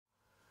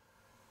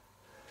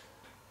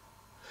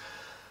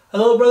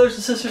Hello, brothers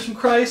and sisters in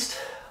Christ.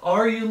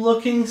 Are you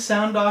looking?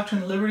 Sound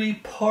Doctrine, Liberty,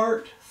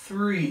 Part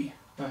 3.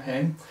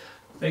 Okay.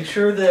 Make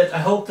sure that, I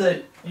hope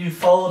that you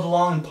followed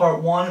along in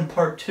Part 1 and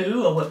Part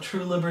 2 of what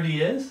true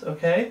liberty is.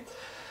 Okay.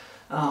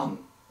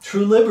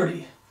 True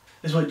liberty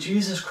is what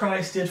Jesus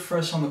Christ did for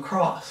us on the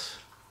cross.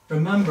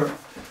 Remember,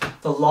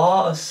 the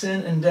law of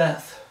sin and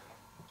death.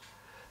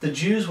 The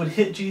Jews would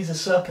hit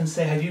Jesus up and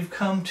say, have you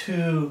come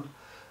to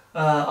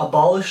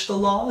abolish the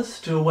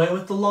laws, do away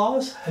with the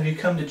laws? Have you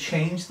come to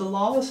change the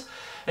laws?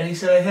 And he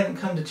said, I haven't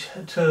come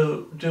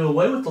to do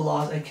away with the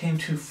laws. I came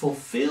to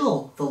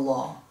fulfill the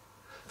law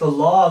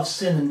of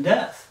sin and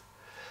death.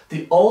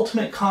 The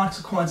ultimate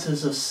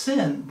consequences of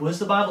sin, what does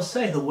the Bible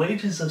say? The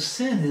wages of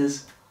sin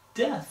is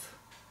death.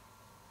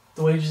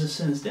 The wages of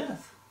sin is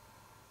death.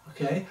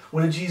 Okay?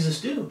 What did Jesus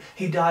do?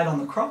 He died on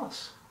the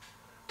cross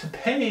to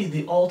pay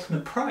the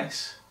ultimate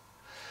price.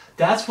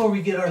 That's where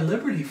we get our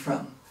liberty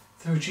from,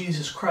 through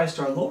Jesus Christ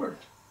our Lord.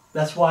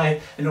 That's why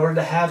in order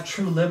to have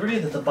true liberty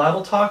that the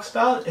Bible talks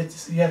about,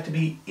 you have to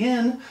be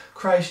in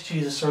Christ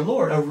Jesus our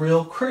Lord, a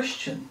real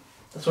Christian.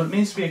 That's what it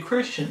means to be a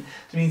Christian.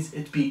 It means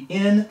to be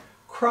in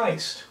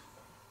Christ.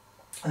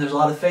 And there's a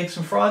lot of fakes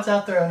and frauds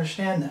out there, I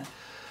understand that.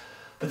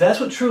 But that's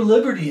what true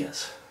liberty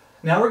is.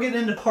 Now we're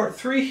getting into part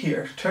 3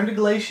 here. Turn to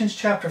Galatians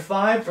chapter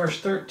 5, verse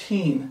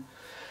 13.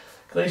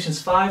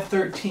 Galatians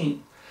 5:13.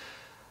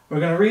 We're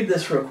going to read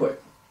this real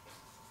quick.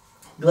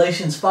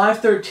 Galatians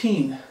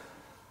 5:13.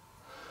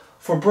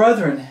 For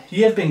brethren,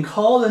 ye have been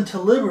called into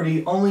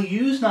liberty, only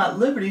use not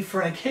liberty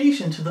for an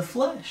occasion to the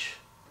flesh,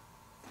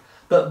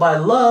 but by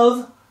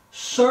love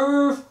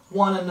serve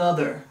one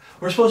another.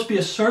 We're supposed to be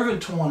a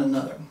servant to one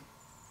another.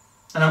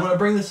 And I'm going to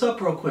bring this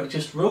up real quick,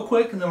 just real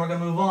quick, and then we're going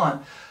to move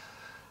on.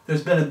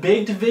 There's been a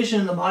big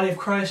division in the body of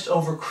Christ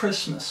over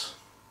Christmas.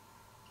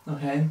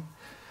 Okay?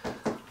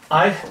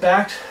 I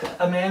backed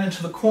a man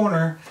into the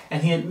corner,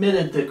 and he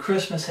admitted that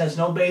Christmas has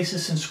no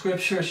basis in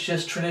Scripture. It's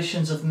just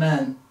traditions of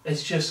men.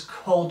 It's just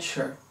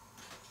culture.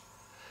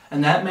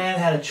 And that man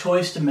had a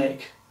choice to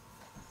make.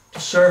 To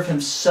serve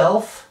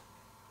himself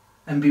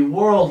and be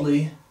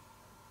worldly,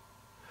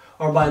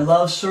 or by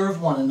love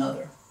serve one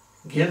another.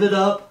 Give it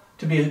up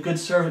to be a good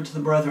servant to the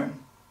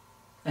brethren.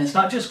 And it's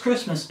not just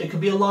Christmas. It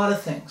could be a lot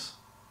of things.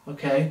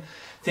 Okay?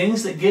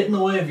 Things that get in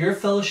the way of your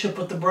fellowship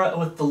with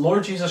the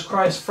Lord Jesus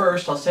Christ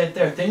first. I'll say it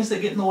there. Things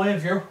that get in the way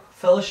of your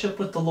fellowship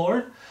with the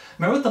Lord.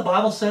 Remember what the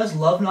Bible says?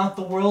 Love not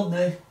the world,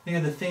 neither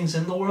the things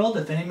in the world.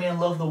 If any man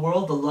love the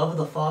world, the love of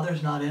the Father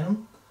is not in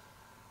him.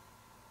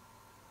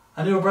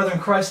 I knew a brother in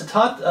Christ that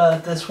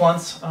taught this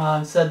once.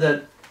 Said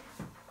that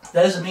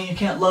doesn't mean you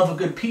can't love a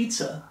good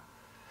pizza.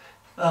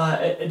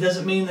 It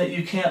doesn't mean that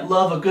you can't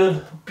love a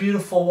good,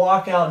 beautiful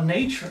walk out in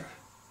nature.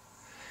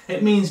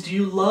 It means, do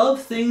you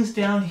love things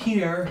down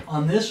here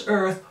on this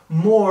earth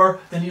more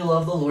than you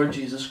love the Lord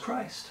Jesus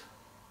Christ?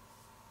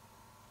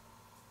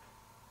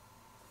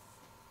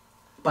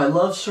 By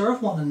love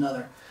serve one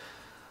another.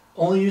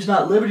 Only use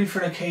not liberty for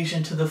an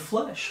occasion to the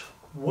flesh.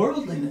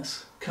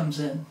 Worldliness comes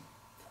in.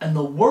 And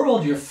the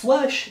world, your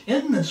flesh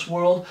in this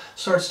world,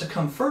 starts to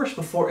come first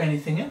before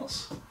anything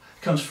else.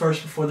 It comes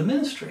first before the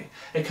ministry.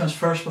 It comes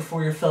first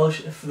before your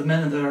fellowship for the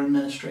men that are in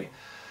ministry.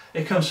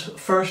 It comes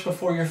first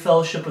before your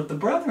fellowship with the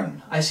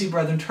brethren. I see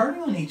brethren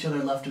turning on each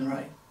other left and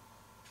right.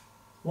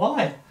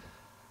 Why?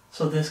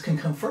 So this can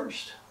come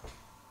first.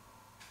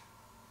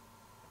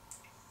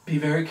 Be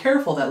very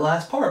careful, that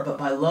last part. But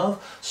by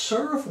love,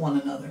 serve one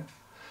another.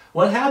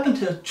 What happened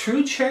to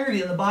true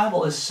charity in the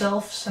Bible is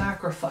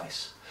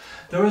self-sacrifice.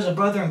 There was a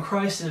brother in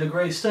Christ that did a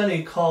great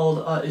study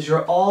called, Is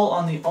Your All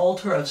on the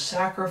Altar of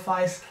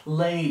Sacrifice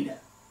Laid?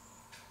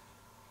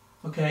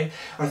 Okay?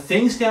 Are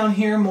things down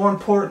here more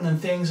important than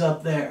things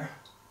up there?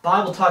 The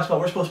Bible talks about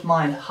we're supposed to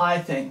mind high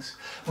things.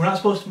 We're not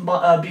supposed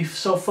to be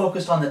so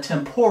focused on the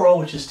temporal,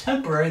 which is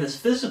temporary, this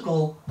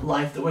physical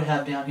life that we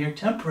have down here,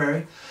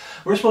 temporary.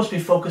 We're supposed to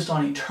be focused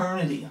on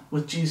eternity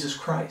with Jesus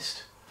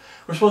Christ.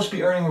 We're supposed to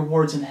be earning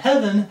rewards in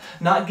heaven,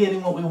 not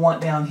getting what we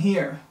want down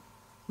here.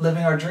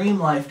 Living our dream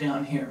life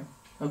down here.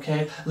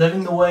 Okay?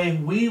 Living the way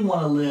we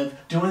want to live,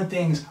 doing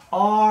things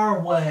our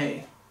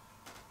way.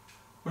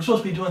 We're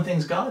supposed to be doing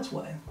things God's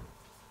way.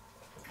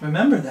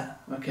 Remember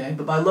that, okay?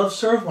 But by love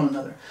serve one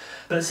another.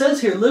 But it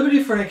says here,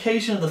 liberty for an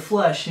occasion of the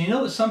flesh. And you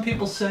know what some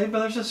people say,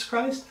 brothers and sisters in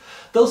Christ?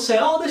 They'll say,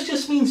 oh, this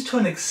just means to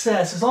an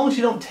excess. As long as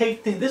you don't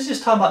take things, this is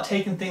just talking about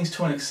taking things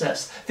to an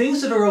excess.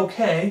 Things that are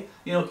okay,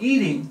 you know,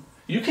 eating.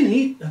 You can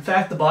eat. In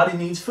fact, the body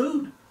needs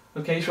food.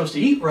 Okay, you're supposed to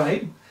eat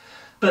right.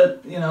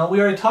 But, you know, we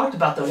already talked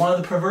about that. One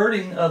of the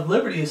perverting of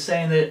liberty is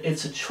saying that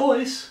it's a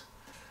choice.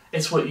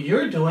 It's what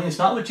you're doing. It's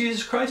not what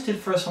Jesus Christ did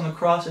for us on the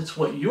cross. It's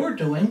what you're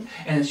doing,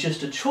 and it's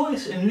just a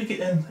choice. And we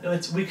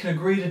can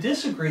agree to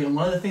disagree. And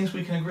one of the things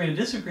we can agree to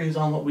disagree is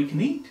on what we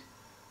can eat.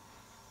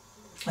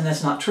 And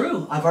that's not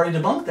true. I've already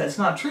debunked that. It's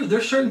not true.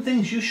 There's certain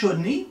things you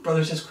shouldn't eat,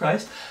 brothers in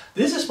Christ.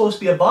 This is supposed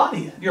to be a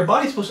body. Your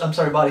body's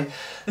supposed. Body.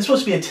 It's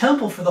supposed to be a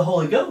temple for the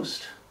Holy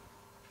Ghost.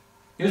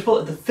 You're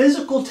supposed the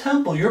physical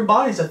temple. Your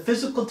body's a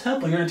physical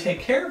temple. You're to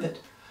take care of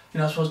it.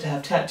 You're not supposed to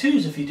have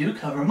tattoos. If you do,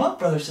 cover them up,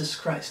 brothers and sisters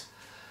in Christ.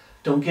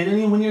 Don't get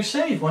any when you're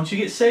saved. Once you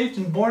get saved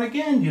and born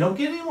again, you don't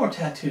get any more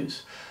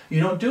tattoos. You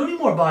don't do any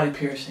more body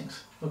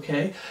piercings.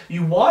 Okay?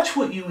 You watch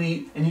what you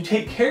eat and you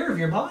take care of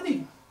your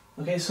body.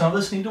 Okay? Some of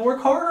us need to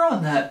work harder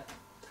on that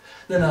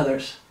than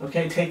others.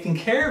 Okay? Taking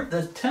care of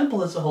the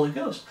temple is the Holy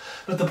Ghost.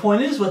 But the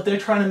point is, what they're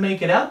trying to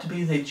make it out to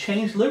be, they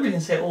change liberty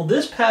and say, well,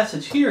 this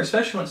passage here,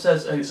 especially when it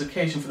says it's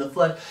occasion for the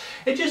flesh,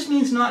 it just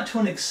means not to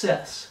an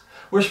excess.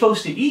 We're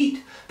supposed to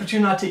eat, but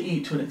you're not to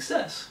eat to an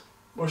excess.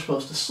 We're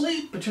supposed to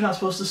sleep, but you're not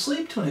supposed to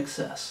sleep to an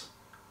excess.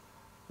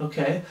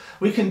 Okay?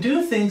 We can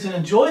do things and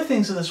enjoy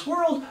things in this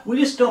world, we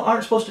just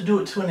aren't supposed to do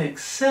it to an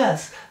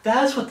excess.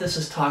 That's what this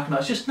is talking about.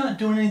 It's just not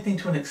doing anything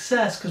to an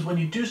excess, because when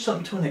you do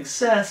something to an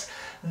excess,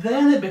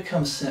 then it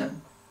becomes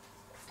sin.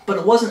 But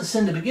it wasn't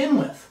sin to begin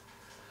with.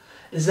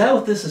 Is that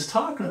what this is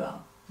talking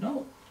about?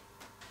 No.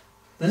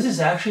 This is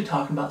actually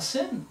talking about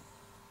sin.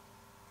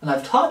 And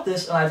I've taught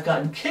this, and I've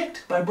gotten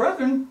kicked by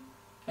brethren,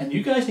 and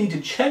you guys need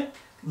to check,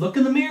 look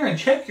in the mirror and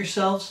check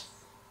yourselves.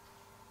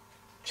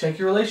 Check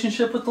your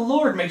relationship with the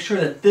Lord. Make sure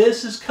that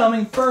this is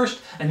coming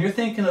first and you're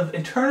thinking of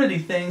eternity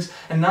things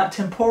and not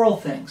temporal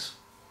things.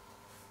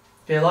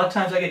 Okay, a lot of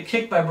times I get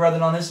kicked by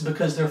brethren on this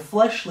because they're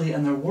fleshly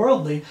and they're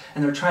worldly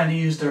and they're trying to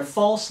use their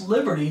false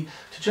liberty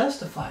to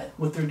justify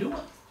what they're doing.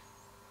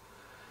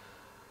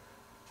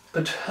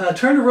 But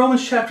turn to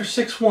Romans chapter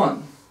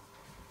 6:1.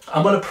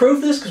 I'm going to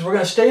prove this because we're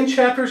going to stay in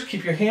chapters.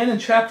 Keep your hand in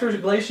chapters.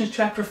 Galatians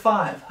chapter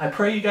 5. I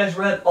pray you guys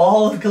read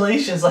all of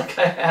Galatians like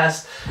I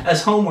asked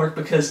as homework,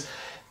 because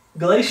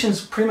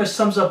Galatians pretty much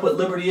sums up what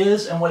liberty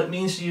is and what it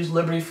means to use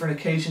liberty for an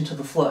occasion to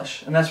the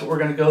flesh. And that's what we're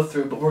going to go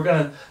through. But we're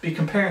going to be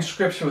comparing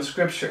Scripture with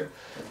Scripture.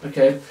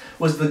 Okay?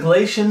 Was the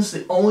Galatians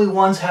the only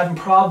ones having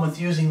problem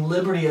with using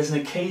liberty as an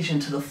occasion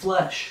to the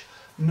flesh?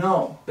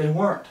 No, they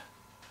weren't.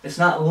 It's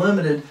not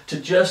limited to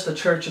just the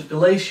church of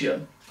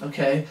Galatia.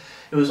 Okay?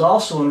 It was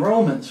also in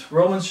Romans.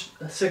 Romans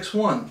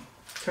 6:1.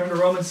 Turn to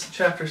Romans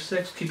chapter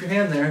 6. Keep your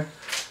hand there.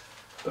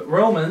 But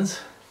Romans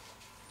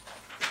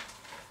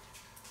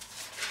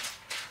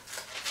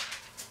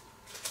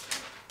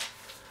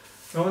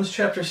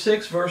chapter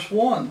 6, verse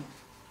 1.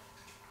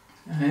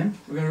 Okay?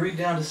 We're going to read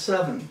down to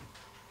 7.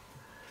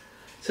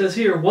 It says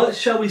here, what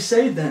shall we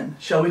say then?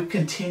 Shall we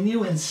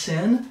continue in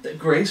sin that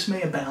grace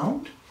may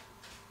abound?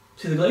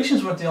 See, the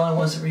Galatians weren't the only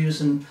ones that were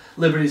using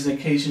liberty as an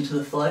occasion to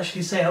the flesh.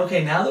 He's saying,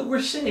 okay, now that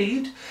we're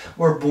saved,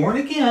 we're born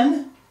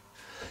again,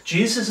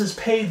 Jesus has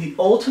paid the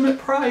ultimate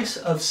price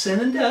of sin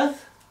and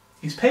death.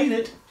 He's paid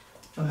it.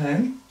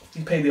 Okay?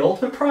 He paid the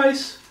ultimate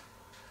price.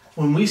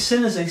 When we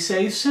sin as a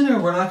saved sinner,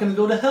 we're not going to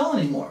go to hell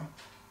anymore.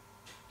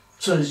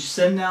 So is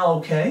sin now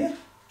okay?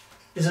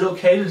 Is it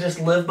okay to just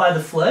live by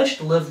the flesh,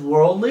 to live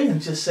worldly,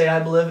 and just say, I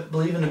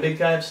believe in the big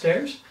guy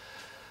upstairs?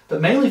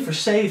 But mainly for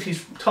saved,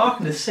 he's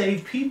talking to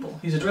saved people.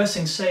 He's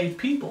addressing saved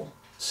people,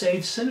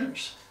 saved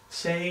sinners,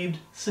 saved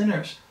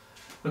sinners.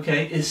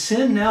 Okay, is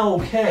sin now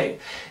okay?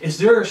 Is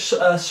there a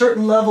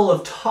certain level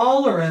of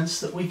tolerance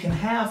that we can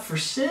have for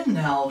sin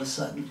now all of a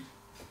sudden?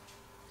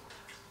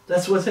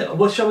 That's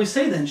what shall we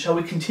say then? Shall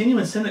we continue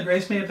in sin that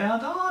grace may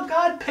abound? Oh,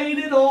 God paid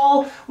it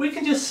all. We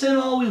can just sin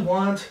all we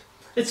want.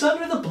 It's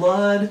under the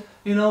blood.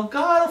 You know,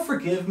 God will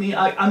forgive me.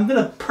 I'm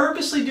going to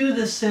purposely do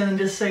this sin and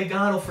just say,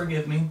 God will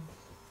forgive me.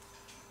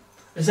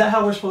 Is that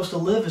how we're supposed to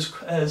live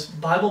as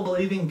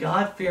Bible-believing,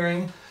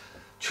 God-fearing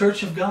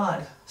church of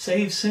God?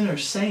 Saved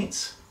sinners,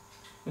 saints.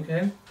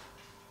 Okay?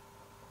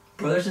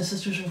 Brothers and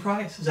sisters in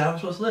Christ. Is that how we're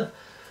supposed to live?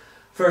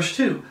 Verse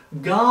 2.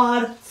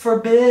 God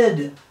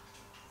forbid.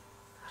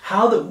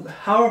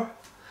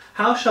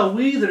 How shall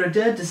we that are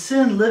dead to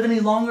sin live any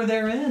longer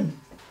therein?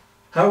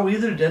 How are we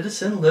that are dead to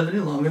sin live any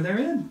longer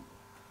therein?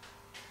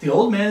 The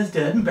old man is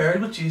dead and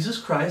buried with Jesus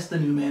Christ. The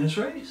new man is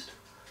raised.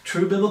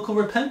 True biblical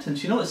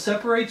repentance. You know what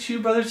separates you,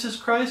 brothers and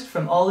sisters Christ,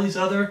 from all these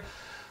other,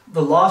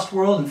 the lost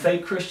world and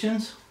fake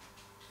Christians?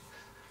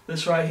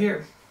 This right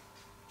here.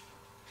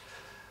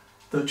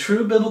 The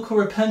true biblical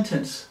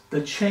repentance,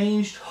 the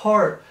changed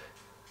heart.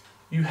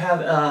 You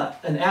have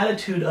an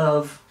attitude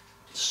of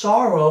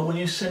sorrow when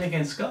you sin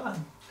against God.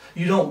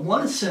 You don't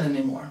want to sin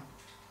anymore.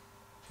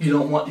 You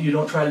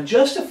don't try to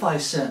justify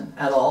sin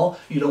at all.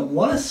 You don't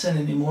want to sin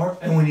anymore.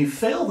 And when you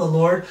fail the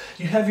Lord,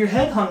 you have your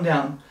head hung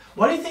down.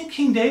 Why do you think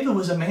King David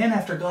was a man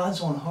after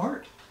God's own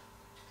heart?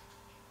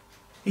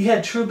 He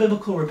had true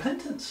biblical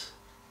repentance.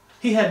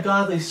 He had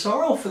godly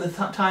sorrow for the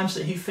times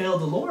that he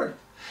failed the Lord.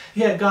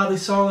 He had godly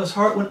sorrow in his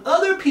heart when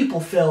other people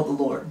failed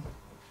the Lord.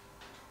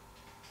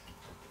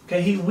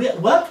 Okay, he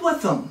wept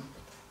with them.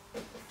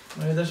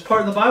 Okay, there's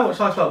part in the Bible that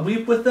talks about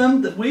weep with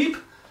them that weep,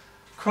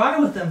 cry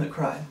with them that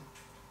cry.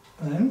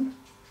 Okay?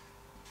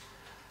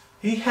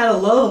 He had a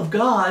love of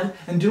God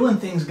and doing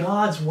things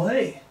God's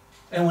way.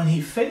 And when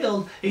he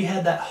failed, he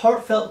had that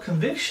heartfelt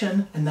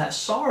conviction and that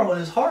sorrow in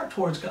his heart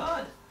towards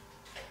God,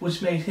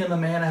 which made him a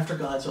man after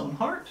God's own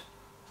heart.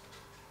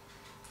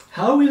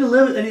 How are we to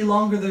live any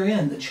longer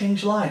therein, the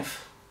changed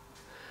life?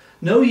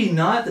 Know ye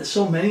not that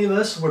so many of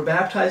us were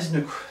baptized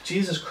into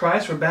Jesus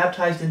Christ, were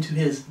baptized into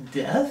his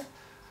death?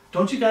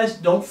 Don't you guys,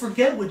 don't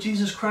forget what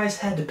Jesus Christ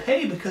had to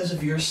pay because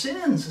of your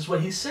sins, is what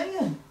he's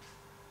saying.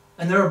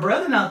 And there are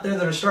brethren out there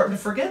that are starting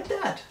to forget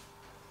that.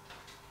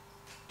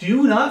 Do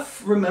you not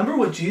remember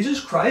what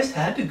Jesus Christ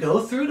had to go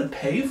through to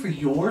pay for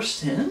your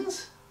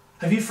sins?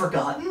 Have you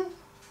forgotten?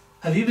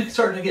 Have you been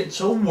starting to get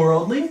so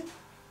worldly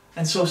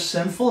and so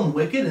sinful and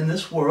wicked in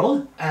this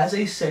world as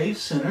a saved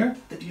sinner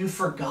that you've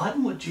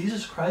forgotten what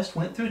Jesus Christ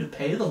went through to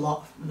pay the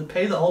law, to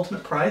pay the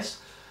ultimate price,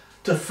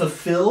 to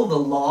fulfill the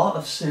law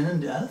of sin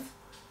and death?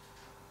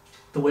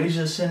 The wages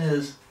of sin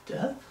is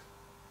death.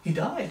 He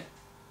died.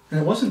 And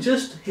it wasn't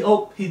just,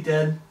 he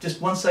dead, just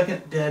 1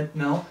 second dead.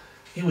 No,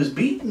 he was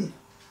beaten.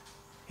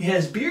 He had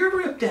his beard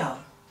ripped out.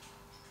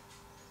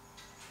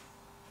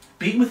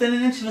 Beaten within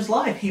an inch of his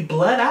life. He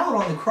bled out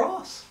on the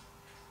cross.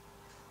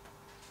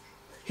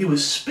 He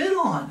was spit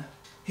on.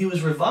 He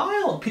was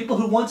reviled. People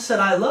who once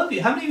said, I love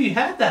you. How many of you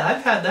had that?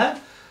 I've had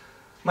that.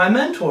 My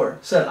mentor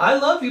said, I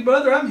love you,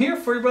 brother. I'm here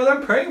for you, brother.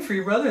 I'm praying for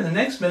you, brother. And the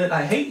next minute,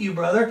 I hate you,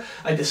 brother.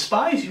 I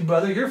despise you,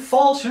 brother. You're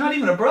false. You're not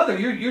even a brother.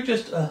 You're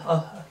just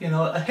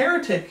a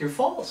heretic. You're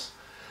false.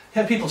 You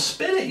have people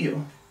spit at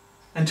you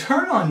and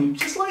turn on you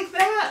just like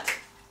that.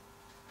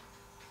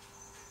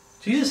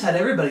 Jesus had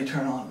everybody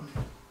turn on him.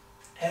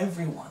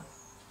 Everyone.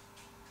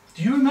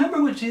 Do you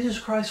remember what Jesus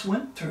Christ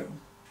went through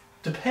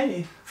to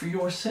pay for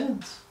your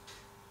sins?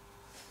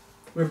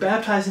 We're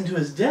baptized into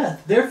his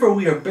death. Therefore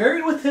we are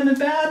buried with him in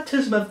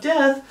baptism of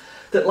death,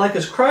 that like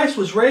as Christ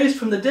was raised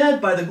from the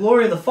dead by the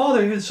glory of the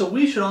Father, even so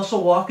we should also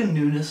walk in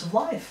newness of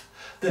life,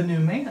 the new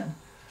man.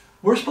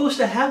 We're supposed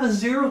to have a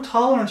zero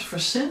tolerance for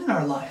sin in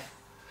our life.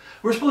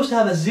 We're supposed to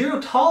have a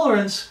zero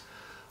tolerance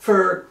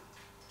for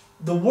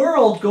the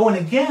world going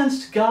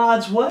against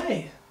God's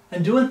way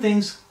and doing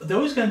things. They're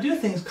always going to do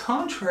things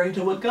contrary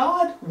to what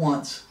God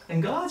wants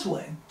and God's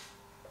way.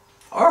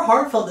 Our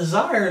heartfelt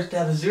desire is to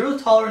have a zero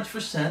tolerance for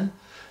sin.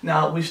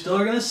 Now, we still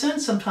are going to sin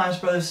sometimes,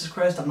 brothers and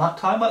sisters. I'm not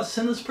talking about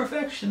sinless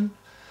perfection.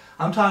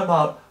 I'm talking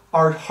about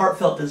our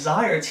heartfelt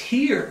desire. It's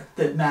here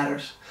that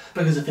matters.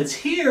 Because if it's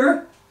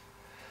here,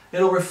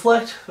 it'll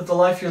reflect with the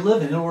life you're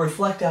living. It'll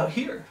reflect out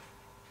here.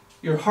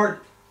 Your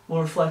heart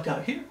will reflect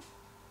out here.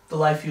 The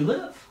life you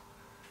live.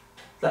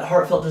 That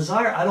heartfelt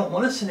desire, I don't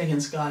want to sin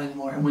against God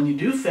anymore. And when you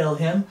do fail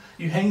him,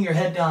 you hang your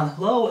head down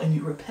low and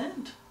you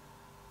repent.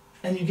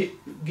 And you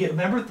get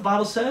remember what the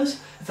Bible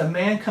says? If a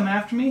man come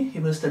after me, he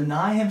must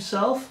deny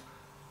himself,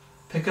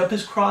 pick up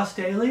his cross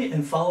daily,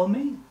 and follow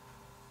me.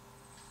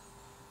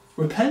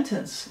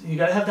 Repentance. You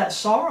got to have that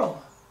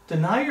sorrow.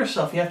 Deny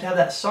yourself. You have to have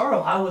that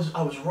sorrow. I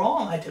was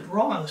wrong. I did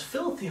wrong. I was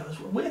filthy. I was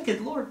wicked.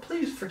 Lord,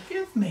 please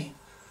forgive me.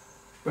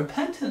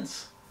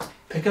 Repentance.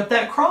 Pick up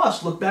that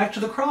cross. Look back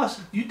to the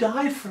cross. You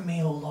died for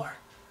me, O Lord.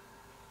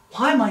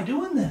 Why am I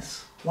doing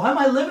this? Why am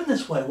I living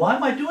this way? Why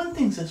am I doing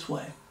things this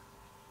way?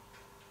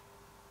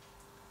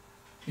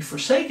 You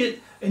forsake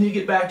it, and you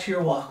get back to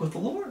your walk with the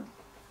Lord.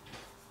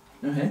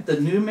 Okay?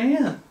 The new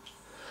man.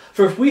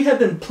 For if we have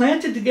been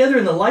planted together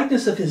in the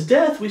likeness of his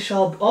death, we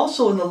shall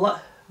also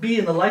be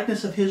in the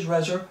likeness of his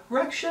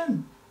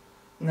resurrection.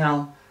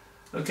 Now,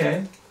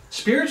 okay,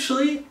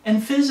 spiritually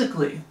and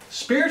physically.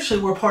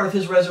 Spiritually, we're part of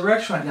his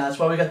resurrection right now. That's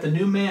why we got the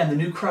new man,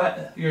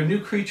 you're a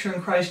new creature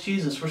in Christ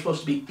Jesus. We're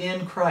supposed to be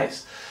in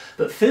Christ.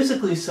 But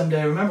physically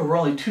someday, remember, we're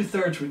only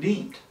 2/3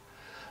 redeemed.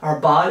 Our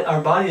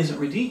body isn't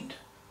redeemed.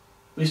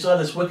 We still have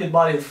this wicked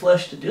body of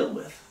flesh to deal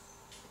with.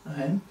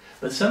 Okay?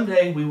 But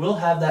someday we will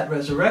have that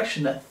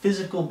resurrection, that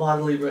physical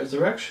bodily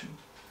resurrection.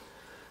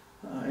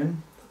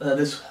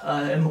 This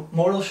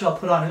immortal shall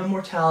put on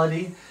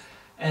immortality,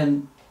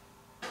 and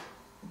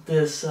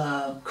this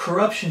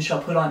corruption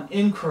shall put on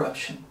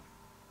incorruption.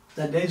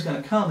 That day's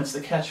going to come. It's the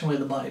catching away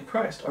of the body of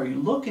Christ. Are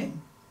you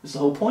looking? That's the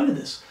whole point of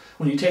this.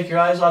 When you take your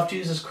eyes off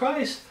Jesus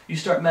Christ, you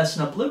start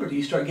messing up liberty.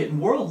 You start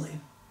getting worldly.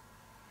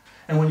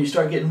 And when you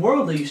start getting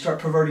worldly, you start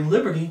perverting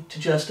liberty to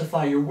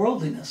justify your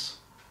worldliness.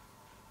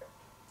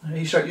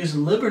 You start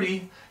using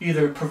liberty,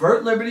 either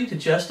pervert liberty to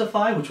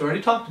justify, which we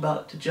already talked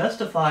about, to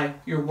justify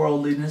your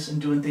worldliness and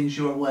doing things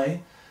your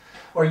way,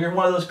 or you're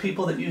one of those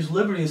people that use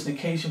liberty as an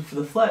occasion for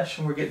the flesh,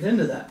 and we're getting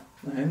into that.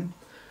 Okay?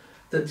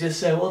 That just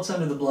say, well, it's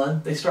under the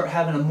blood. They start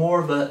having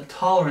more of a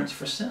tolerance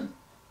for sin.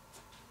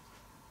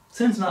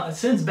 Sin's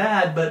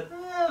bad, but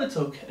it's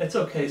okay. It's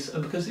okay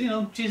because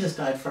Jesus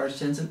died for our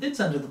sins, and it's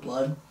under the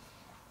blood.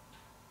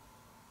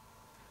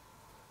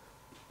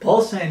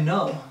 Paul's saying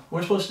no,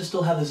 we're supposed to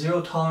still have a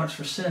zero tolerance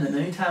for sin, and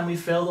anytime we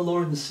fail the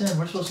Lord in sin,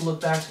 we're supposed to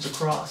look back to the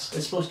cross.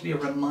 It's supposed to be a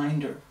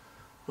reminder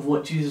of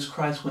what Jesus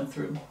Christ went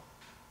through.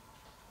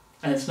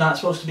 And it's not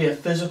supposed to be a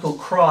physical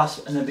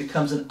cross and it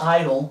becomes an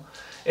idol.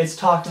 It's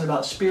talking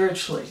about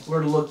spiritually.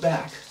 We're to look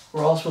back.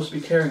 We're all supposed to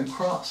be carrying a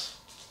cross.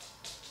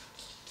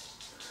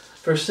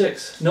 Verse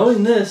 6,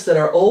 knowing this, that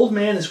our old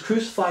man is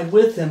crucified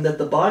with him, that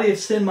the body of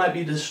sin might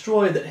be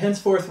destroyed, that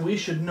henceforth we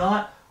should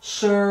not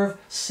serve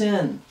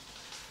sin.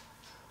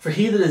 For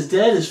he that is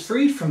dead is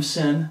freed from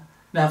sin.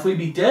 Now if we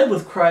be dead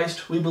with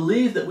Christ, we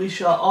believe that we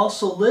shall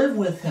also live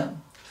with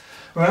him.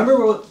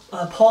 Remember what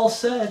Paul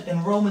said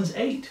in Romans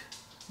 8.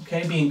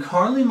 Okay, being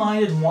carnally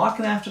minded and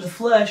walking after the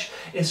flesh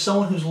is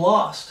someone who's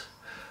lost.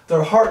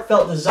 Their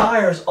heartfelt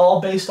desires all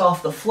based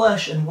off the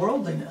flesh and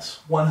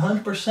worldliness.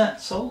 100%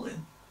 solely.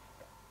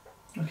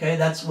 Okay,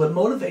 that's what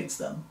motivates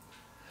them.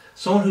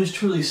 Someone who's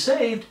truly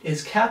saved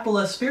is capital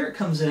S Spirit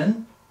comes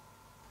in,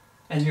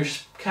 and you're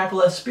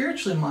capital S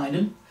spiritually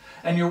minded,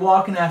 and you're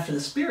walking after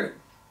the Spirit.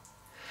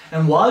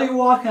 And while you're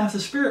walking after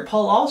the Spirit,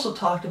 Paul also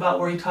talked about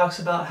where he talks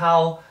about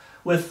how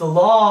with the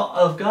law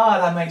of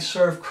God I might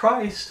serve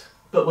Christ,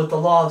 but with the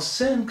law of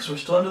sin, because we're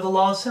still under the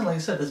law of sin, like I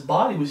said, this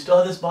body, we still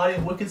have this body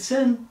of wicked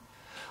sin.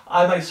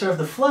 I might serve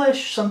the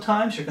flesh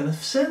sometimes, you're going to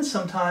sin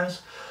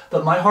sometimes,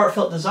 but my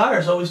heartfelt desire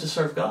is always to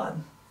serve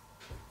God.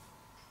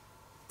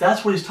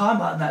 That's what he's talking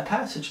about in that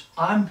passage.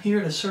 I'm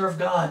here to serve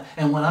God.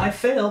 And when I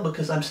fail,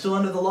 because I'm still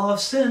under the law of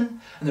sin,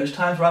 and there's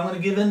times where I'm going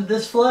to give in to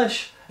this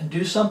flesh and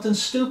do something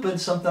stupid,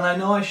 something I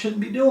know I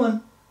shouldn't be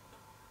doing.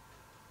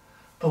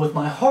 But with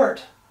my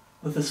heart,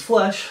 with this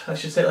flesh, I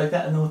should say it like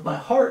that, and then with my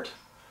heart,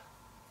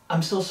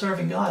 I'm still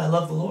serving God. I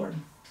love the Lord.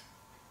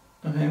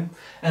 Okay?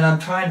 And I'm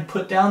trying to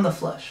put down the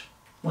flesh.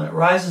 When it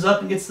rises up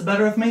and gets the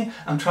better of me,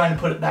 I'm trying to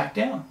put it back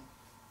down.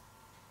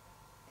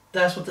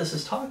 That's what this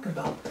is talking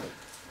about.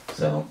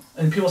 So,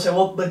 and people say,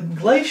 well, but in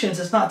Galatians,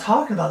 it's not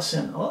talking about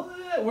sin. Well,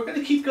 yeah, we're going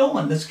to keep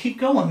going. Let's keep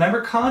going.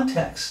 Remember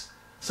context.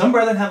 Some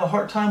brethren have a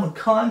hard time with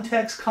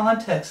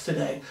context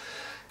today.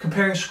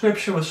 Comparing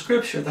Scripture with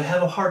Scripture. They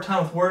have a hard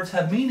time with words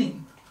have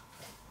meaning.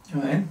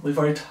 Right? We've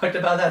already talked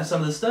about that in some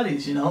of the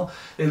studies, you know.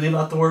 They leave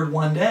out the word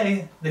one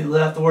day. They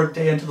leave out the word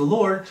day unto the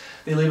Lord.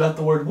 They leave out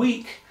the word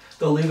week.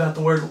 They'll leave out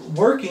the word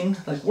working,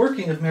 like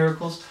working of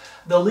miracles.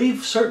 They'll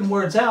leave certain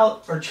words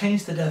out or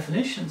change the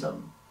definitions of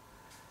them.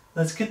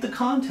 Let's get the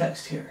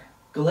context here.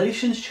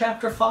 Galatians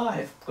chapter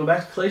 5. Go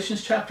back to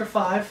Galatians chapter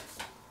 5.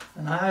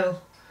 And I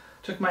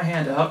took my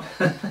hand out.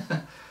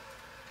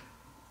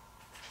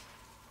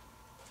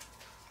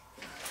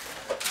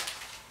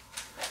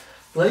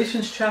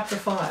 Galatians chapter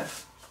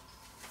 5.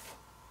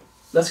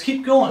 Let's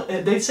keep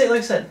going. They'd say, like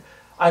I said,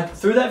 I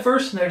threw that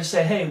verse in there to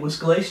say, hey, was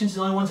Galatians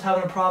the only ones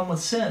having a problem with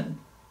sin?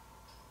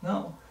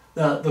 No.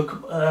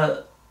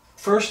 The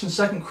 1st and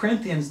 2nd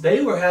Corinthians,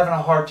 they were having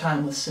a hard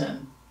time with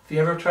sin. If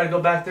you ever try to go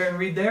back there and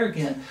read there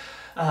again,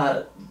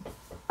 I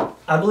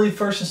believe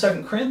 1st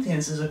and 2nd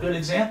Corinthians is a good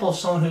example of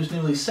someone who's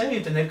newly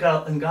saved, and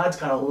God's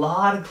got a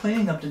lot of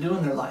cleaning up to do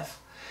in their life,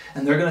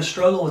 and they're going to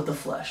struggle with the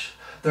flesh.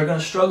 They're going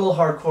to struggle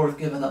hardcore with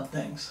giving up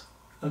things.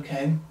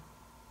 Okay.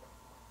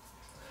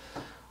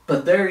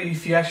 But there,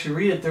 if you actually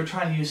read it, they're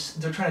trying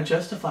to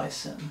justify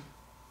sin.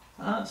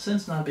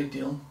 Sin's not a big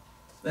deal.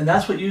 And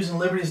that's what using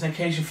liberty as an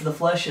occasion for the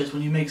flesh is,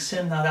 when you make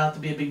sin not out to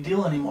be a big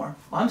deal anymore.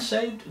 I'm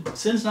saved.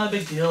 Sin's not a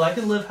big deal. I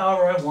can live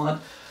however I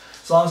want,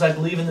 as long as I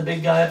believe in the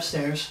big guy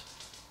upstairs.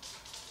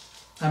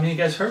 How many of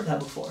you guys heard that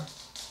before?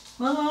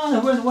 We're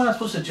not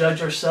supposed to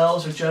judge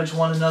ourselves or judge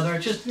one another.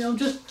 It's just,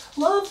 just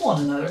love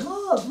one another.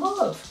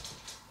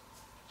 Love.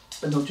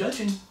 But no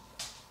judging.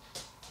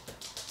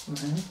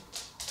 Okay.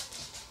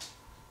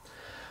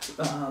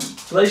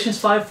 Galatians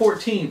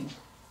 5:14.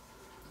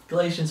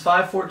 Galatians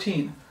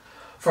 5:14.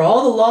 For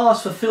all the law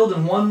is fulfilled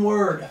in one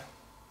word.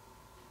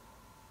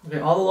 Okay,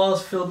 all the law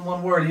is fulfilled in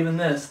one word, even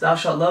this. Thou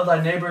shalt love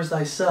thy neighbor as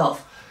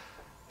thyself.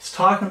 It's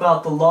talking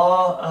about the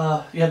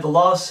law. You have the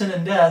law of sin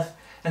and death,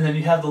 and then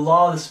you have the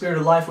law of the Spirit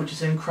of life, which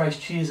is in Christ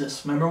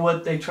Jesus. Remember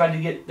what they tried to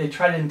get? They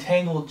tried to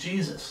entangle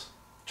Jesus.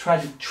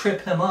 Tried to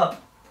trip him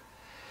up.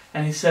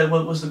 And he said,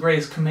 what was the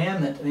greatest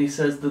commandment? And he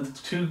says, the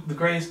two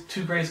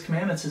greatest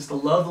commandments is to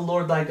love the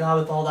Lord thy God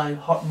with all thy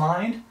heart,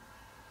 mind,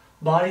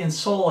 body, and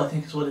soul, I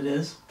think is what it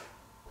is.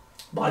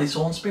 Body,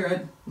 soul, and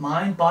spirit.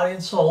 Mind, body,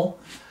 and soul.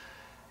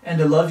 And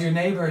to love your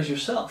neighbor as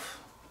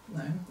yourself.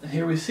 Right? And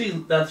here we see,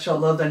 thou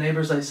shalt love thy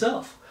neighbor as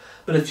thyself.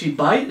 But if ye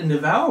bite and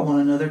devour one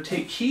another,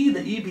 take heed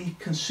that ye be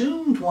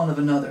consumed one of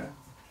another.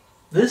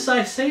 This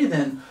I say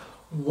then,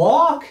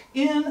 walk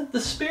in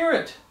the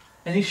Spirit,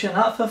 and ye shall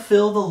not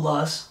fulfill the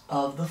lusts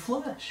of the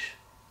flesh.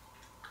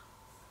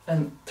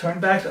 And turn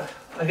back to,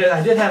 I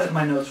did have it in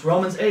my notes,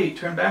 Romans 8.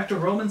 Turn back to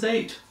Romans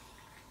 8.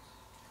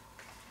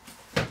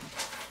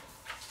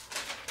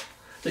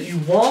 That you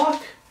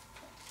walk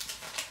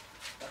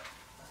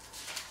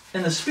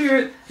in the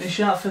Spirit, and you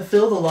shall not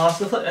fulfill the lust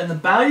of the flesh. And the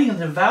biting and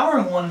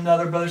devouring one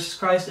another, brothers in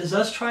Christ, is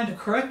us trying to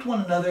correct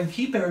one another and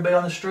keep everybody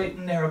on the straight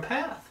and narrow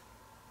path.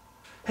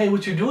 Hey,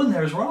 what you're doing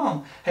there is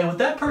wrong. Hey, what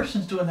that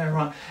person's doing there is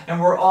wrong.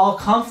 And we're all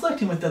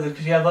conflicting with the other,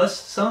 because you have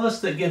some of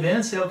us that give in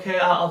and say, okay,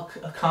 I'll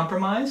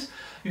compromise.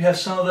 You have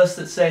some of us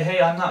that say,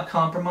 hey, I'm not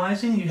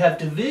compromising. You have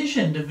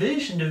division,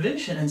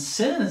 and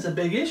sin is a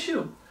big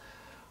issue.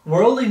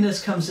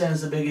 Worldliness comes in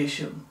as a big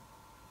issue.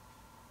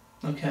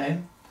 Okay?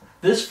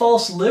 This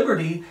false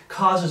liberty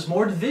causes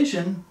more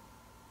division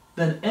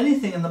than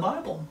anything in the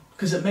Bible,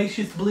 because it makes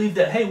you believe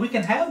that, hey, we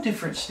can have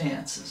different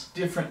stances,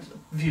 different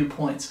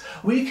viewpoints.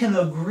 We can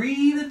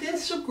agree to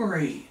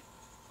disagree.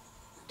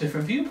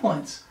 Different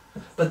viewpoints.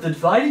 But the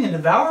dividing and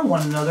devouring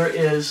one another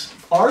is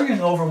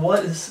arguing over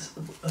what is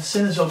a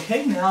sin is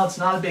okay now, it's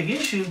not a big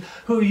issue.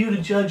 Who are you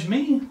to judge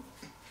me?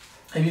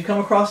 Have you come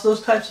across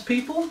those types of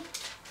people?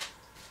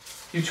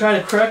 You try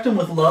to correct them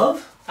with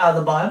love out of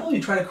the Bible.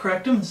 You try to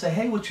correct them and say,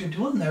 hey, what you're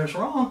doing there is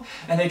wrong.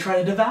 And they try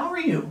to devour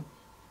you.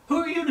 Who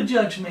are you to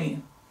judge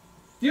me?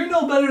 You're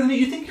no better than me.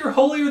 You think you're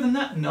holier than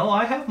that? No,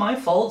 I have my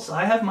faults.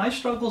 I have my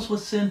struggles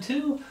with sin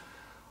too.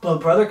 But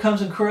brother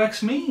comes and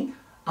corrects me.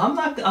 I'm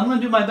going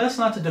to do my best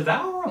not to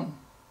devour him.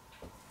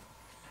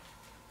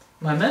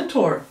 My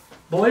mentor,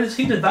 boy, does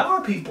he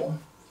devour people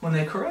when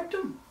they correct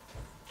him.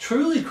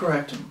 Truly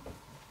correct him.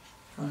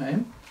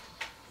 Right?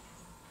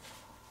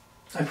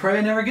 I pray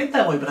I never get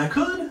that way, but I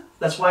could.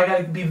 That's why I got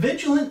to be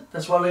vigilant.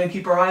 That's why we got to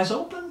keep our eyes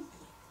open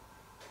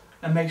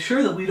and make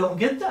sure that we don't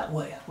get that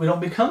way. We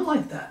don't become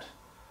like that.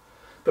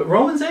 But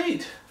Romans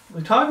 8,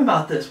 we're talking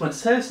about this when it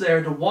says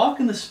there to walk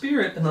in the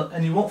Spirit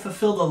and you won't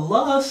fulfill the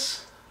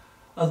lusts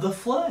of the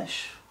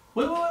flesh.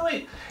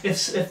 Wait.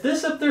 If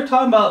this up there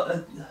talking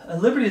about a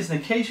liberty as an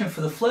occasion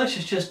for the flesh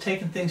is just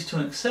taking things to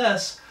an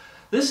excess,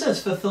 this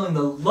says fulfilling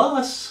the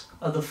lusts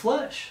of the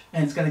flesh.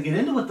 And it's going to get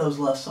into what those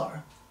lusts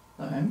are.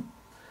 Okay?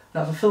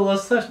 Not fulfill the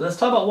lusts of the flesh, but let's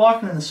talk about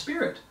walking in the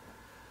Spirit.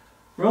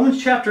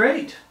 Romans chapter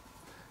 8.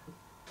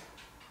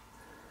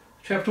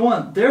 Chapter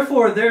 1.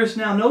 Therefore there is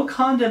now no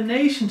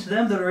condemnation to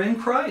them that are in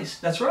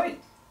Christ. That's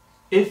right.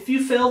 If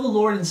you fail the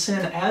Lord in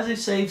sin as a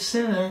saved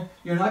sinner,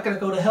 you're not going to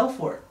go to hell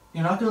for it.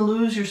 You're not going to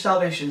lose your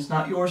salvation. It's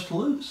not yours to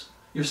lose.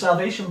 Your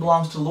salvation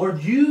belongs to the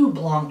Lord. You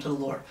belong to the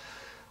Lord.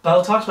 The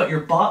Bible talks about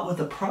you're bought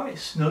with a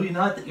price. Know you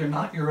not that you're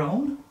not your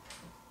own?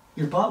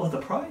 You're bought with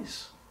a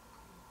price.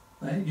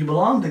 Right? You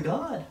belong to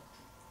God.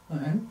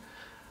 Right?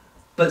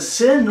 But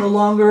sin no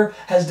longer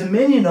has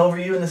dominion over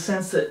you in the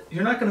sense that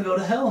you're not going to go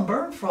to hell and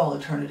burn for all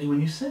eternity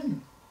when you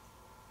sin.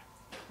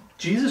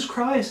 Jesus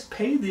Christ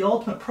paid the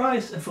ultimate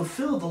price and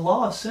fulfilled the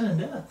law of sin and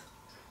death.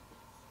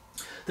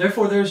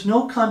 Therefore, there is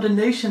no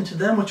condemnation to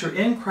them which are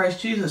in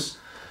Christ Jesus,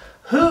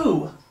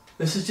 who,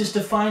 this is just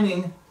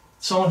defining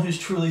someone who's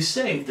truly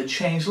saved, the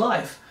changed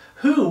life,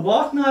 who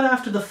walk not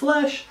after the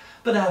flesh,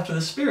 but after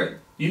the Spirit.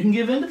 You can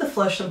give in to the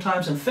flesh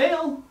sometimes and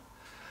fail,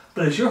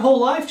 but is your whole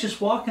life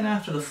just walking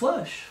after the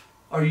flesh?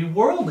 Are you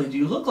worldly? Do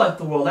you look like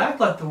the world, act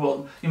like the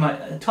world? You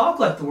might talk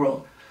like the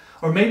world.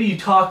 Or maybe you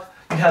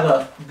have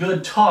a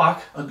good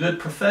talk, a good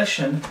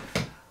profession,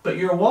 but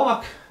your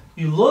walk,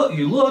 you look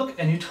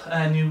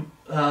and you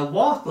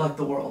walk like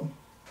the world.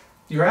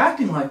 You're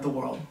acting like the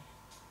world.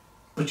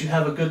 But you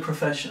have a good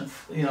profession,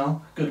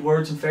 good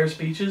words and fair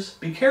speeches.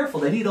 Be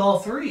careful, they need all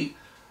three.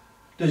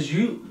 Do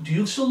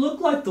you still look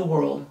like the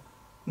world?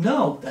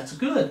 No, that's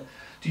good.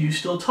 Do you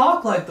still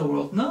talk like the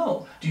world?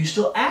 No. Do you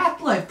still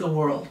act like the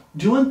world?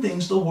 Doing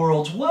things the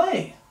world's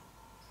way?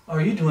 Or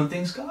are you doing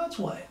things God's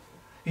way?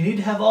 You need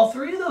to have all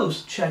three of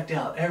those checked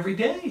out every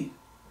day.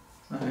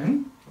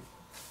 Right?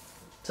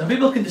 Some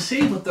people can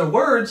deceive with their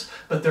words,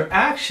 but their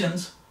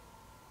actions,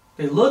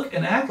 they look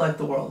and act like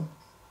the world.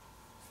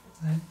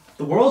 Right?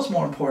 The world's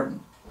more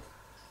important.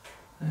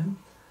 Right?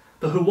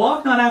 But who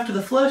walk not after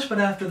the flesh, but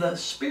after the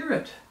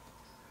Spirit.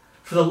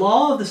 For the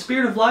law of the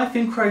Spirit of life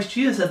in Christ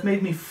Jesus hath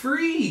made me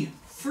free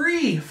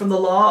from the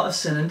law of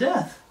sin and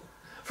death.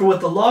 For what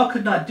the law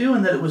could not do,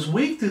 in that it was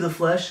weak through the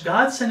flesh,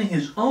 God sending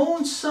his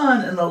own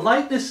Son in the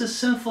likeness of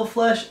sinful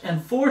flesh,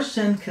 and for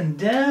sin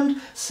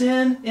condemned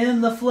sin in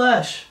the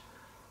flesh.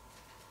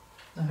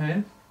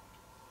 Okay?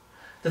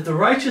 That the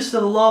righteousness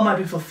of the law might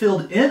be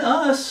fulfilled in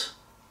us.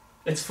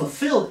 It's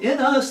fulfilled in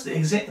us,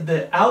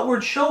 the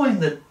outward showing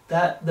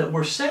that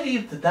we're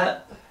saved,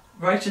 that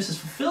righteousness is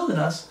fulfilled in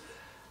us,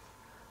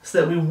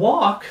 so that we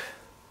walk,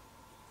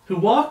 who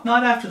walk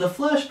not after the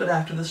flesh, but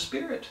after the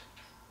Spirit.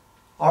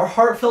 Our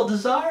heartfelt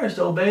desire is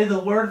to obey the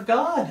Word of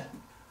God.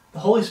 The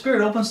Holy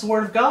Spirit opens the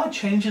Word of God,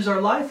 changes our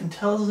life, and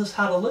tells us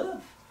how to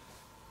live.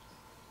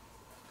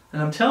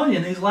 And I'm telling you,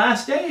 in these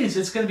last days,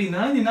 it's going to be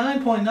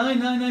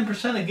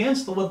 99.999%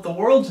 against what the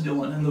world's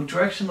doing and the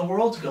direction the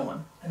world's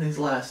going in these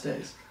last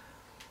days.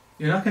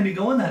 You're not going to be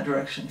going that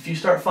direction. If you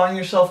start finding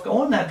yourself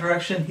going that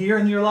direction here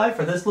in your life,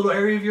 or this little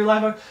area of your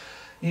life,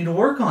 you need to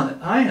work on it.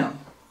 I am.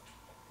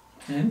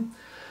 Okay?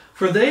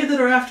 For they that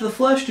are after the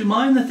flesh do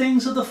mind the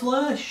things of the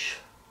flesh.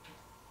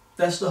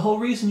 That's the whole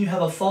reason you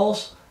have a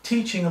false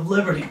teaching of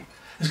liberty.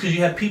 It's because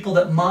you have people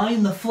that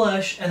mind the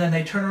flesh and then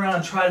they turn around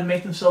and try to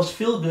make themselves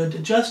feel good to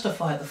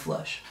justify the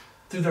flesh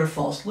through their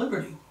false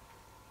liberty.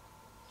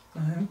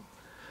 Okay?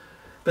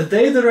 But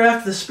they that are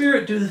after the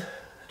Spirit do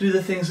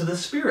the things of the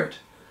Spirit.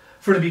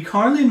 For to be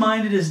carnally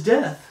minded is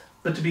death,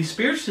 but to be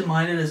spiritually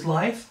minded is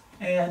life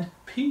and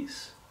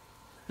peace.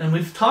 And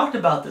we've talked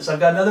about this. I've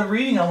got another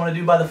reading I want to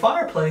do by the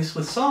fireplace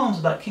with Psalms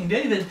about King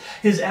David,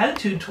 his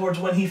attitude towards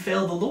when he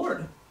failed the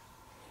Lord.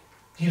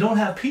 You don't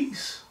have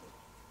peace.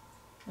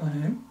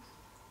 Okay?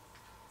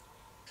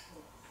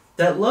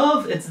 That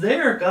love, it's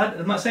there. God,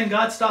 I'm not saying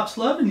God stops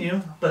loving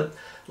you, but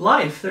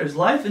life, there's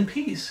life and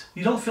peace.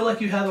 You don't feel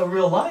like you have a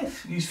real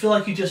life. You feel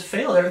like you just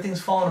failed.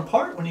 Everything's falling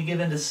apart when you give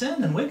in to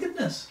sin and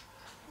wickedness.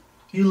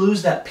 You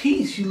lose that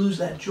peace. You lose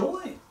that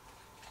joy.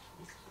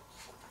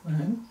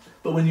 Right?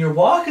 But when you're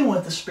walking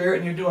with the Spirit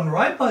and you're doing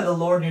right by the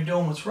Lord and you're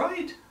doing what's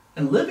right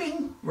and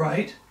living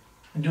right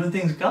and doing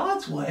things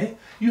God's way,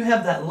 you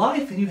have that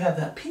life and you have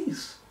that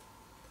peace.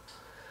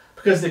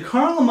 Because the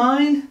carnal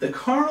mind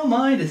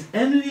is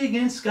enmity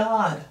against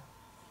God.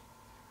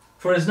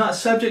 For it is not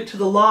subject to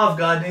the law of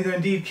God, neither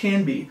indeed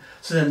can be.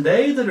 So then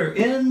they that are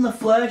in the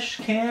flesh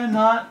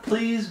cannot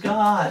please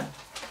God.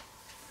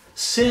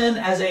 Sin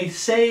as a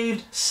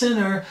saved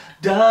sinner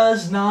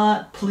does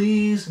not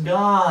please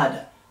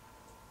God.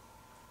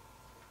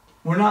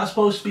 We're not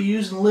supposed to be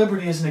using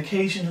liberty as an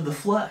occasion to the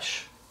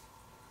flesh.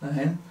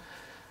 Okay?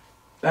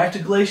 Back to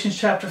Galatians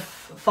chapter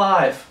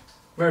 5,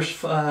 verse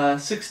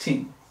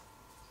 16.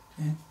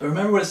 Okay? But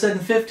remember what it said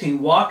in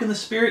 15. Walk in the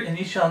Spirit, and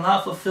ye shall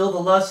not fulfill the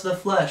lust of the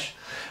flesh.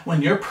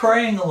 When you're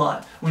praying a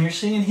lot, when you're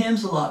singing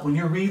hymns a lot, when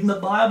you're reading the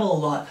Bible a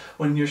lot,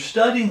 when you're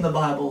studying the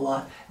Bible a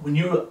lot, when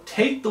you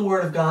take the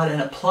Word of God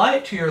and apply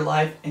it to your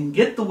life and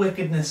get the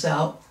wickedness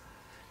out,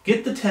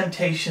 get the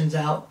temptations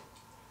out,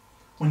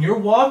 when you're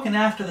walking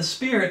after the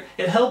Spirit,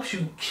 it helps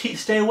you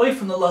stay away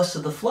from the lusts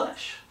of the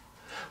flesh.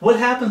 What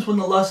happens when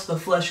the lusts of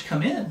the flesh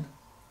come in?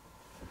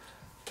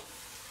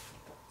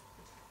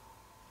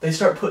 They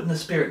start putting the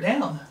Spirit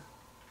down.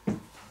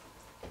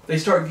 They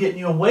start getting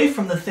you away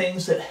from the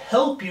things that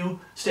help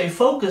you stay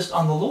focused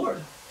on the Lord.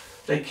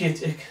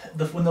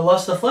 When the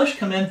lusts of the flesh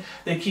come in,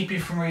 they keep you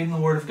from reading the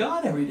Word of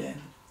God every day.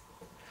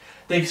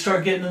 They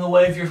start getting in the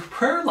way of your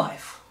prayer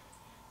life.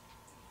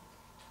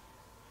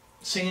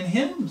 Singing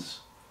hymns.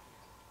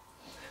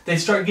 They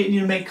start getting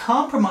you to make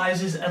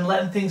compromises and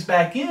letting things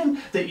back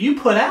in that you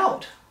put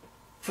out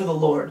for the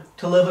Lord,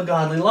 to live a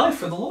godly life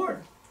for the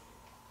Lord.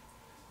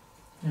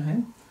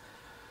 Okay?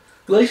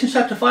 Galatians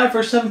chapter 5,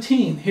 verse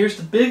 17. Here's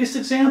the biggest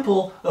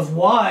example of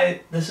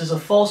why this is a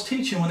false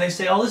teaching when they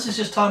say, oh, this is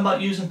just talking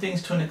about using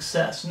things to an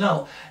excess.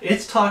 No,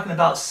 it's talking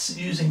about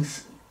using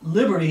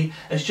liberty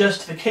as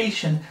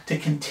justification to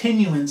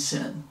continue in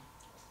sin.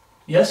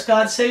 Yes,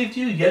 God saved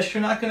you. Yes,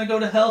 you're not going to go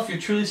to hell if you're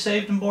truly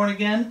saved and born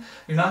again.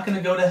 You're not going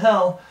to go to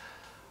hell,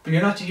 but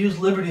you're not to use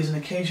liberty as an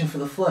occasion for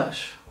the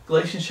flesh.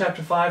 Galatians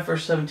chapter 5,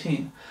 verse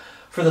 17.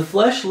 For the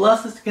flesh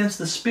lusteth against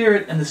the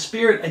Spirit, and the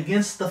Spirit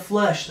against the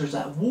flesh. There's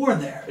that war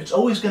there. It's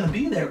always going to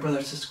be there, brothers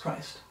and sisters in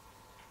Christ.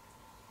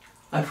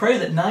 I pray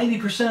that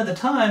 90% of the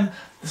time,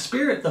 the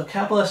Spirit, the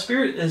capital S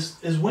Spirit,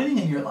 is winning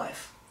in your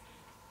life.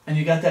 And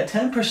you got that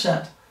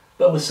 10%.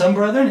 But with some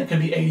brethren, it could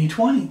be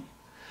 80-20.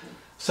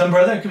 Some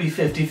brethren, it could be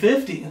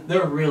 50-50.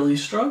 They're really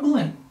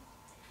struggling.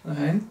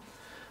 Okay?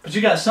 But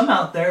you got some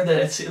out there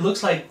that it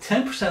looks like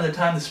 10% of the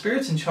time the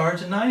Spirit's in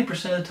charge, and 90%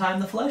 of the time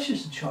the flesh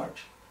is in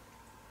charge.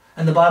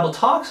 And the Bible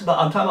talks about,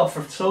 I'm talking about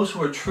for those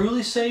who are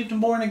truly saved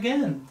and born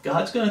again.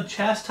 God's going to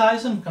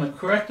chastise them, going to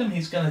correct them.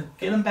 He's going to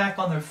get them back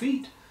on their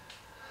feet.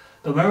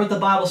 But remember what the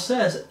Bible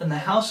says. In the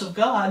house of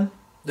God,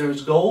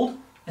 there's gold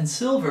and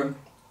silver,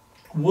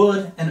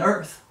 wood and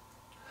earth.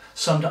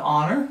 Some to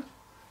honor,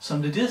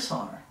 some to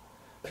dishonor.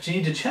 But you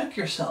need to check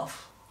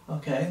yourself.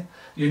 Okay?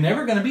 You're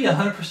never going to be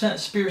 100%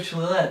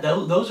 spiritually led.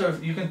 Those are,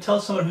 you can tell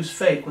someone who's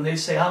fake. When they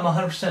say, I'm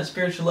 100%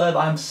 spiritually led,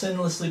 I'm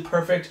sinlessly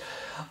perfect,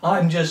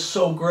 I'm just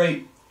so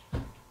great.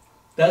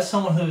 That's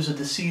someone who's a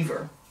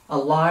deceiver, a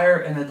liar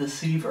and a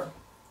deceiver.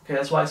 Okay,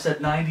 that's why I said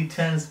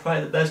 90-10 is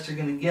probably the best you're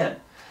going to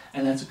get,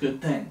 and that's a good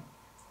thing.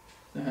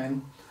 Okay?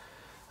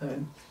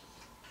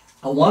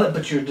 I want it,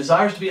 but your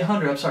desire is to be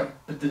 100. I'm sorry,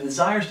 but the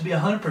desire is to be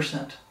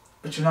 100%.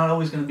 But you're not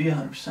always going to be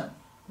 100%.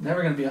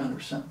 Never going to be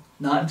 100%.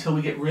 Not until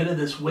we get rid of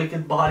this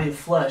wicked body of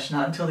flesh.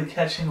 Not until the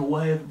catching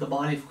away of the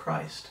body of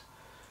Christ.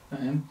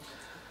 Okay?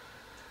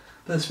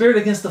 But the Spirit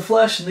against the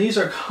flesh, and these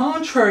are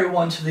contrary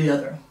one to the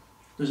other.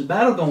 There's a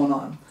battle going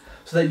on.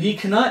 So that ye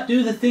cannot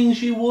do the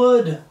things ye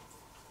would.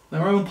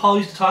 Remember when Paul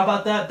used to talk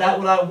about that? That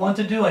what I want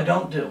to do, I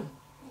don't do.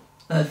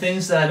 And the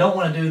things that I don't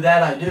want to do,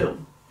 that I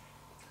do.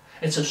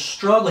 It's a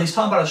struggle. He's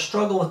talking about a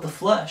struggle with the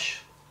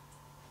flesh.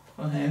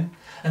 Okay?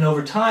 And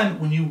over time,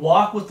 when you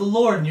walk with the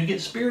Lord and you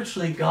get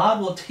spiritually, God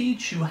will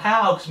teach you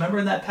how. Because remember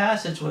in that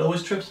passage, what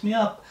always trips me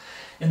up,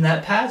 in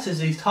that passage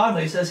he's talking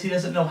about, he says he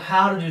doesn't know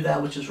how to do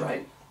that which is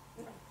right.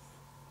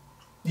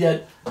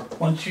 Yet,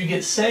 once you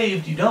get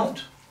saved, you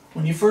don't.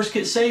 When you first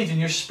get saved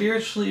and you're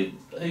spiritually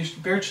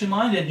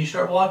minded and you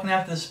start walking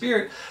after the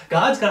Spirit,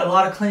 God's got a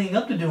lot of cleaning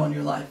up to do in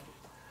your life.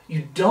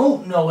 You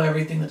don't know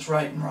everything that's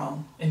right and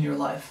wrong in your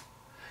life.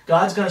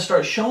 God's going to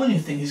start showing you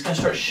things. He's going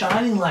to start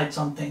shining lights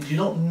on things. You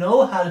don't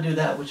know how to do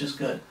that, which is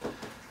good.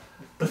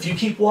 But if you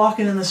keep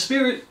walking in the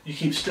Spirit, you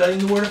keep studying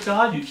the Word of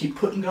God, you keep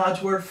putting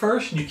God's Word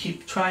first, and you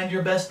keep trying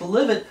your best to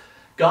live it,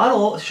 God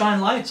will shine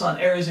lights on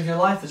areas of your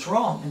life that's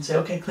wrong and say,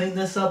 okay, clean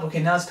this up.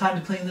 Okay, now it's time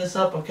to clean this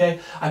up. Okay,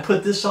 I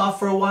put this off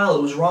for a while.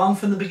 It was wrong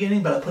from the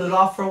beginning, but I put it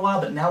off for a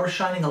while. But now we're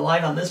shining a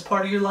light on this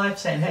part of your life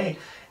saying, hey,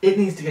 it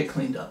needs to get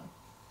cleaned up.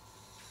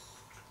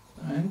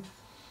 All right?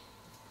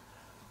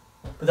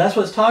 But that's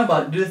what it's talking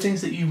about. Do the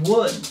things that you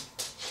would.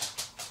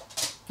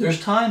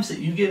 There's times that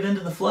you give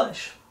into the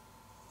flesh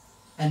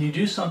and you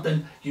do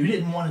something you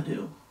didn't want to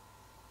do.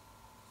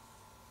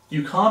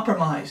 You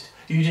compromised.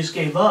 You just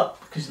gave up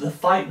because of the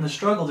fight and the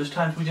struggle. There's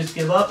times we just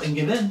give up and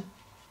give in.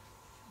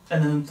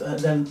 And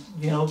then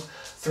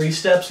 3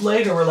 steps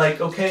later, we're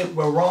like, okay,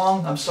 we're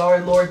wrong. I'm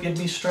sorry, Lord. Give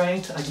me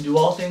strength. I can do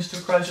all things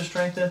through Christ who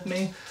strengtheneth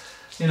me.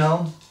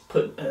 You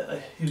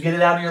get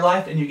it out of your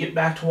life and you get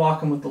back to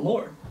walking with the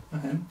Lord.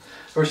 Okay?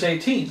 Verse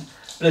 18.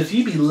 But if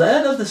ye be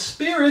led of the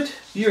Spirit,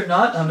 ye are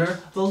not under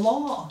the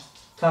law.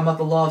 Talking about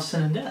the law of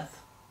sin and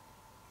death.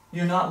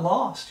 You're not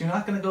lost. You're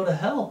not going to go to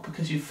hell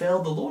because you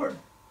failed the Lord.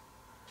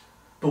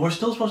 But we're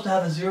still supposed to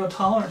have a zero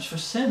tolerance for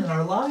sin in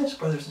our lives,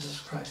 brothers and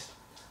sisters in Christ.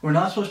 We're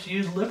not supposed to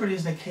use liberty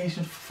as an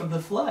occasion for the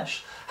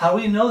flesh. How do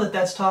we know that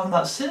that's talking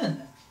about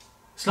sin?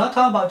 It's not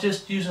talking about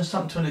just using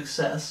something to an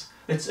excess.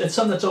 It's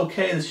something that's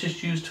okay that's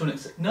just used to an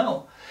excess.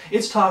 No.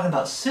 It's talking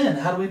about sin.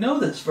 How do we know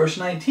this? Verse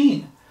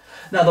 19.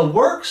 Now the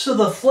works of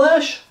the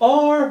flesh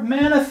are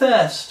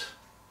manifest.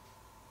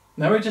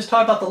 Remember, we just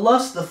talked about the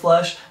lust of the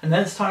flesh, and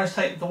then it's talking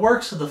about the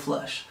works of the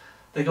flesh.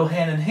 They go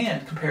hand in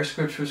hand. Compare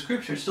Scripture with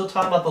Scripture. It's still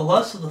talking about the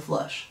lust of the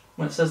flesh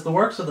when it says the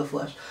works of the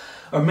flesh.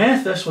 Are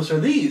manifest, which are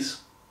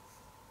these.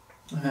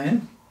 Okay.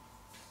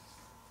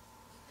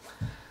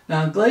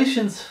 Now in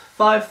Galatians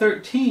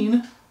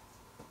 5:13,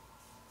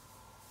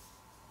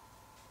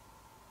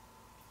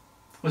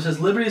 which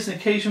says liberty is an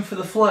occasion for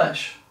the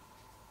flesh.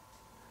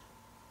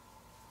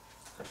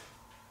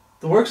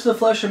 The works of the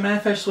flesh are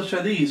manifest, which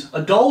are these.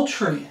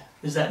 Adultery.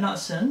 Is that not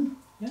sin?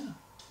 Yeah.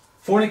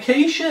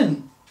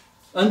 Fornication.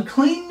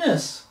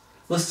 Uncleanness.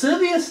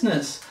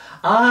 Lasciviousness.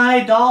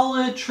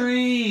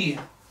 Idolatry.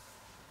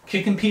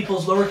 Kicking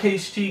people's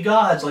lowercase g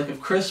gods, like of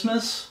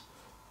Christmas,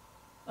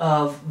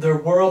 of their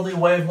worldly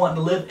way of wanting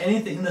to live,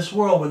 anything in this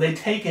world where they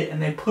take it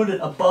and they put it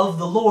above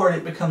the Lord,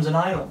 it becomes an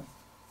idol.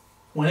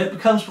 When it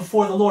becomes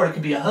before the Lord, it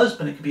could be a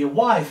husband, it could be a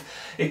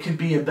wife, it could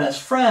be a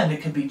best friend,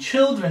 it could be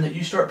children, that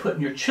you start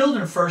putting your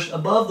children first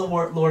above the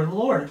Lord of the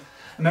Lord.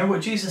 Remember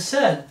what Jesus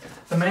said,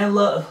 if a man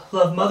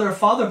love mother or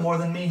father more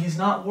than me, he's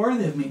not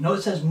worthy of me. No,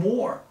 it says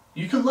more.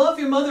 You can love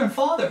your mother and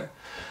father.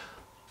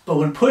 But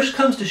when push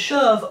comes to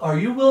shove, are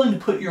you willing to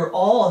put your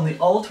all on the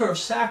altar of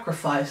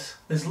sacrifice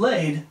is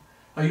laid?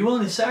 Are you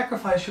willing to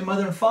sacrifice your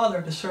mother and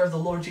father to serve the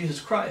Lord Jesus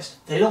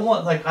Christ? They don't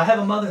want, like I have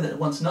a mother that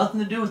wants nothing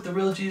to do with the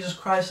real Jesus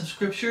Christ of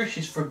Scripture.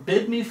 She's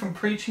forbid me from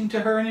preaching to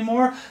her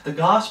anymore. The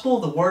gospel,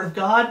 the Word of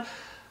God.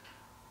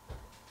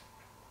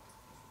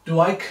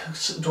 Do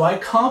I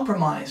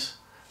compromise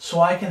so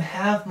I can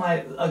have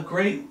a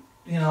great,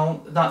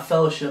 not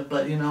fellowship,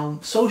 but,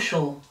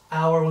 social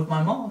hour with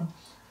my mom?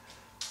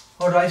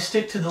 Or do I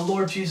stick to the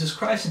Lord Jesus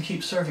Christ and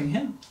keep serving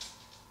Him?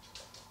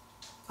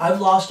 I've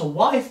lost a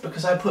wife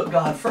because I put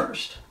God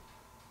first.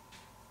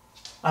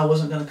 I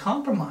wasn't going to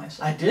compromise.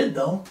 I did,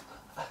 though.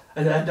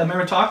 I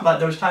remember talking about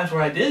there was times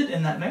where I did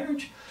in that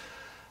marriage.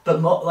 But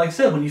like I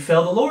said, when you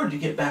fail the Lord, you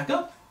get back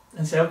up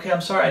and say, okay,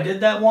 I'm sorry, I did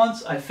that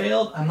once. I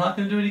failed. I'm not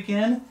going to do it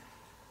again.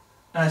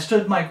 And I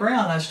stood my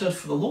ground. I stood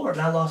for the Lord.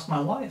 And I lost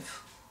my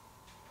wife.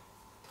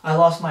 I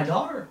lost my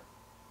daughter.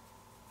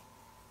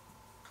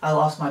 I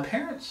lost my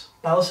parents.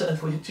 Bible says,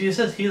 Jesus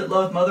says, he that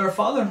loveth mother or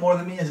father more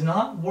than me is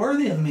not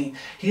worthy of me.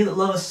 He that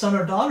loveth son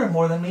or daughter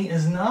more than me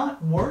is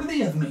not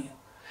worthy of me.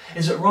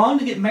 Is it wrong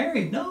to get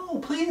married? No,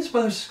 please,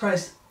 brothers in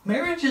Christ.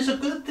 Marriage is a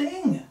good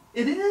thing.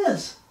 It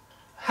is.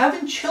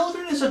 Having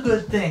children is a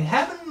good thing.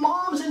 Having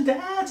moms and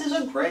dads is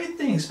a great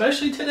thing,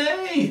 especially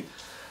today.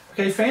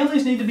 Okay,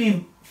 families need to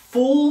be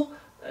full.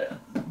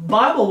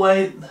 Bible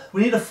way,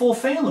 we need a full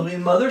family. We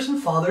need mothers and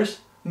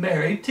fathers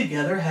married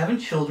together, having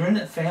children,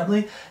 a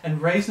family,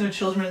 and raising their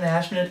children in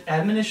the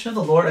admonition of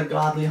the Lord, a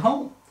godly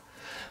home.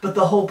 But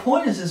the whole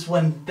point is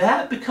when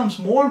that becomes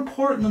more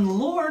important than the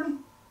Lord,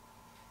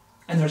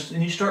 and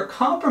you start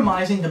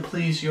compromising to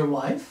please your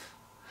wife,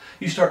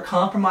 you start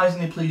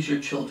compromising to please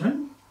your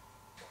children.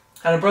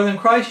 I had a brother in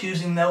Christ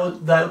using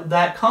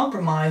that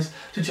compromise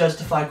to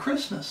justify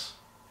Christmas.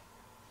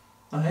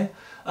 Okay?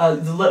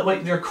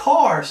 Their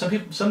car.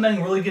 Some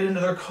men really get into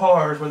their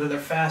cars, whether they're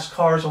fast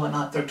cars or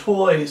whatnot. Their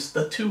toys,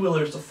 the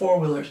two-wheelers, the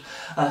four-wheelers,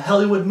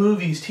 Hollywood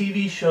movies,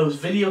 TV shows,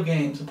 video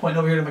games. I'm pointing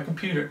over here to my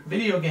computer.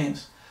 Video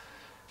games.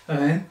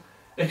 Okay?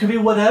 It could be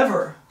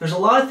whatever. There's a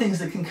lot of things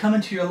that can come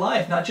into your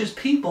life, not just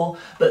people,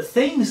 but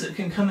things that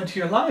can come into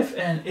your life,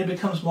 and it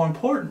becomes more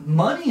important.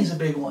 Money is a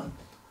big one.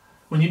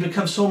 When you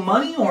become so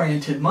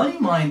money-oriented,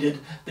 money-minded,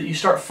 that you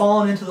start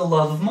falling into the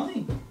love of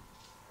money.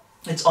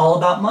 It's all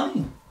about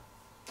money.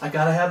 I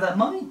got to have that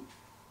money.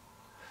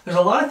 There's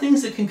a lot of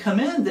things that can come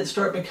in that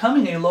start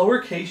becoming a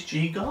lowercase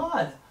g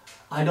God.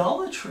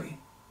 Idolatry.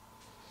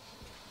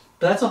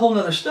 But that's a whole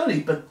other study.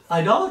 But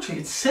idolatry,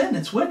 it's sin,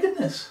 it's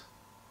wickedness.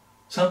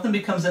 Something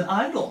becomes an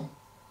idol.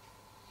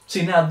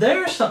 See, now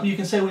there's something you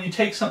can say when you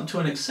take something to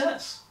an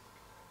excess.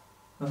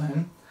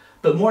 Okay?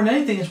 But more than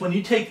anything is when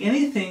you take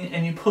anything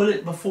and you put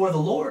it before the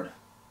Lord.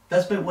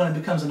 That's when it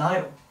becomes an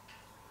idol.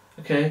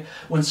 Okay?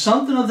 When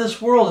something of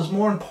this world is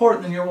more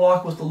important than your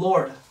walk with the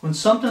Lord. When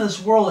something of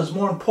this world is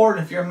more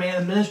important if you're a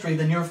man in ministry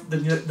than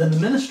the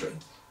ministry.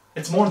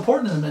 It's more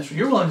important than the ministry.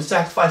 You're willing to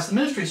sacrifice the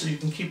ministry so you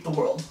can keep the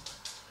world.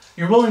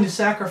 You're willing to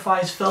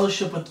sacrifice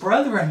fellowship with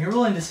brethren. You're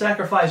willing to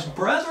sacrifice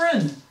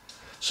brethren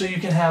so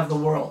you can have the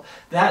world.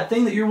 That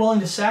thing that you're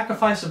willing to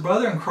sacrifice a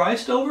brother in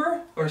Christ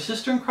over, or a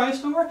sister in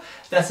Christ over,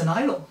 that's an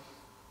idol.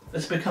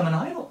 It's become an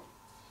idol.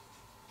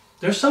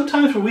 There's some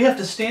times where we have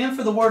to stand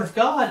for the Word of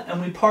God and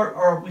we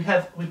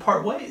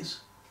part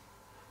ways.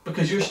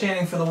 Because you're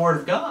standing for the Word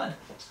of God.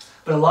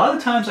 But a lot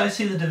of times I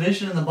see the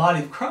division in the body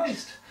of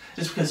Christ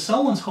is because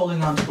someone's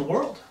holding on to the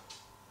world.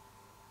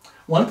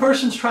 One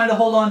person's trying to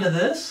hold on to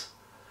this,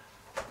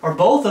 or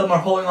both of them are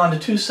holding on to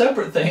two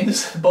separate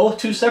things, both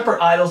two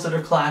separate idols that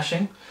are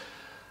clashing.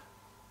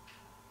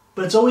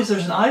 But it's always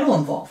there's an idol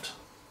involved.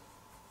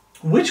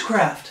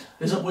 Witchcraft.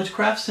 Isn't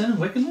witchcraft sin and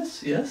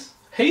wickedness? Yes.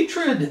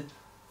 Hatred.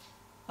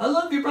 I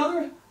love you,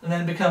 brother. And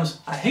then it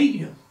becomes, I hate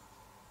you.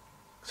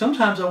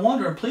 Sometimes I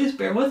wonder, please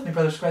bear with me,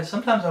 brothers in Christ,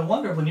 sometimes I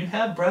wonder when you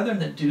have brethren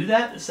that do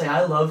that say,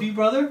 I love you,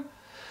 brother,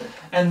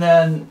 and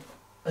then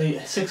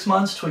 6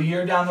 months to a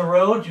year down the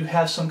road, you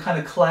have some kind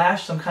of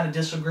clash, some kind of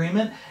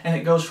disagreement, and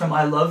it goes from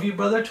I love you,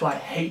 brother, to I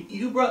hate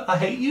you, I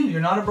hate you, you're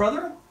not a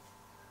brother?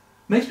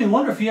 Makes me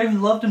wonder if you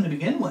even loved him to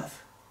begin with.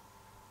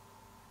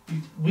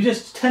 We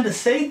just tend to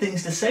say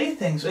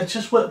things. It's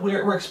just what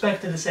we're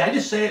expected to say. I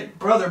just say it,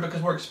 brother,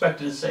 because we're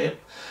expected to say it.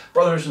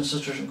 Brothers and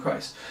sisters in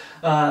Christ.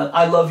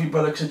 I love you,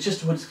 brother, because it's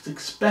just what's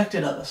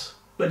expected of us.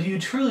 But do you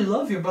truly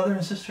love your brother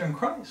and sister in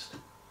Christ?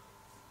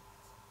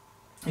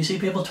 You see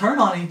people turn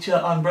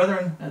on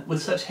brethren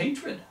with such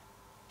hatred.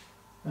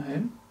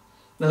 Okay?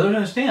 Now, don't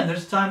understand,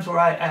 there's times where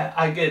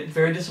I get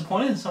very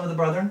disappointed in some of the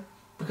brethren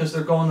because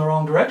they're going the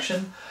wrong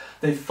direction.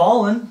 They've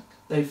fallen.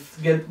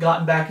 They've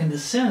gotten back into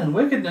sin and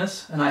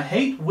wickedness, and I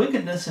hate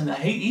wickedness, and I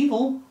hate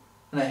evil,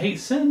 and I hate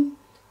sin.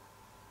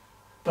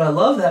 But I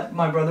love that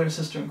my brother and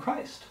sister in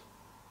Christ.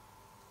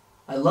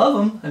 I love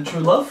them, and true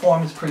love for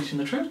them is preaching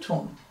the truth to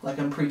them, like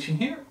I'm preaching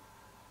here.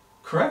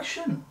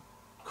 Correction.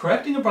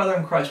 Correcting a brother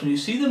in Christ. When you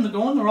see them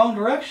go in the wrong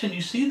direction,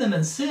 you see them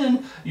in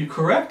sin, you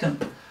correct them.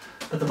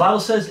 But the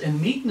Bible says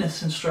in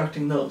meekness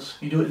instructing those.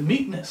 You do it in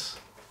meekness.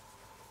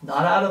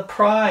 Not out of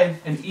pride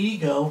and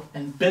ego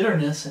and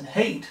bitterness and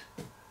hate.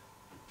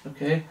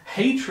 Okay?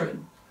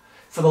 Hatred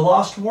for the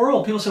lost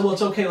world. People say, well,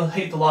 it's okay to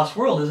hate the lost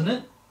world, isn't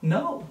it?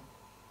 No.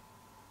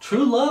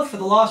 True love for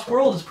the lost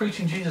world is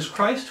preaching Jesus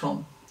Christ to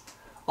them.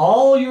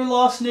 All your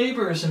lost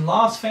neighbors and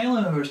lost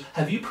family members,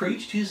 have you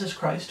preached Jesus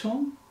Christ to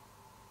them?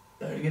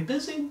 Better get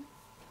busy.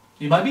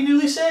 You might be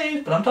newly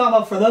saved, but I'm talking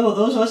about for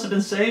those of us that have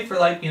been saved for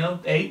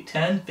 8,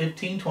 10,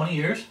 15, 20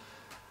 years.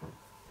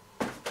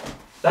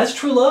 That's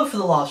true love for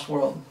the lost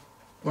world.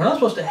 We're not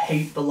supposed to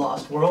hate the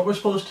lost world. We're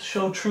supposed to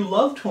show true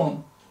love to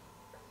them.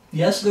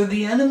 Yes, they're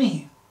the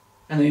enemy,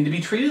 and they need to be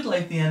treated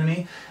like the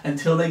enemy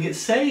until they get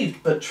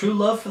saved. But true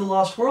love for the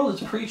lost world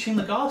is preaching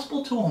the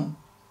gospel to them,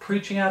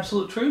 preaching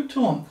absolute truth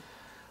to them.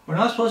 We're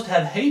not supposed to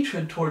have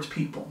hatred towards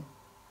people.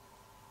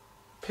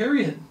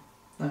 Period.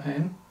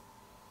 Okay.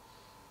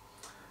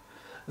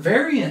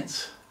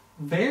 Variance.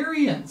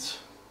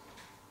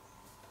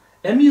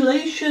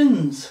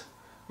 Emulations.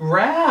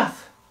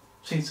 Wrath.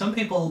 See, some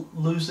people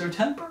lose their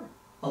temper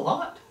a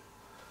lot.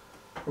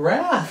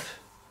 Wrath.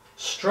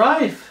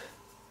 Strife.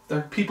 There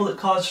are people that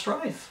cause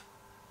strife.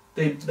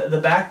 The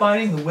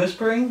backbiting, the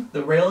whispering,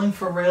 the railing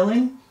for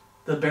railing,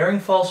 the bearing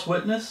false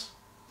witness,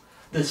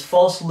 this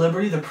false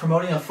liberty, the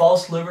promoting of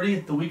false liberty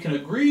that we can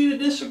agree to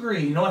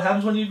disagree. You know what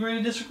happens when you agree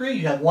to disagree?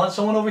 You have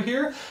someone over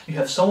here, you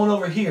have someone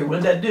over here. What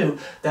did that do?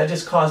 That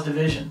just caused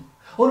division.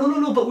 Oh,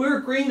 no, but we're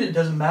agreeing. It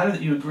doesn't matter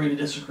that you agree to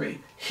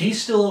disagree.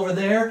 He's still over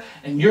there,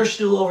 and you're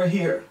still over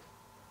here.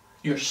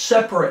 You're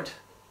separate.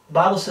 The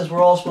Bible says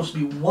we're all supposed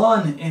to be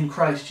one in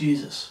Christ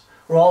Jesus.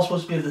 We're all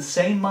supposed to be of the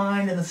same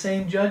mind and the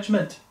same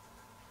judgment.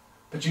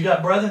 But you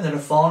got brethren that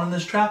have fallen in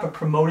this trap of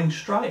promoting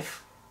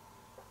strife.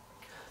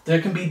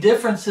 There can be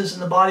differences in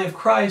the body of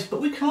Christ,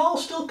 but we can all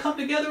still come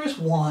together as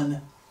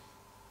one.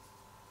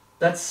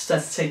 That's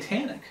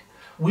satanic.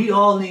 We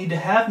all need to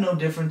have no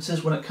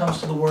differences when it comes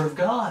to the Word of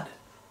God.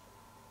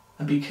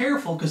 And be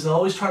careful, because they'll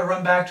always try to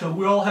run back to it.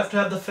 We all have to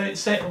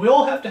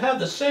have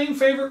the same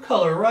favorite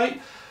color,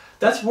 right?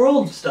 That's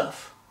world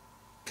stuff.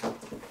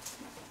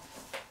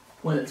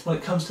 When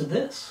it comes to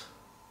this,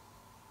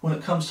 when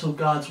it comes to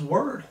God's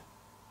Word,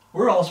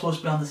 we're all supposed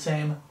to be on the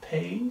same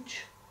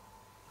page.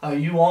 Are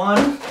you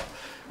on,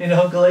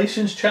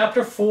 Galatians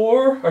chapter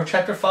 4 or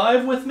chapter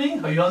 5 with me?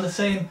 Are you on the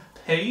same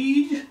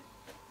page?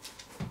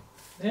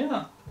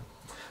 Yeah.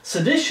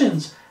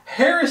 Seditions,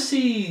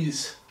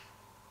 heresies,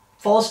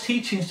 false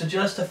teachings to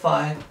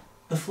justify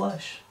the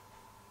flesh.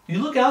 You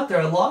look out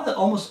there,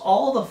 almost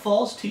all the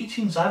false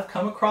teachings I've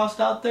come across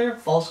out there,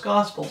 false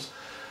gospels,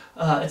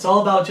 it's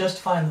all about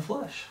justifying the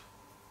flesh.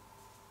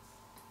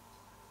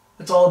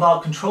 It's all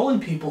about controlling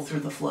people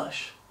through the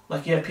flesh.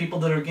 Like you have people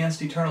that are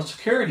against eternal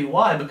security.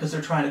 Why? Because they're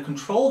trying to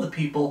control the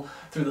people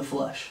through the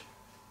flesh.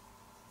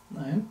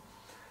 Right?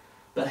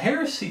 But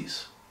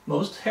heresies,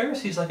 most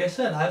heresies, like I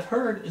said, I've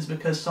heard, is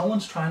because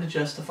someone's trying to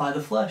justify the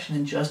flesh. And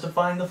in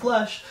justifying the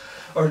flesh,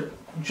 or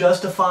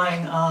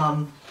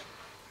justifying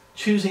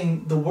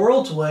choosing the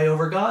world's way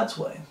over God's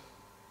way.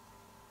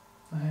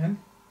 Right?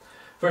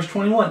 Verse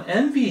 21,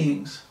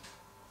 envyings,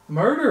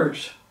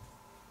 murders,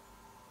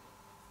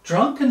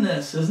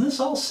 drunkenness. Isn't this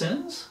all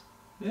sins?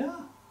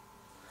 Yeah.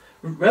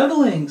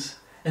 Revelings,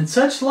 and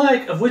such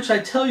like, of which I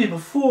tell you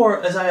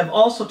before, as I have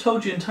also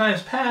told you in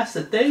times past,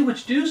 that they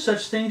which do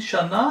such things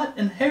shall not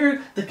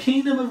inherit the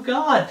kingdom of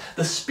God,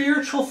 the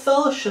spiritual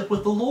fellowship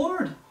with the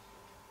Lord.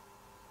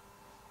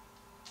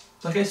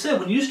 Like I said,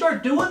 when you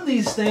start doing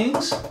these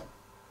things,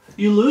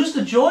 You lose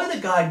the joy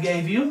that God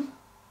gave you.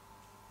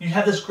 You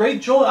have this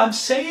great joy. I'm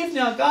saved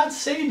now. God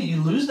saved me.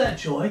 You lose that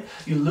joy.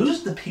 You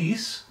lose the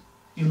peace.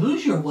 You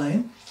lose your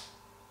way.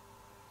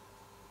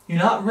 You're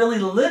not really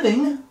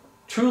living,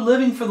 true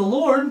living for the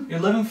Lord. You're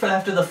living for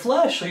after the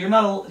flesh. So you're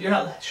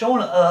not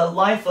showing a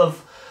life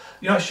of,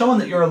 you're not showing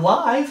that you're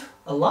alive.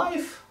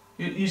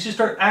 You just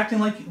start acting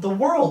like the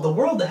world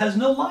that has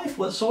no life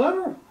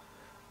whatsoever.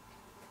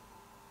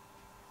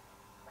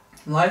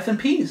 Life and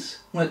peace.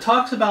 When it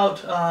talks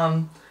about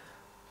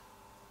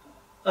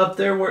up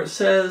there where it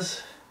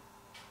says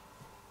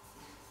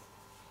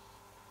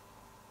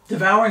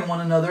devouring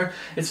one another,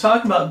 it's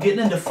talking about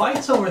getting into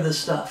fights over this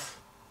stuff.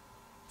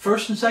 1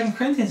 and 2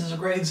 Corinthians is a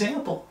great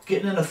example.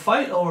 Getting in a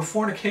fight over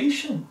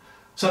fornication.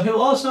 Some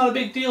people, oh, it's not a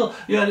big deal.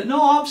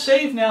 No, I'm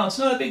saved now. It's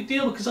not a big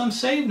deal because I'm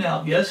saved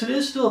now. Yes, it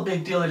is still a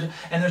big deal. And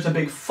there's a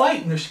big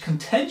fight, and there's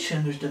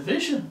contention, there's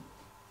division.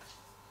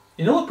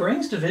 You know what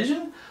brings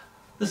division?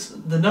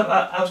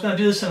 I was going to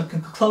do this in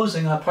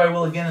closing. I probably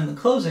will again in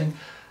the closing.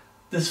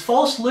 This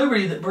false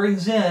liberty that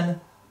brings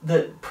in,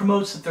 that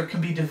promotes that there can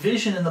be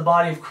division in the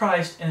body of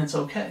Christ, and it's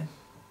okay.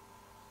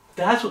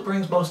 That's what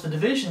brings most of the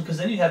division, because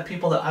then you have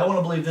people that I want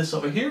to believe this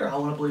over here, I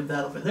want to believe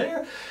that over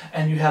there,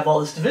 and you have all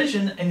this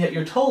division, and yet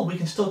you're told we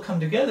can still come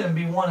together and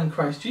be one in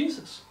Christ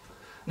Jesus.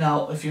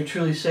 Now, if you're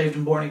truly saved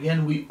and born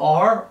again, we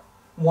are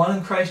one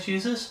in Christ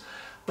Jesus,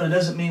 but it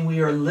doesn't mean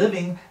we are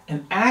living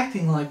and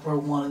acting like we're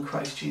one in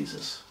Christ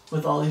Jesus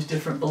with all these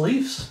different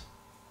beliefs.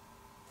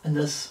 And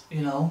this,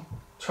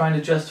 trying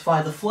to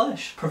justify the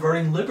flesh,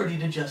 perverting liberty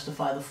to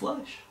justify the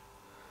flesh.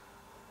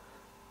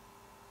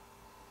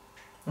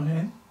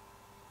 Okay?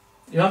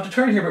 You don't have to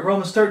turn here, but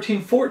Romans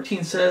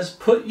 13:14 says,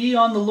 "Put ye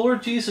on the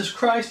Lord Jesus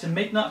Christ, and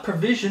make not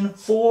provision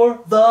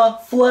for the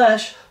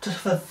flesh to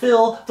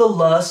fulfill the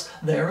lusts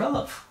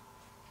thereof."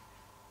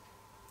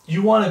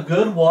 You want a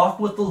good walk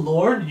with the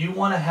Lord? You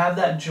want to have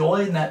that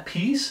joy and that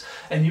peace?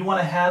 And you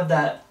want to have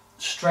that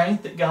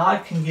strength that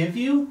God can give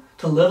you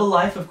to live a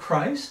life of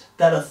Christ?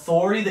 That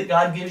authority that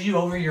God gives you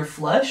over your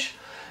flesh?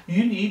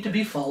 You need to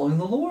be following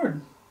the Lord.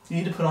 You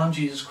need to put on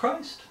Jesus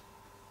Christ.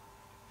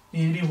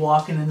 You need to be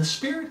walking in the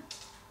Spirit.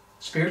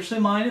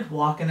 Spiritually minded,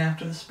 walking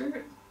after the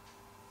Spirit.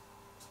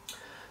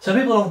 Some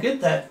people don't get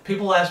that.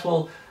 People ask,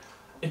 well,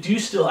 do you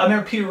still... I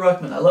remember Peter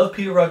Ruckman. I love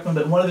Peter Ruckman,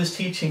 but one of his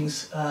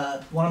teachings,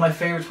 one of my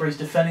favorites where he's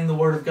defending the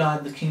Word of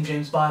God, the King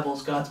James Bible,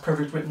 is God's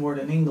perfect written word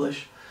in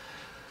English.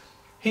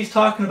 He's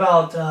talking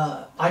about,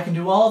 I can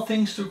do all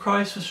things through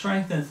Christ who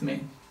strengtheneth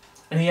me.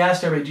 And he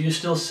asked everybody, do you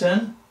still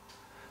sin?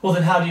 Well,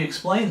 then how do you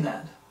explain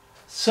that?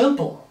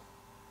 Simple.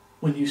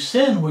 When you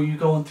sin, were you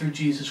going through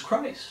Jesus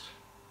Christ?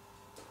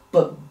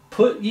 But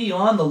put ye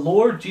on the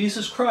Lord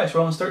Jesus Christ.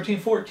 Romans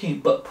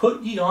 13:14. But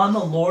put ye on the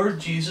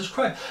Lord Jesus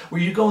Christ. Were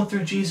you going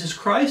through Jesus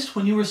Christ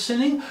when you were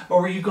sinning,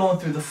 or were you going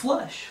through the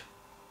flesh?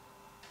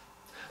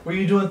 Were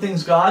you doing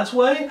things God's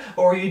way,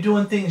 or were you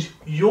doing things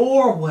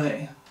your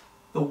way,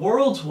 the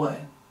world's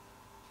way?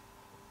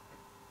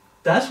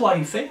 That's why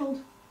you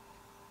failed.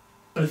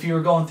 But if you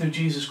were going through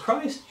Jesus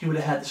Christ, you would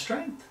have had the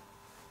strength.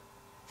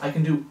 I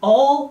can do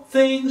all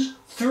things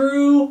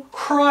through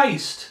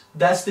Christ.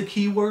 That's the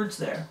key words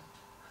there.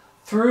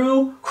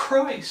 Through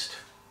Christ.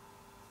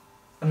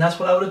 And that's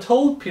what I would have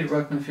told Peter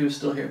Ruckman if he was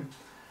still here.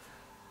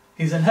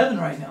 He's in heaven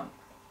right now.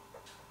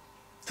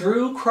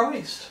 Through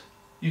Christ.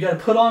 You got to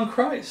put on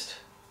Christ.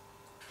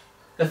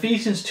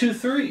 Ephesians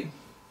 2:3.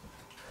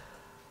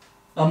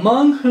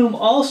 Among whom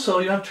also,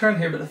 you don't have to turn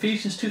here, but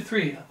Ephesians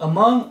 2:3.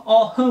 Among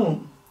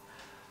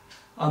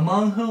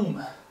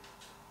whom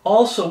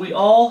also we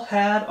all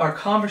had our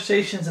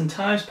conversations in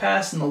times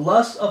past in the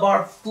lusts of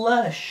our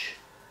flesh,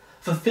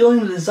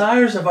 fulfilling the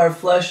desires of our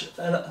flesh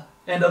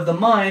and of the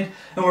mind,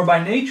 and were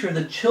by nature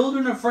the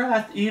children of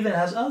wrath, even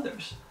as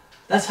others.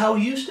 That's how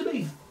we used to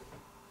be.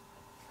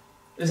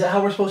 Is that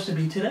how we're supposed to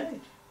be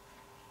today?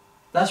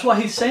 That's why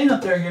he's saying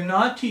up there, you're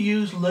not to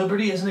use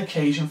liberty as an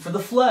occasion for the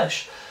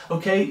flesh.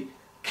 Okay?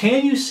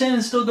 Can you sin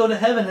and still go to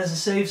heaven as a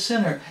saved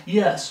sinner?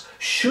 Yes.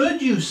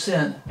 Should you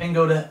sin and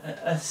go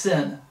to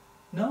sin?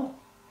 No.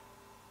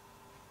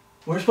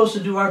 We're supposed to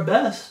do our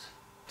best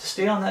to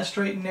stay on that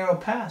straight and narrow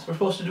path. We're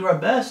supposed to do our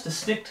best to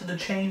stick to the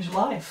changed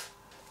life,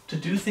 to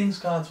do things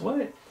God's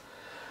way.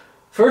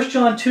 1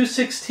 John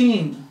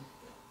 2:16,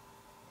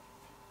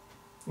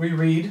 we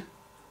read,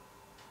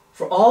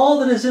 "For all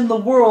that is in the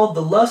world,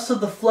 the lust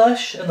of the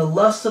flesh and the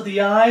lust of the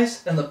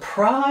eyes and the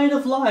pride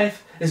of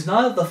life is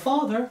not of the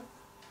Father,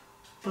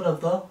 but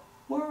of the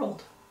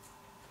world."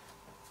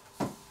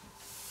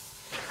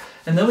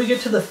 And then we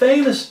get to the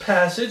famous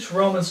passage,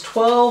 Romans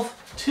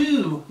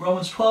 12:2.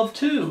 Romans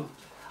 12:2.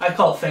 I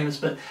call it famous,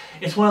 but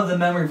it's one of the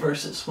memory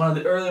verses, one of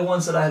the early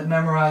ones that I had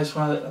memorized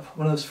when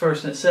I was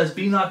first. And it says,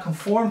 "Be not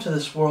conformed to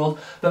this world,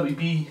 but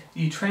be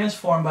ye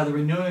transformed by the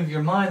renewing of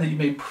your mind, that you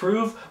may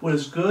prove what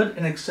is good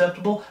and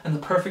acceptable and the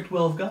perfect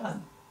will of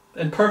God."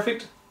 And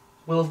perfect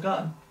will of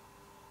God.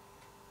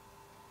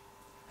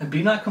 And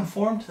be not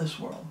conformed to this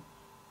world.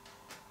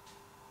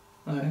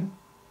 Okay?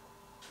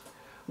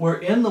 We're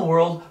in the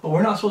world, but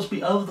we're not supposed to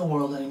be of the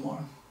world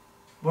anymore.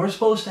 We're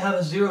supposed to have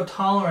a zero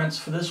tolerance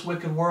for this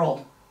wicked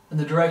world and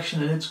the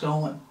direction that it's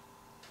going.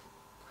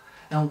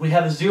 And we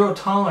have a zero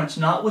tolerance,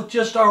 not with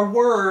just our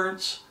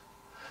words,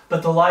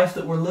 but the life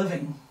that we're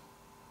living.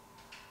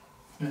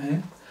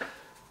 Okay?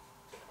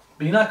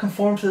 Be not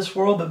conformed to this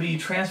world, but be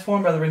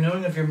transformed by the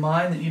renewing of your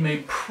mind, that you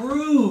may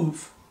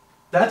prove.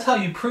 That's how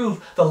you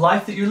prove the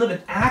life that you're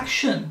living.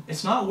 Action.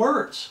 It's not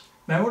words.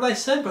 Remember what I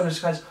said,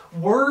 brothers and guys?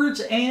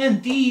 Words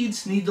and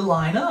deeds need to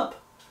line up.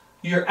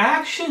 Your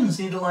actions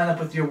need to line up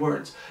with your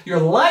words. Your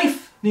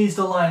life needs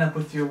to line up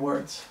with your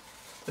words.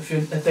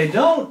 If they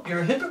don't, you're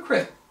a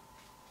hypocrite.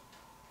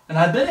 And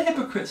I've been a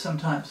hypocrite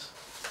sometimes.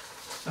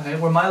 Okay,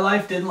 where my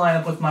life didn't line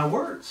up with my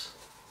words.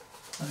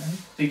 Okay?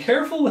 Be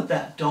careful with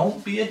that.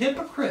 Don't be a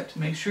hypocrite.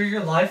 Make sure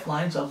your life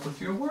lines up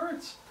with your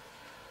words.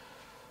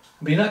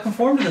 Be not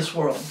conformed to this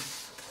world.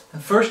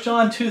 And 1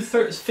 John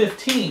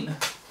 2:15,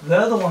 the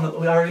other one that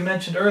we already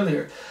mentioned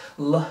earlier.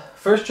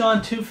 1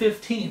 John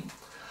 2:15.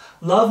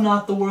 Love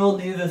not the world,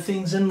 neither the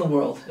things in the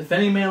world. If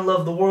any man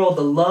love the world,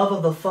 the love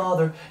of the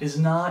Father is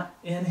not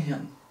in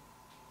him.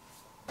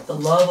 The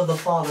love of the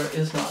Father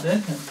is not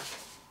in him.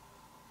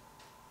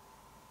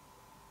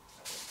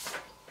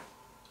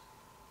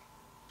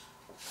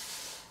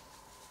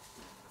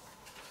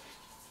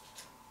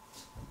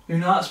 You're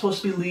not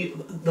supposed to be,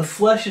 the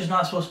flesh is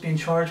not supposed to be in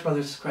charge,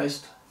 brothers in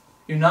Christ.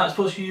 You're not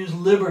supposed to use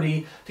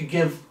liberty to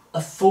give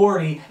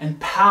authority and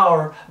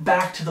power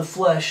back to the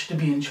flesh to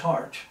be in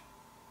charge.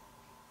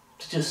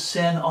 To just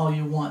sin all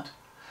you want.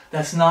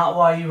 That's not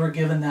why you were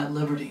given that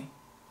liberty.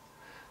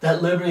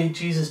 That liberty,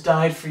 Jesus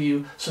died for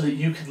you so that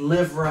you could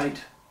live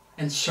right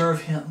and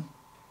serve Him.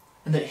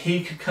 And that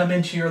He could come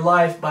into your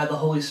life by the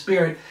Holy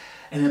Spirit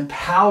and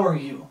empower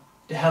you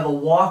to have a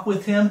walk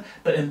with Him,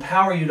 but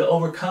empower you to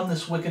overcome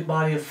this wicked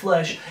body of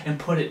flesh and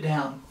put it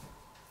down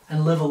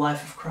and live a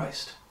life of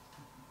Christ.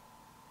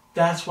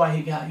 That's why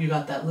you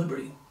got that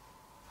liberty.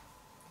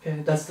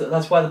 Okay,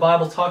 that's why the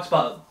Bible talks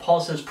about,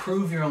 Paul says,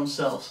 prove your own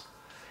selves.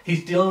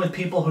 He's dealing with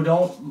people who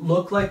don't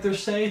look like they're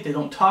saved, they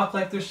don't talk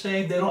like they're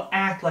saved, they don't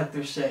act like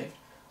they're saved.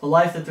 The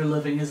life that they're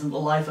living isn't the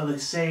life of a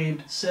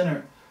saved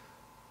sinner.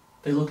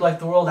 They look like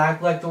the world,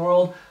 act like the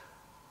world,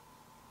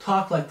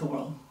 talk like the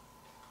world.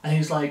 And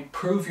he's like,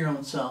 prove your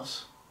own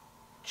selves.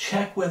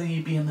 Check whether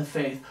ye be in the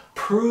faith.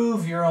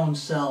 Prove your own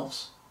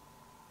selves.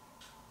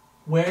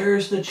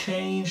 Where's the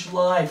changed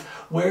life?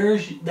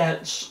 Where's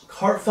that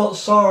heartfelt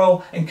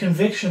sorrow and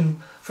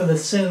conviction for the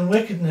sin and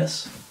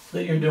wickedness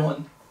that you're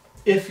doing?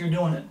 If you're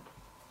doing it.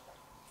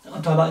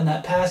 I'm talking about in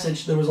that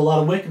passage, there was a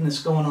lot of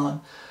wickedness going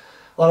on.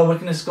 A lot of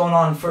wickedness going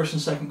on in 1st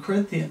and 2nd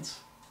Corinthians.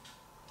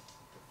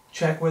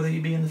 Check whether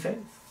you be in the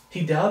faith.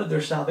 He doubted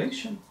their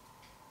salvation.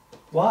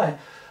 Why?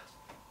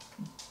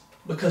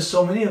 Because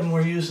so many of them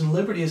were using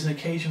liberty as an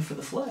occasion for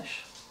the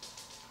flesh.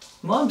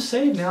 Well, I'm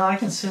saved now, I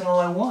can sin all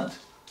I want.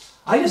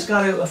 I just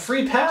got a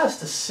free pass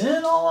to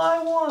sin all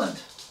I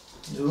want.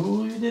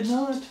 No, you did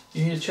not.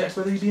 You need to check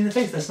whether you be in the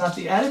faith. That's not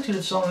the attitude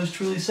of someone who's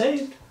truly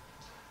saved.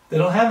 They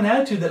don't have an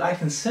attitude that I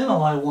can sin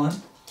all I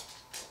want.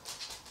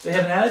 They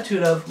have an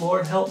attitude of,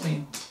 Lord, help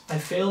me. I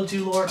failed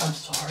you, Lord. I'm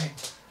sorry.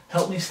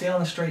 Help me stay on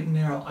the straight and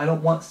narrow. I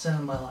don't want sin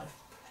in my life.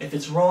 If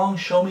it's wrong,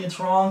 show me it's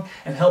wrong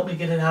and help me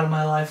get it out of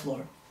my life,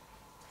 Lord.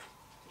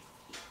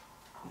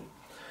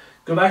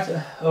 Go back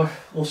to,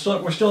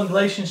 we're still in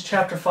Galatians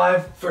chapter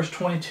 5, verse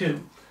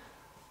 22.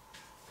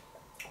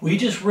 We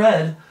just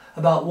read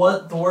about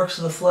what the works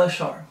of the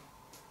flesh are.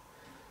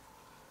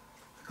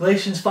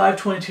 Galatians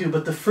 5:22,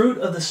 but the fruit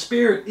of the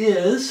Spirit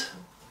is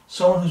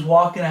someone who's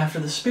walking after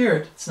the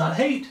Spirit. It's not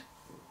hate.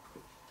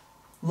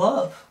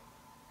 Love.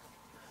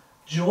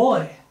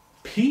 Joy.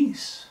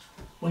 Peace.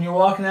 When you're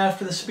walking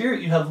after the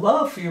Spirit, you have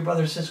love for your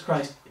brothers and sisters in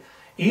Christ.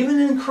 Even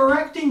in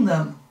correcting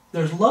them,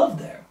 there's love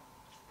there.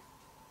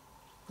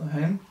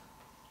 Okay?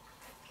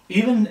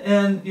 Even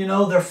in,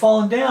 they're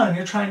falling down and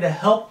you're trying to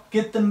help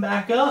get them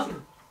back up.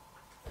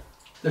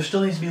 There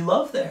still needs to be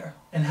love there.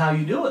 And how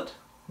you do it.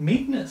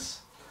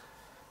 Meekness.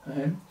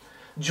 Okay.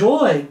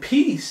 Joy,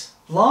 peace,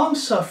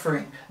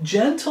 long-suffering,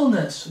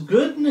 gentleness,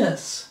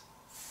 goodness,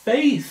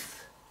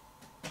 faith.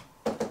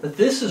 That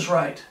this is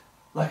right.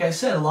 Like I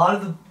said, a lot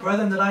of the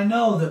brethren that I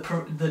know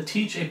that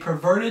teach a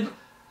perverted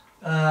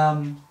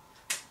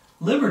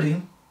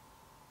liberty,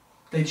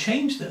 they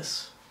change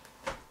this.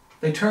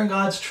 They turn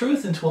God's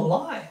truth into a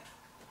lie.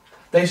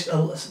 They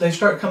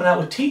start coming out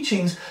with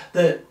teachings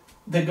that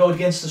go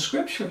against the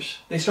Scriptures.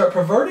 They start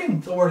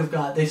perverting the Word of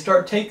God. They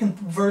start taking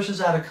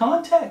verses out of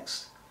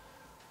context.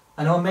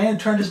 I know a man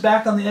turned his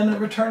back on the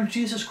imminent return of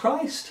Jesus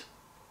Christ.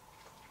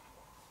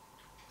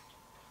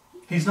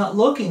 He's not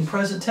looking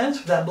present tense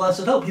for that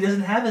blessed hope. He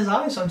doesn't have his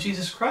eyes on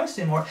Jesus Christ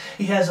anymore.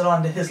 He has it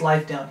on to his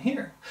life down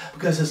here.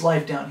 Because his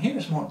life down here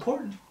is more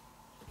important.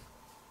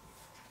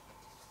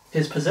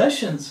 His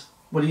possessions,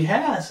 what he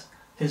has,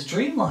 his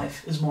dream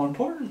life is more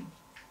important.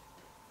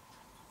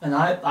 And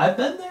I've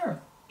been there.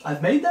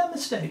 I've made that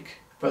mistake.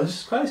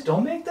 Brothers in Christ,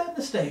 don't make that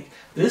mistake.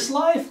 This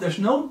life, there's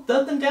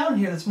nothing down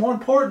here that's more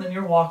important than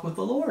your walk with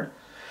the Lord.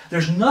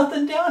 There's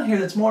nothing down here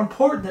that's more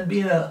important than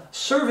being a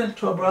servant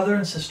to a brother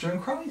and sister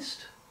in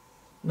Christ.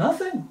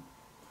 Nothing.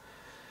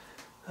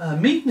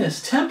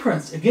 Meekness,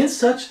 temperance, against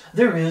such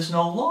there is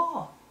no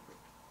law.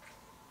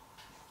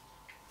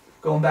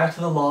 Going back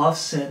to the law of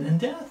sin and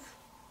death.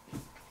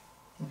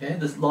 Okay,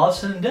 the law of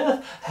sin and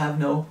death have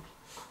no...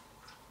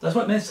 That's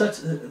what makes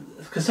such...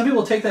 Because some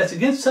people take that as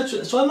against such...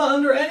 So I'm not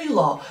under any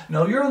law.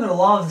 No, you're under the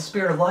law of the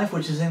Spirit of life,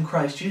 which is in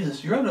Christ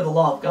Jesus. You're under the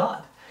law of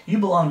God. You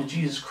belong to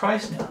Jesus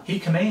Christ now. He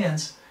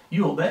commands,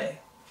 you obey.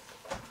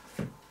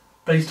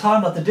 But he's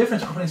talking about the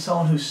difference between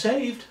someone who's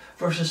saved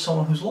versus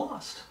someone who's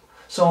lost.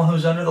 Someone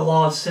who's under the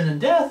law of sin and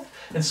death,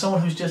 and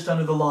someone who's just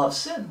under the law of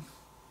sin.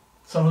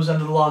 Someone who's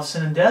under the law of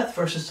sin and death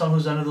versus someone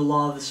who's under the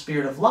law of the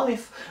Spirit of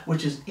life,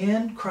 which is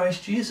in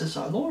Christ Jesus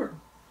our Lord.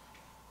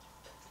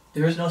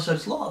 There is no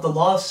such law. The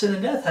law of sin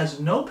and death has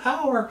no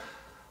power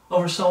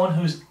over someone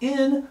who's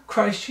in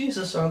Christ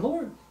Jesus our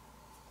Lord,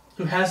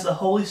 who has the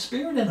Holy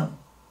Spirit in him.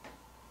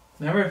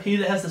 Remember, if he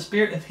that has the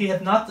Spirit, if he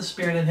hath not the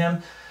Spirit in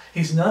him,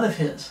 he's none of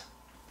his.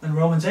 In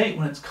Romans 8,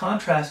 when it's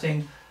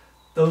contrasting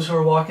those who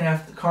are walking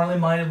after, carnally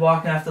minded,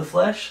 walking after the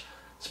flesh,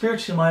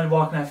 spiritually minded,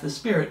 walking after the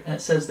Spirit. And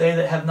it says, they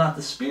that have not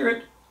the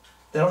Spirit,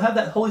 they don't have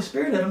that Holy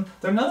Spirit in them,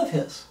 they're none of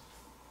his.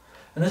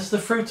 And this is the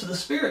fruits of the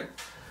Spirit.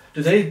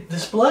 Do they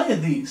display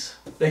these?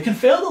 They can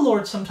fail the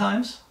Lord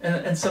sometimes,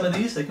 and some of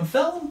these, they can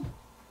fail them.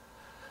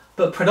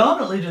 But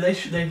predominantly,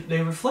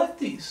 they reflect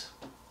these.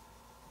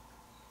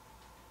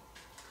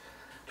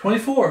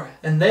 24,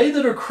 and they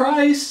that are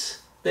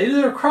Christ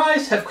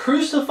have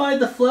crucified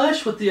the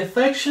flesh with the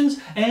affections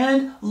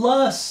and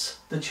lusts,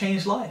 the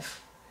changed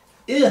life.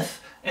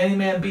 If any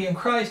man be in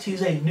Christ,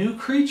 he's a new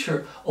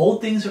creature.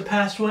 Old things are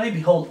passed away.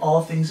 Behold,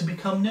 all things have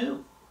become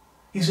new.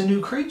 He's a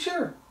new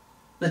creature.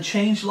 The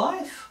changed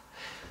life.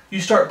 You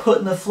start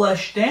putting the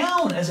flesh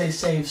down as a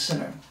saved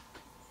sinner.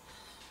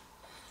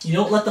 You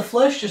don't let the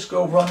flesh just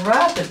go run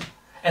rapid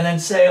and then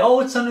say, oh,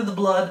 it's under the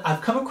blood.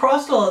 I've come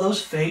across all of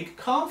those fake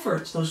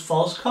converts, those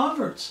false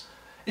converts.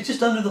 It's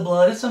just under the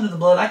blood. It's under the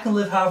blood. I can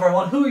live however I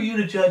want. Who are you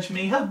to judge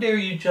me? How dare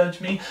you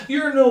judge me?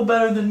 You're no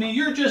better than me.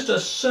 You're just a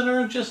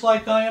sinner just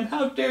like I am.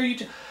 How dare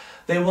you?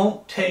 They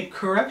won't take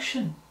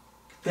correction.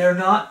 They're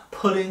not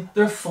putting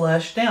their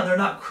flesh down. They're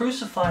not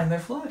crucifying their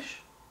flesh.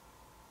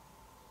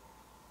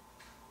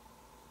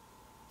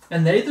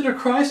 And they that are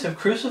Christ have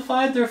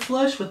crucified their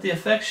flesh with the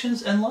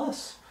affections and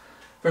lusts.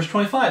 Verse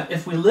 25,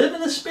 if we live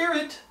in the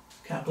Spirit,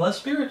 capital S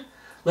Spirit,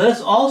 let us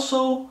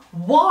also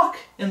walk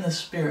in the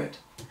Spirit.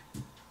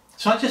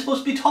 It's not just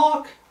supposed to be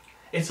talk,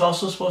 it's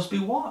also supposed to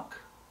be walk.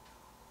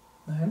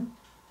 Okay?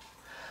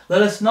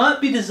 Let us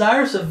not be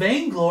desirous of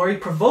vainglory,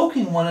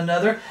 provoking one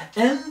another,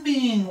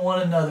 envying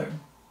one another.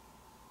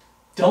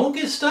 Don't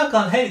get stuck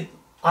on, hey,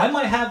 I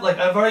might have, like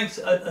I've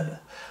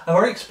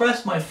already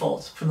expressed my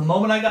faults. From the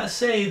moment I got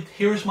saved,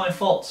 here's my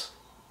faults.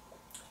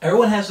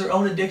 Everyone has their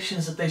own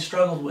addictions that they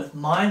struggled with.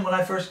 Mine, when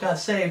I first got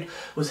saved,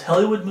 was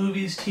Hollywood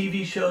movies,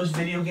 TV shows,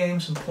 video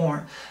games, and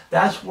porn.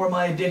 That's where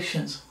my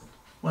addictions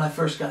when I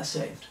first got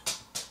saved.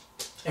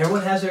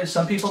 Everyone has their...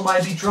 Some people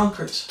might be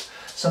drunkards.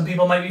 Some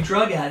people might be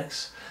drug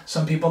addicts.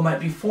 Some people might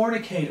be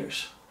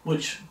fornicators,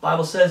 which the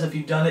Bible says if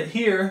you've done it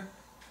here,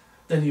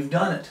 then you've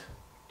done it.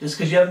 Just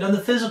because you haven't done the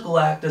physical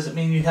act doesn't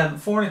mean you haven't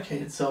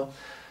fornicated. So,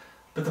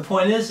 but the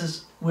point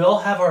is we all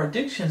have our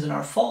addictions and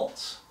our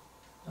faults.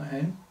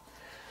 Okay?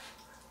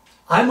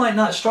 I might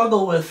not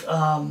struggle with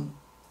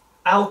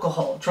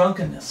alcohol,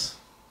 drunkenness.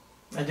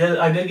 I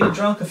did get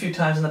drunk a few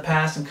times in the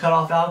past and cut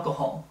off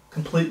alcohol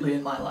completely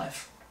in my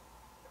life.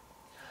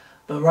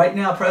 But right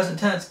now, present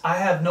tense, I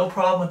have no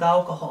problem with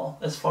alcohol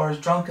as far as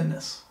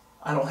drunkenness.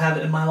 I don't have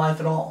it in my life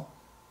at all.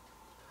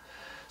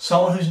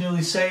 Someone who's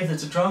newly saved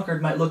that's a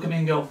drunkard might look at me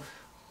and go,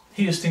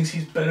 he just thinks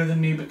he's better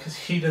than me because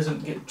he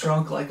doesn't get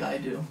drunk like I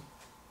do.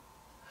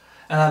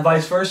 And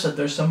vice versa.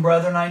 There's some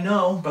brethren I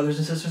know, brothers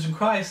and sisters in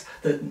Christ,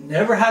 that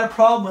never had a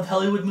problem with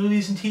Hollywood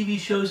movies and TV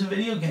shows and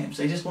video games.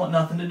 They just want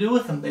nothing to do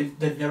with them.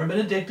 They've never been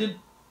addicted.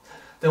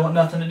 They want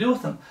nothing to do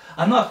with them.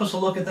 I'm not supposed to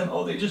look at them,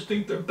 oh, they just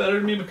think they're better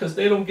than me because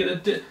they don't get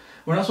addicted.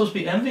 We're not supposed to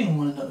be envying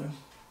one another.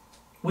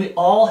 We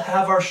all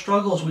have our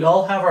struggles. We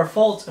all have our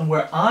faults. And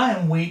where I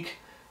am weak,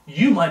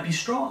 you might be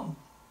strong.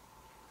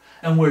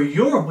 And where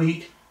you're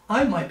weak,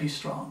 I might be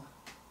strong.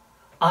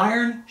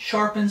 Iron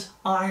sharpens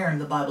iron,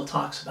 the Bible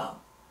talks about.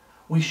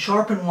 We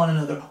sharpen one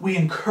another. We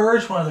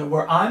encourage one another.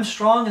 Where I'm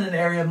strong in an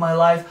area of my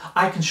life,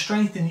 I can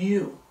strengthen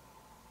you.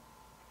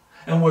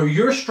 And where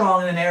you're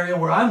strong in an area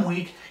where I'm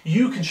weak,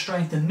 you can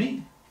strengthen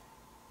me.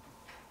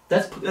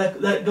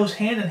 That goes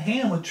hand in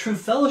hand with true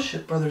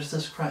fellowship, brothers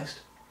and sisters in Christ.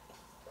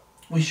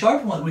 We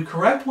sharpen one, we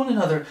correct one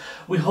another,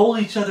 we hold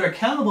each other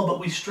accountable, but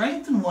we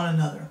strengthen one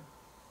another.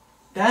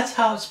 That's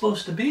how it's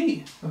supposed to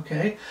be,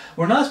 okay?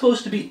 We're not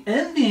supposed to be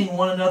envying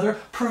one another,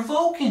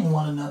 provoking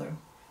one another.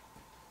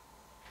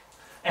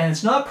 And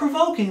it's not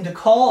provoking to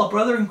call a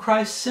brother in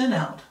Christ sin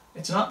out.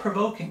 It's not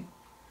provoking.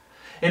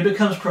 It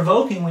becomes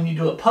provoking when you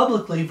do it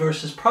publicly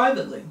versus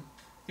privately.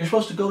 You're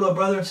supposed to go to a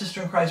brother and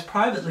sister in Christ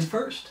privately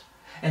first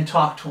and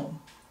talk to them.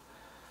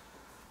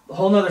 A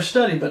whole nother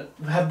study, but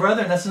have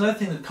brethren, that's another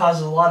thing that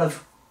causes a lot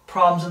of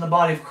problems in the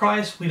body of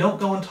Christ. We don't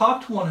go and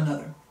talk to one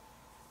another.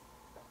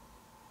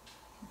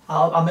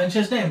 I'll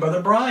mention his name,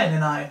 Brother Brian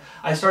and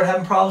I started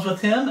having problems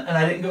with him and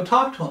I didn't go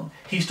talk to him.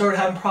 He started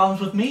having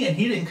problems with me and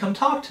he didn't come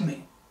talk to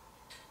me.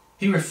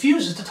 He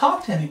refuses to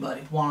talk to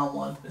anybody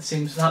one-on-one. It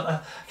seems not.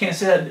 I can't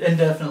say that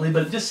indefinitely,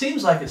 but it just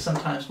seems like it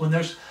sometimes when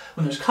there's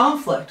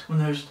conflict, when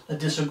there's a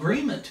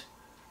disagreement,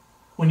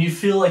 when you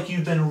feel like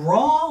you've been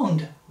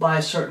wronged by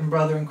a certain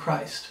brother in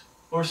Christ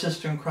or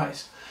sister in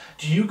Christ.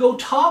 Do you go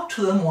talk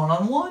to them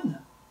one-on-one?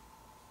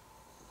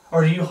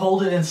 Or do you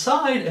hold it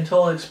inside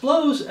until it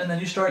explodes and then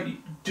you start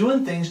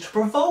doing things to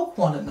provoke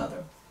one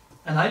another?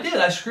 And I did.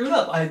 I screwed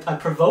up. I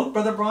provoked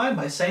Brother Brian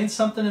by saying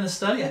something in a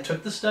study. I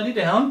took the study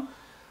down.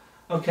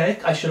 Okay,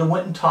 I should have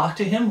went and talked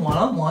to him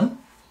one-on-one.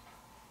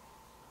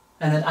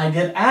 And then I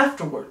did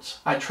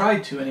afterwards. I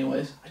tried to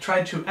anyways. I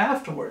tried to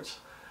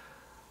afterwards.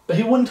 But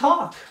he wouldn't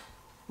talk.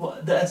 Well,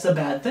 that's a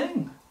bad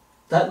thing.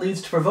 That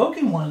leads to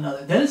provoking one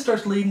another. Then it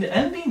starts leading to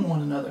envying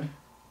one another.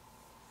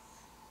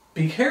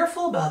 Be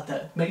careful about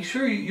that. Make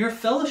sure your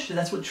fellowship,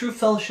 that's what true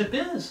fellowship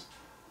is.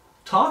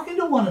 Talking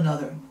to one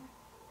another.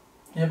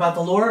 And about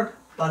the Lord,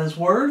 about His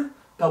Word,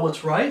 about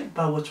what's right,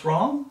 about what's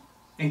wrong.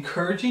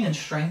 Encouraging and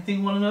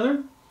strengthening one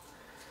another.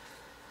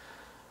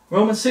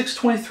 Romans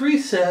 6:23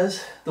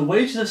 says, the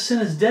wages of sin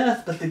is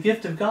death, but the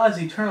gift of God is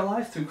eternal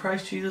life through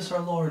Christ Jesus our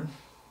Lord.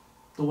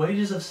 The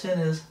wages of sin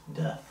is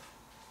death.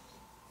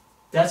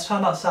 That's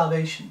talking about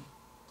salvation.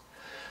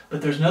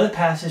 But there's another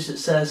passage that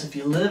says, if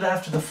you live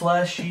after the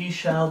flesh, ye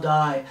shall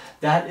die.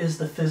 That is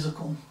the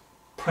physical.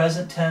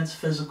 Present tense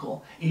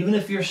physical. Even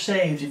if you're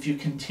saved, if you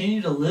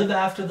continue to live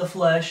after the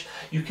flesh,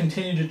 you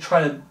continue to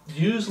try to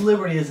use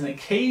liberty as an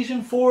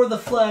occasion for the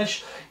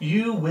flesh,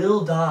 you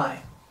will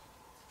die.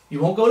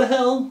 You won't go to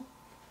hell,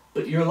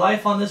 but your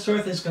life on this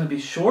earth is going to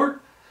be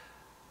short.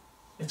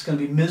 It's going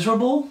to be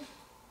miserable,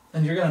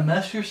 and you're going to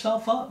mess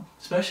yourself up.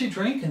 Especially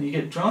drinking. You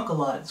get drunk a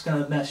lot, it's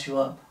going to mess you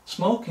up.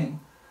 Smoking.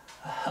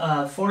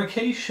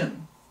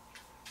 Fornication,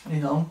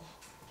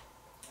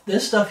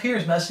 this stuff here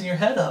is messing your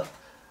head up.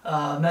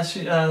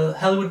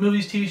 Hollywood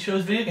movies, TV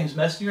shows, video games,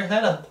 messing your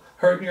head up,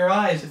 hurting your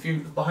eyes. If you're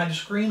behind a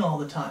screen all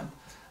the time,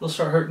 it'll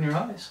start hurting your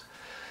eyes.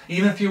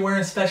 Even if you're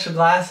wearing special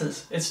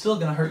glasses, it's still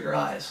going to hurt your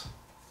eyes.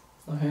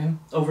 Okay?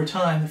 Over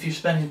time, if you're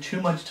spending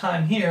too much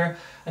time here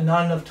and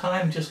not enough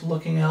time just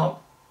looking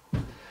out.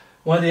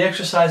 One of the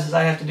exercises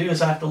I have to do is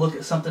I have to look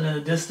at something at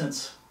a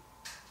distance.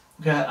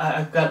 Okay,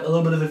 I've got a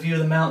little bit of a view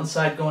of the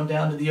mountainside going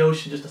down to the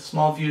ocean, just a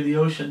small view of the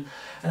ocean.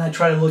 And I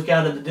try to look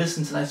out at the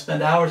distance, and I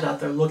spend hours out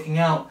there looking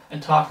out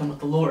and talking with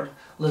the Lord,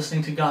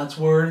 listening to God's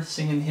Word,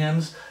 singing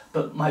hymns,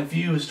 but my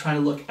view is trying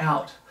to look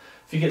out.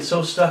 If you get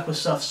so stuck with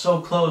stuff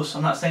so close,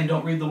 I'm not saying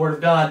don't read the Word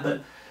of God,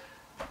 but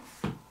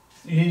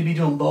you need to be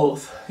doing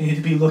both. You need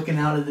to be looking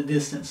out at the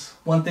distance.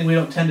 One thing we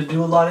don't tend to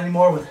do a lot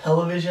anymore with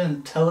television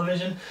and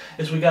television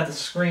is we got the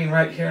screen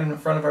right here in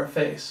front of our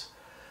face.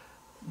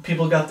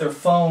 People got their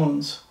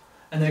phones.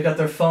 And they've got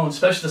their phones,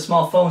 especially the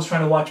small phones,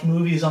 trying to watch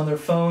movies on their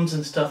phones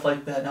and stuff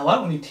like that. Now, I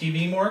don't need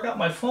TV anymore. I got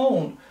my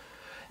phone.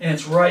 And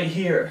it's right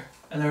here.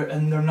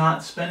 And they're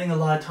not spending a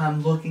lot of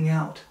time looking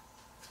out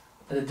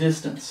at a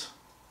distance.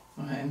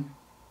 Okay?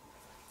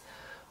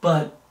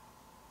 But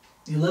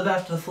you live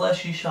after the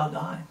flesh, ye shall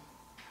die.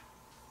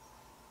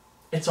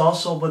 It's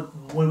also what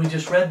we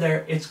just read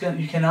there,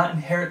 you cannot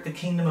inherit the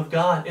kingdom of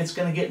God. It's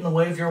going to get in the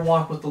way of your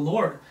walk with the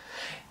Lord.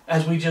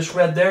 As we just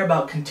read there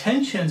about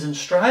contentions and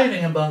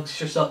striving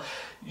amongst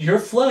yourself, your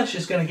flesh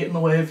is going to get in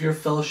the way of your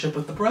fellowship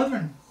with the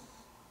brethren.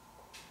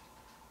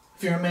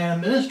 If you're a man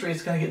of ministry,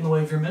 it's going to get in the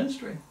way of your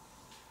ministry.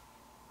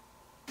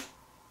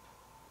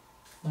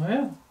 Oh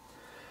yeah.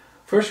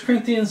 1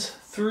 Corinthians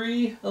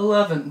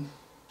 3:11.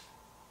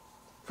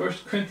 1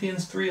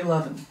 Corinthians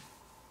 3:11.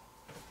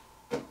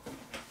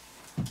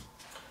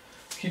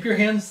 Keep your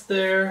hands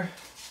there.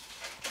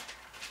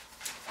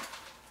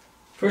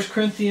 1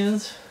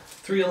 Corinthians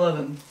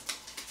 3:11.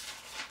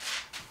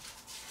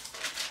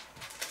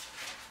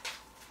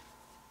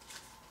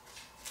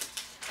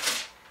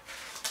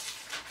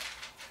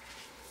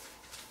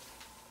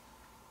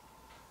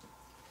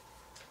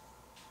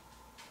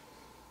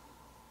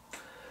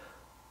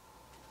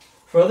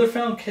 For other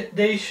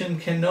foundation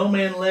can no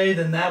man lay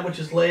than that which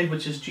is laid,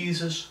 which is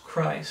Jesus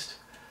Christ.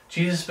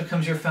 Jesus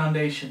becomes your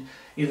foundation.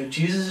 Either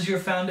Jesus is your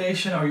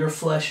foundation or your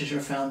flesh is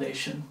your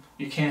foundation.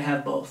 You can't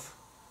have both.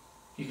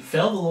 You can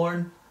fail the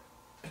Lord,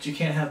 but you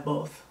can't have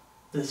both.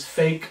 This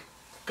fake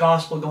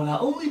gospel going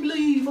out, only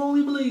believe,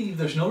 only believe.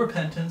 There's no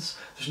repentance.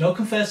 There's no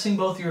confessing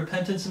both your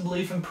repentance and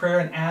belief in prayer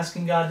and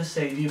asking God to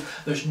save you.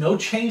 There's no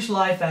changed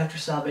life after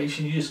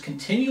salvation. You just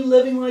continue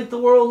living like the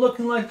world,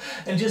 looking like,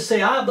 and just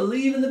say, I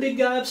believe in the big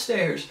guy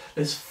upstairs.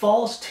 This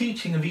false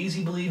teaching of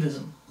easy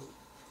believism.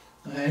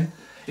 Okay?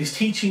 Is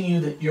teaching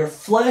you that your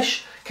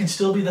flesh can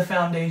still be the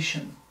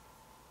foundation.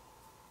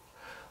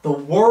 The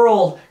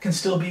world can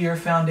still be your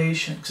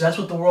foundation, because that's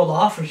what the world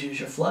offers you is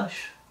your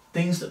flesh.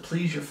 Things that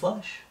please your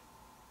flesh.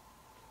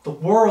 The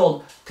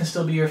world can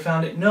still be your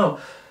foundation. No.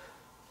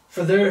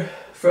 For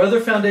other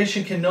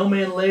foundation can no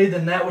man lay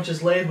than that which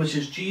is laid, which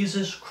is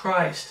Jesus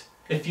Christ.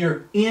 If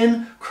you're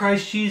in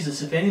Christ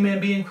Jesus, if any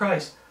man be in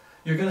Christ,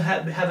 you're going to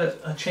have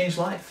a changed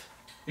life.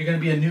 You're going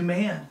to be a new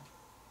man.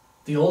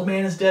 The old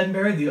man is dead and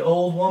buried. The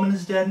old woman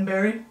is dead and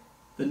buried.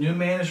 The new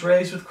man is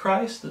raised with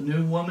Christ. The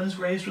new woman is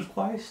raised with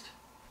Christ.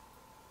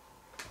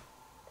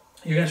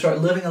 You're going to start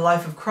living a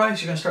life of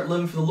Christ. You're going to start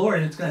living for the Lord,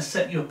 and it's going to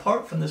set you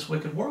apart from this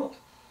wicked world.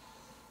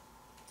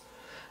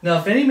 Now,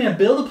 if any man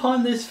build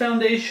upon this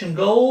foundation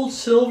gold,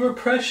 silver,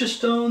 precious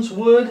stones,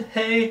 wood,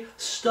 hay,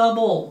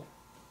 stubble,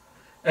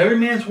 every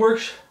man's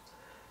work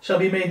shall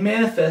be made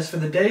manifest, for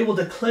the day will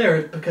declare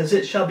it, because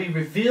it shall be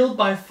revealed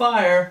by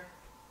fire,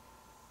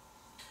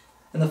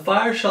 and the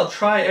fire shall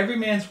try every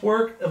man's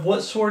work of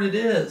what sort it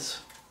is.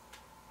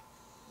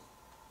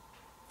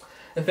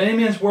 If any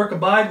man's work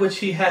abide which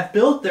he hath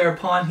built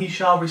thereupon, he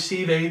shall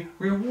receive a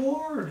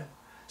reward.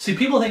 See,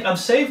 people think, I'm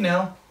saved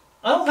now.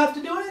 I don't have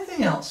to do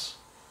anything else.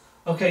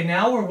 Okay,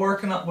 now we're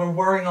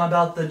worrying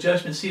about the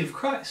judgment seat of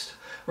Christ.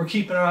 We're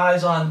keeping our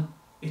eyes on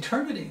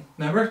eternity.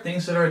 Remember,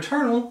 things that are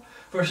eternal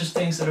versus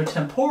things that are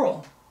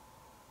temporal.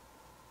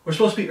 We're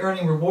supposed to be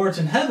earning rewards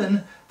in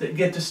heaven that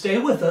get to stay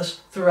with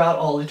us throughout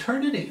all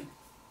eternity.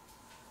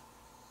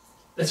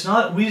 It's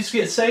not, we just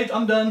get saved,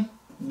 I'm done.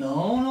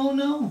 No, no,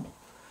 no.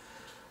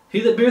 He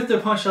that beareth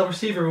thereupon shall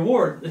receive a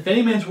reward. If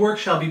any man's work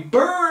shall be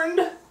burned.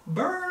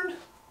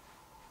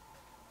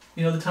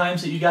 You know the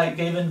times that you gave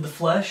into the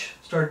flesh,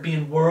 started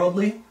being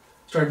worldly,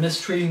 started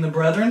mistreating the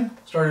brethren,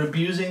 started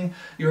abusing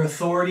your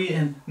authority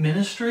in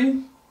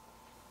ministry,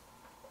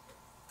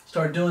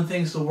 started doing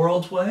things the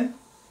world's way,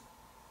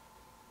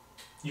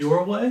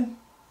 your way,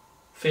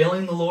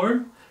 failing the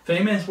Lord. If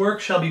any man's work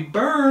shall be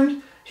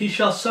burned, he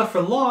shall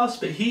suffer loss,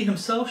 but he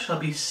himself shall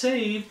be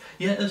saved,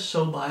 yet as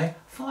so by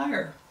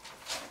fire.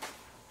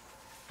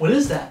 What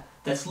is that?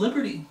 That's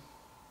liberty.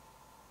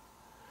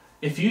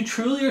 If you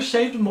truly are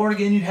saved and born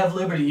again, you have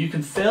liberty. You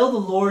can fail the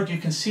Lord. You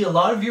can see a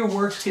lot of your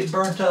works get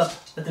burnt up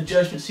at the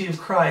judgment seat of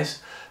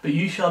Christ, but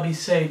you shall be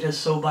saved as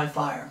so by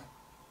fire.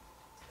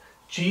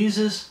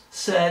 Jesus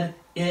said,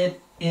 it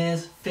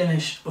is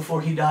finished,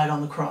 before he died on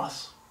the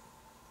cross.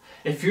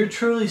 If you're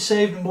truly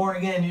saved and born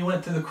again, you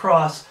went through the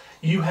cross,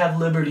 you have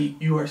liberty.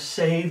 You are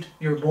saved.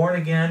 You're born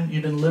again.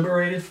 You've been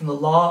liberated from the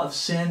law of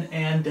sin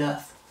and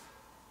death.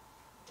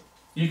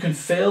 You can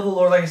fail the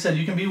Lord, like I said.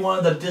 You can be one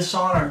of the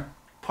dishonor,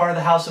 part of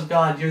the house of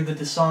God. You're the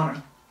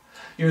dishonor.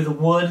 You're the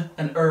wood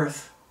and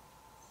earth.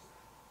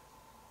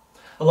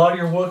 A lot of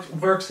your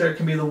works there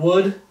can be the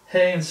wood,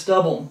 hay, and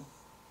stubble.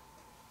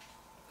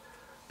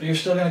 But you're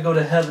still going to go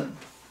to heaven.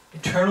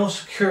 Eternal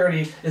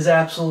security is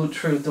absolute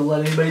truth. Don't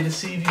let anybody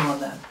deceive you on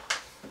that.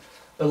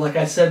 But like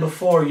I said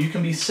before, you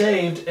can be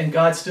saved and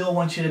God still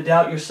wants you to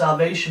doubt your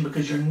salvation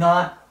because you're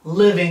not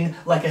living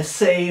like a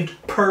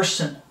saved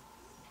person.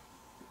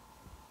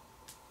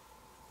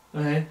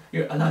 Okay?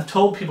 And I've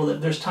told people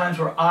that there's times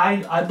where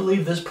I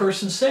believe this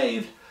person's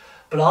saved,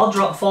 but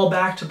I'll fall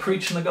back to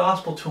preaching the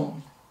gospel to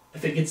them.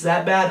 If it gets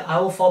that bad, I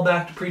will fall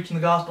back to preaching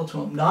the gospel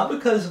to him. Not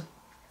because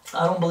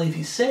I don't believe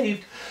he's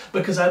saved,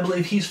 because I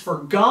believe he's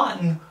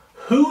forgotten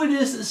who it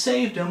is that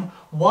saved him,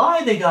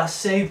 why they got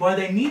saved, why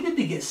they needed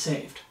to get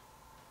saved,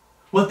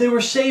 what they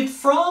were saved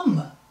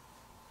from.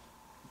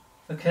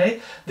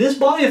 Okay? This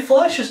body of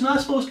flesh is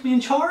not supposed to be in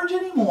charge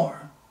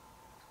anymore.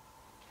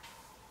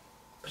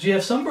 But you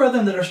have some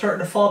brethren that are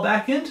starting to fall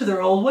back into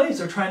their old ways.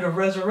 They're trying to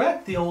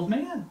resurrect the old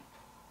man.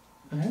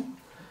 Okay?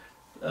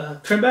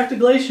 Turn back to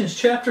Galatians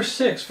chapter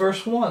 6,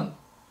 verse 1.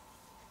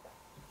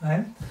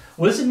 Okay?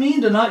 What does it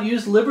mean to not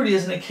use liberty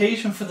as an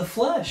occasion for the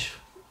flesh?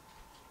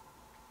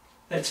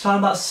 It's talking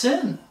about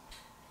sin.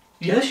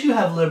 Yes, you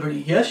have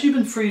liberty. Yes, you've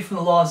been freed from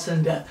the law of sin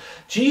and death.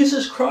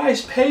 Jesus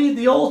Christ paid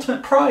the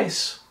ultimate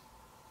price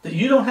that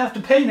you don't have to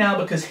pay now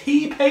because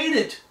he paid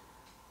it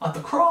at the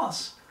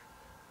cross.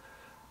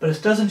 But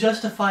it doesn't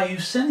justify you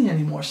sinning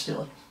anymore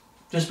still.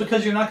 Just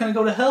because you're not going to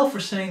go to hell for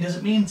sinning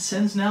doesn't mean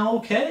sin's now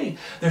okay.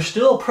 There's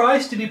still a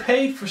price to be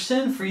paid for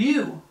sin for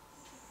you.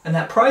 And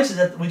that price is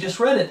that we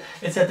just read it.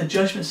 It's at the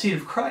judgment seat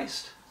of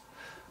Christ.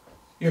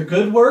 Your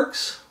good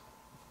works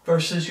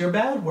versus your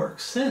bad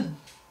works, sin,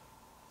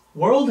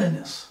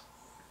 worldliness,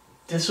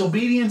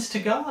 disobedience to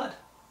God.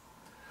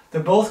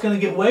 They're both going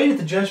to get weighed at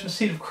the judgment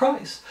seat of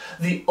Christ.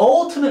 The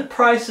ultimate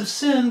price of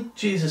sin,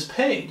 Jesus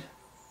paid.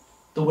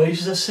 The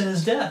wages of sin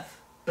is death.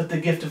 But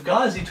the gift of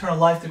God is eternal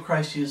life through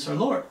Christ Jesus our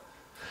Lord.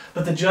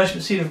 But the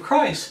judgment seat of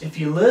Christ, if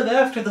you live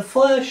after the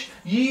flesh,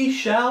 ye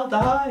shall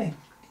die.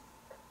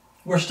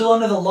 We're still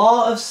under the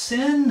law of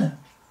sin.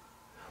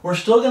 We're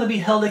still going to be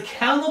held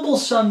accountable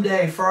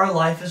someday for our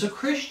life as a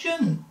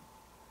Christian.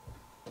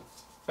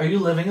 Are you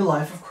living a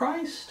life of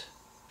Christ?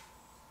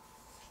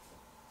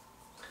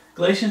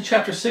 Galatians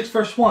chapter 6,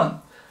 verse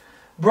 1.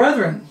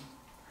 Brethren,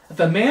 if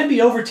a man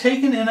be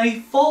overtaken in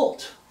a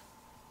fault,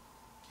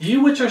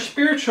 you which are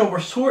spiritual,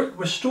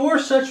 restore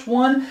such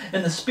one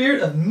in the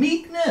spirit of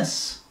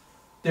meekness.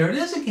 There it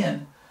is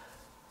again.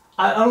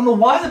 I don't know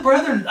why the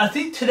brethren, I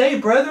think today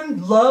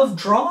brethren love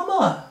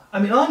drama. I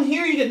mean, on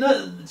here you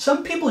get,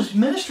 some people's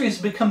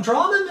ministries become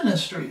drama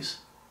ministries.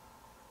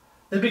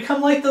 They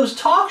become like those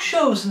talk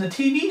shows and the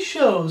TV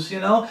shows, you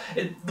know.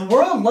 The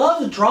world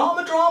loves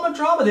drama, drama,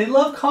 drama. They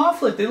love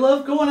conflict. They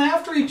love going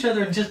after each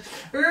other and just,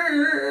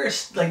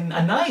 like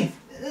a knife,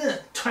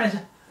 trying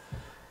to...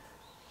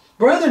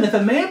 Brethren, if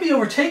a man be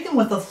overtaken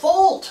with a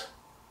fault,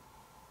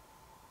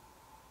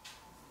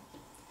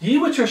 ye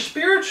which are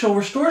spiritual,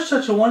 restore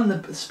such a one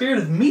in the spirit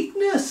of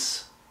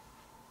meekness.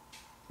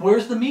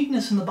 Where's the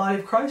meekness in the body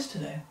of Christ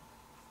today?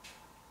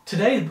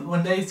 Today,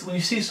 when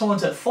you see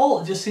someone's at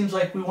fault, it just seems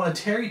like we want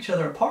to tear each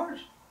other apart.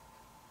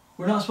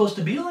 We're not supposed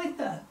to be like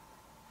that.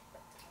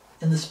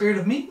 In the spirit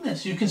of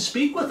meekness, you can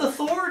speak with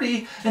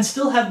authority and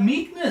still have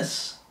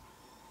meekness.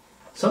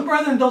 Some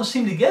brethren don't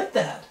seem to get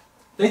that.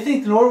 They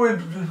think in order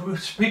to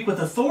speak with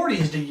authority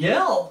is to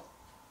yell.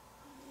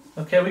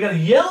 Okay, we got to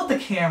yell at the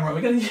camera.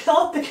 We got to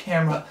yell at the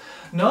camera.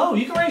 No,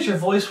 you can raise your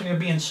voice when you're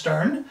being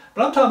stern,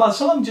 but I'm talking about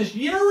someone just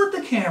yell at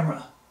the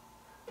camera.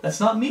 That's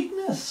not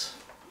meekness.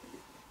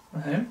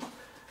 Okay?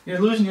 You're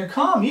losing your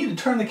calm. You need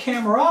to turn the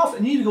camera off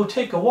and you need to go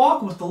take a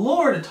walk with the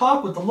Lord and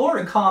talk with the Lord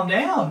and calm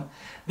down.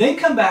 Then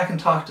come back and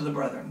talk to the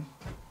brethren.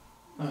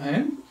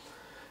 Okay?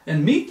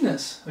 And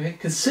meekness. Okay?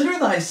 Consider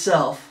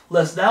thyself,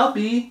 lest thou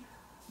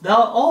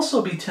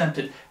also be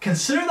tempted.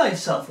 Consider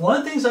thyself. One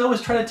of the things I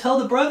always try to tell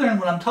the brethren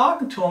when I'm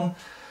talking to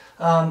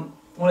them,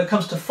 when it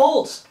comes to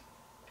faults,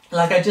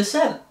 like I just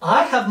said,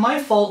 I have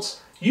my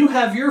faults, you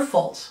have your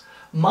faults.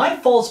 My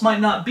faults might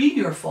not be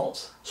your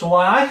faults. So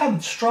while I am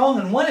strong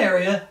in one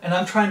area and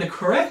I'm trying to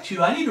correct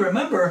you, I need to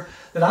remember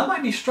that I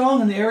might be strong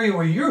in the area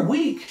where you're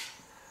weak,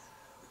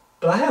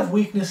 but I have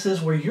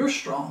weaknesses where you're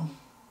strong.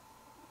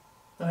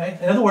 Okay?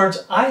 In other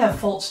words, I have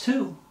faults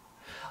too.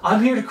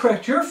 I'm here to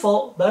correct your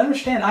fault, but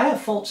understand I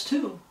have faults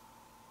too.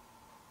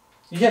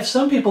 You have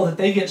some people that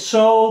they get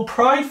so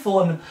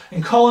prideful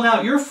in calling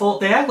out your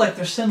fault, they act like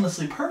they're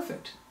sinlessly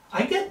perfect.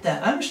 I get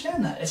that. I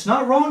understand that. It's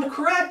not wrong to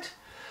correct.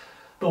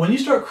 But when you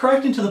start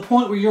correcting to the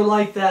point where you're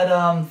like that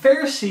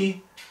Pharisee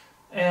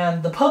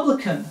and the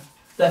publican,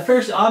 that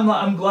Pharisee,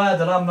 I'm glad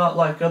that I'm not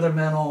like other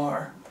men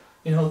are.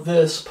 You know,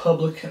 this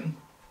publican.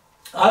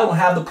 I don't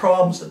have the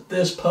problems that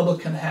this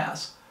publican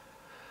has.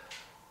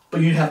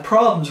 But you have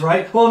problems,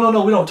 right? Well,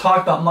 no, we don't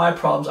talk about my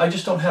problems. I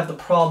just don't have the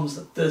problems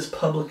that this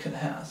publican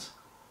has.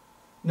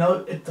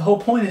 No, the whole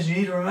point is you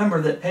need to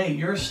remember that, hey,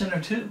 you're a sinner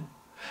too.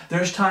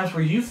 There's times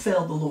where you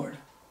failed the Lord.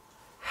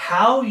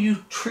 How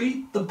you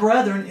treat the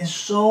brethren is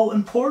so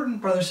important,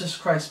 brothers and sisters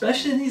in Christ,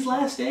 especially in these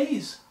last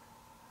days.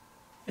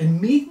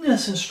 And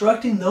meekness,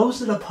 instructing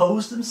those that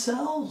oppose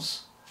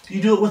themselves.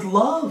 You do it with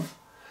love.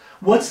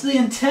 What's the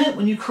intent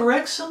when you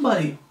correct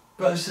somebody,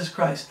 brothers and sisters in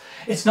Christ?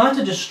 It's not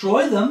to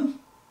destroy them.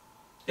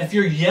 If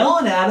you're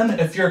yelling at them,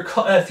 if you're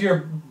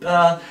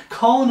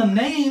calling them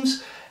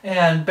names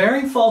and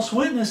bearing false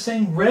witness,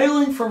 saying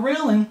railing for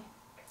railing,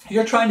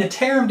 you're trying to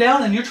tear them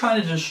down and you're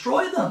trying to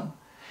destroy them.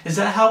 Is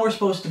that how we're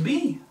supposed to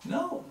be?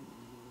 No.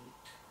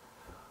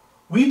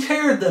 We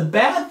tear the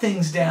bad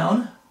things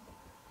down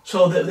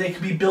so that they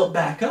can be built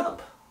back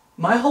up.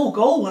 My whole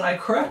goal when I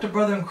correct a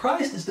brother in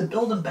Christ is to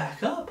build them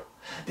back up.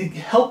 To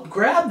help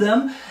grab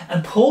them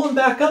and pull them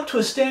back up to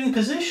a standing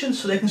position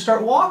so they can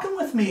start walking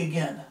with me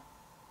again.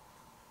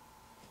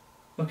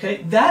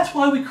 Okay, that's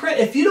why we correct.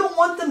 If you don't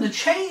want them to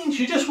change,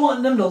 you just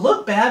want them to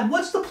look bad,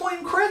 what's the point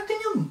in correcting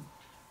them?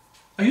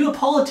 Are you a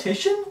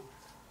politician?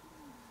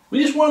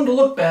 We just want them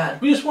to look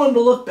bad. We just want them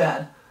to look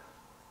bad.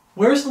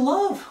 Where's the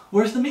love?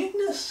 Where's the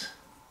meekness?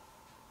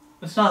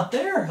 It's not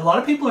there. A lot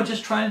of people are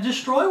just trying to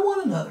destroy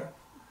one another.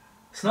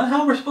 It's not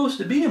how we're supposed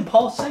to be. And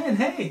Paul's saying,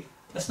 hey,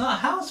 that's not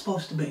how it's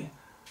supposed to be.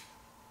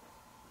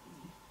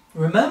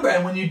 Remember,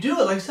 and when you do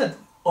it, like I said,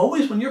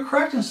 always when you're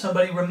correcting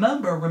somebody,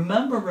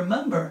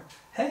 remember,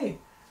 hey,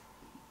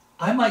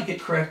 I might get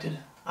corrected.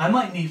 I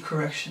might need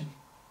correction.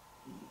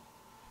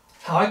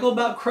 How I go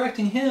about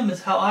correcting him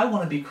is how I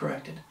want to be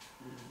corrected.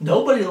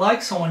 Nobody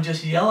likes someone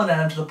just yelling at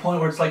them to the point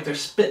where it's like they're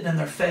spitting in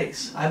their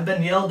face. I've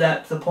been yelled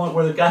at to the point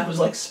where the guy was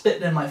like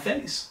spitting in my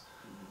face.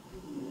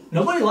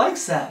 Nobody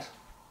likes that.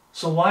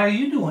 So why are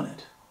you doing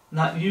it?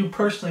 Not you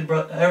personally,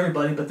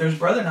 everybody, but there's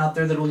brethren out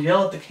there that will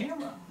yell at the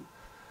camera.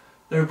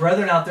 There are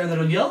brethren out there that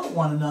will yell at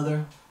one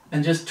another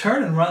and just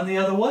turn and run the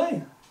other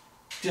way.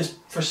 Just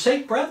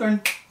forsake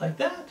brethren like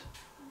that.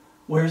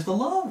 Where's the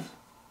love?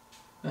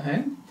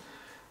 Okay.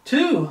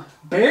 2,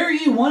 bear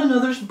ye one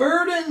another's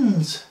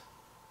burdens,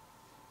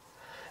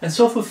 and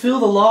so fulfill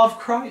the law of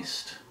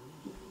Christ.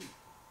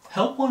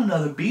 Help one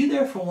another. Be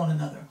there for one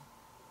another.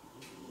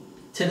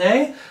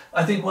 Today,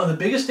 I think one of the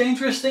biggest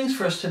dangerous things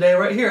for us today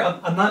right here,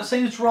 I'm not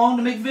saying it's wrong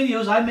to make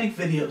videos. I make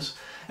videos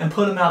and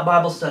put them out,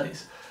 Bible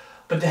studies.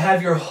 But to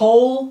have your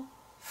whole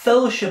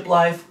fellowship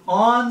life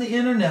on the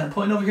internet, I'm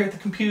pointing over here at the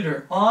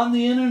computer, on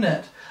the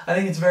internet, I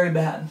think it's very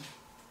bad.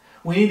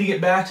 We need to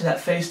get back to that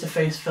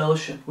face-to-face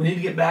fellowship. We need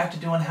to get back to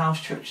doing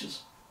house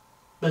churches.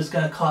 But it's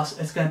going to cost,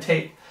 it's going to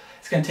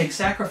take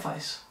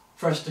sacrifice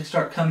for us to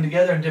start coming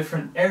together in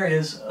different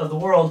areas of the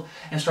world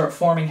and start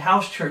forming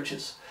house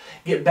churches.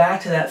 Get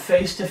back to that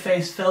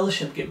face-to-face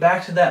fellowship. Get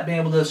back to that being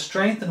able to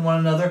strengthen one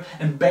another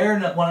and bear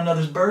one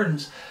another's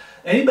burdens.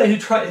 Anybody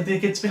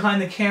that gets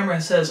behind the camera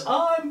and says,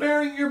 I'm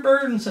bearing your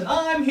burdens and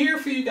I'm here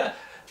for you guys,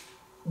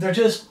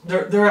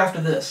 they're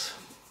after this.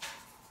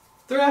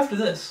 They're after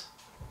this.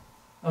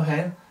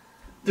 Okay?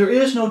 There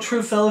is no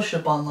true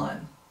fellowship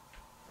online.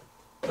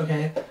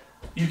 Okay?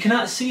 You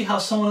cannot see how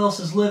someone else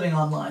is living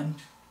online.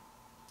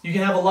 You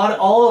can have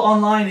all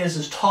online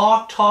is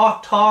talk,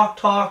 talk, talk,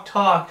 talk,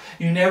 talk.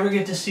 You never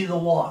get to see the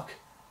walk.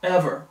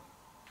 Ever.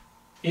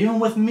 Even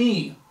with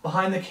me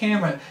behind the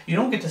camera, you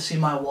don't get to see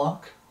my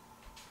walk.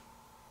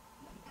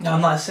 Now,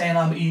 I'm not saying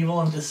I'm evil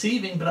and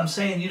deceiving, but I'm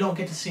saying you don't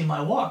get to see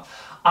my walk.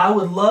 I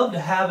would love to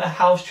have a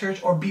house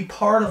church or be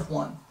part of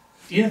one.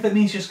 Even if it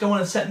means just going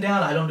and sitting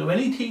down. I don't do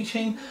any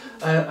teaching.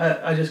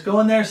 I just go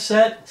in there,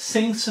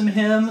 sing some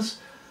hymns,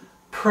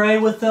 pray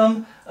with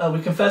them.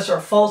 We confess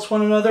our faults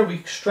one another.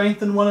 We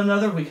strengthen one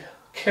another. We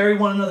carry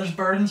one another's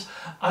burdens.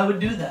 I would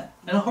do that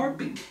in a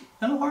heartbeat.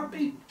 In a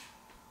heartbeat.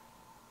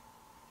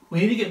 We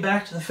need to get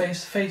back to the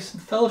face-to-face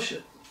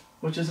fellowship,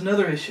 which is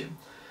another issue.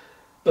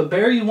 But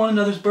bear you one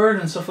another's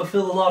burdens, so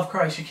fulfill the law of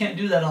Christ. You can't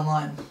do that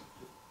online.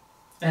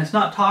 And it's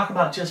not talk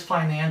about just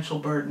financial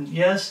burden.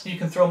 Yes, you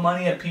can throw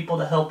money at people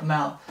to help them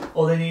out.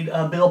 Oh, they need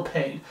a bill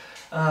paid.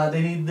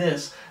 They need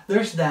this.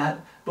 There's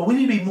that. But we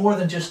need to be more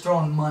than just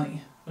throwing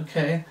money.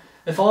 Okay?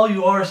 If all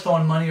you are is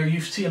throwing money, or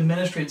you see a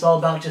ministry, it's all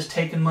about just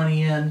taking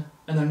money in,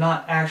 and they're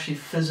not actually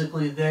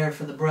physically there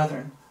for the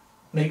brethren.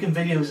 Making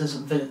videos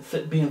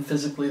isn't being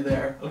physically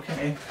there,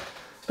 okay?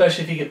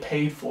 Especially if you get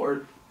paid for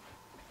it.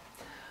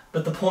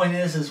 But the point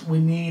is we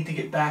need to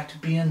get back to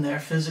being there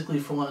physically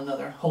for one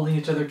another, holding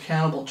each other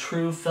accountable,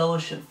 true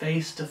fellowship,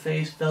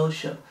 face-to-face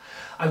fellowship.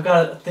 I've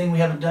got a thing we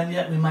haven't done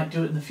yet. We might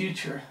do it in the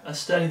future. A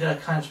study that I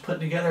kind of put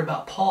together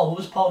about Paul. What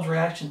was Paul's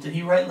reaction? Did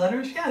he write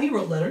letters? Yeah, he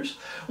wrote letters.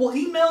 Well,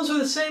 emails are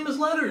the same as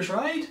letters,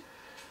 right?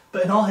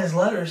 But in all his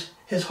letters,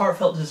 his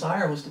heartfelt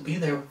desire was to be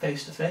there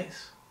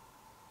face-to-face.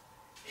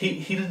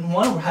 He didn't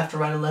want to have to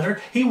write a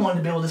letter. He wanted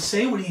to be able to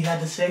say what he had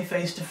to say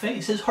face to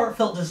face. His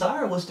heartfelt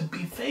desire was to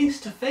be face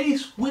to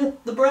face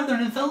with the brethren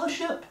in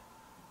fellowship.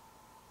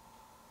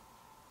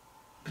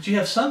 But you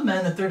have some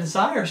men that their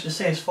desire is to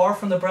stay as far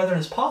from the brethren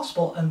as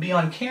possible and be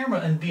on camera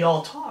and be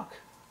all talk.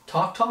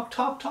 Talk, talk,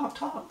 talk, talk,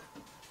 talk.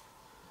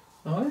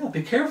 Oh yeah,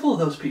 be careful of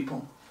those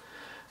people.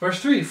 Verse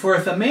 3, for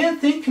if a man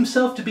think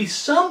himself to be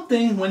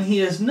something when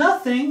he is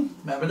nothing,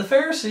 remember the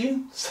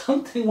Pharisee,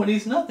 something when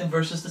he's nothing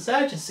versus the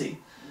Sadducee.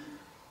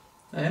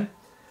 Okay?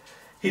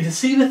 He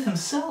deceiveth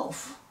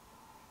himself.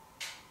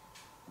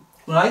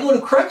 When I go to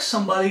correct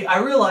somebody, I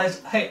realize,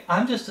 hey,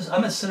 I'm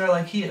a sinner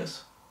like he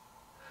is.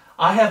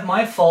 I have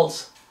my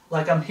faults,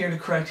 like I'm here to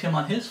correct him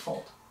on his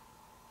fault.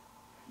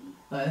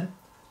 Okay?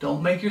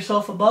 Don't make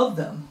yourself above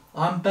them.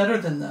 I'm better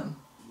than them.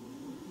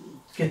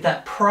 Get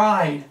that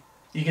pride.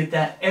 You get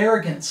that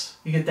arrogance.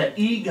 You get that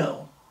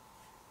ego.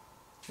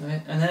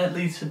 Okay? And then it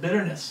leads to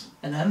bitterness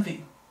and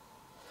envy.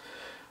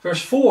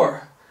 Verse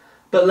 4.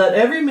 But let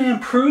every man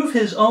prove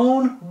his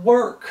own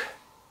work.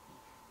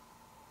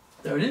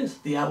 There it is,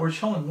 the outward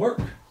showing,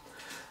 work.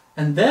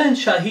 And then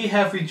shall he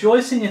have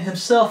rejoicing in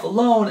himself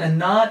alone and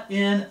not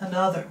in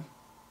another.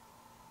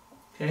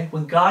 Okay?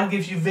 When God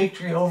gives you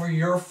victory over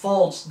your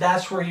faults,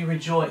 that's where you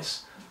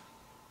rejoice.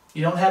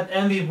 You don't have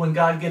envy when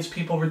God gives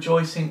people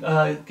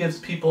gives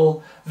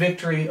people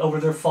victory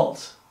over their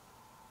faults.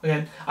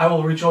 Okay? I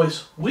will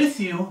rejoice with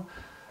you,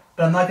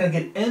 but I'm not going to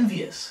get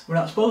envious. We're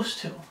not supposed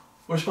to.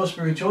 We're supposed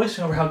to be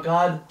rejoicing over how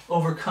God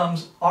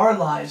overcomes our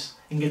lives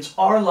and gets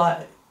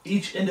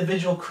each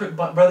individual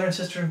brother and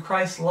sister in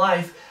Christ's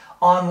life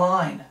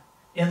online,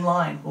 in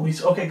line. When we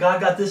say, okay,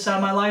 God got this out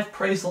of my life,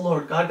 praise the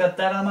Lord. God got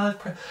that out of my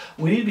life.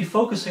 We need to be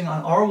focusing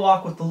on our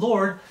walk with the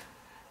Lord.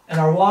 And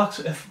our walks,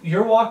 if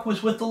your walk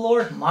was with the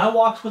Lord, my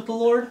walk's with the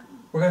Lord,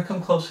 we're going to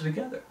come closer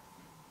together.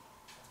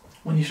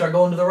 When you start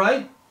going to the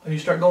right, or you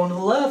start going to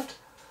the left,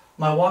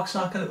 our walk's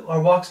not going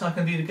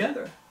to be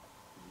together.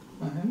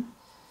 Okay?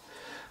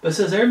 But it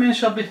says, every man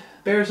shall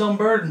bear his own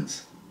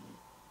burdens,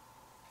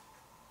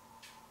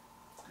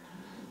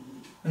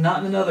 and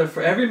not in another.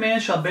 For every man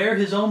shall bear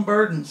his own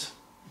burdens.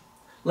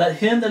 Let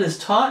him that is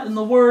taught in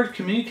the word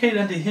communicate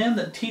unto him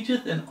that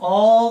teacheth in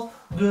all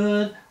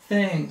good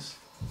things.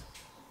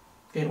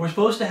 Okay, we're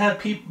supposed to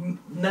have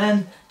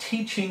men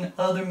teaching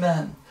other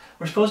men.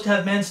 We're supposed to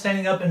have men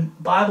standing up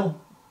and Bible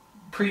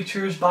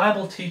preachers,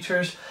 Bible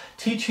teachers,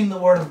 teaching the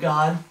Word of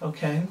God,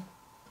 okay?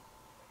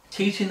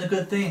 Teaching the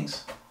good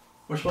things.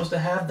 We're supposed to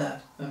have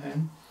that, okay?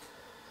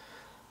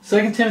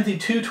 2 Timothy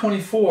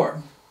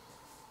 2:24.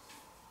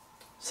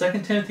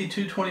 2 Timothy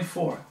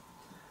 2:24.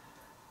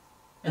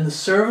 And the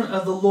servant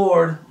of the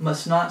Lord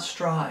must not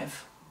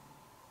strive.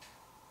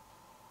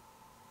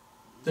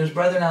 There's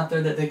brethren out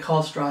there that they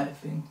call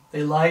striving.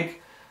 They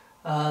like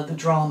the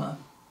drama.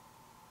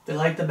 They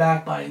like the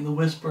backbiting, the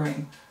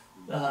whispering,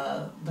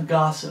 the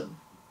gossip,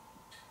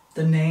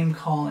 the name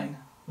calling,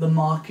 the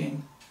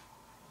mocking.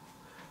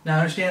 Now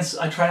I understand,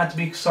 I try not to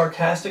be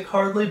sarcastic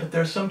hardly, but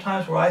there's some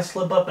times where I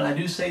slip up and I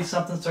do say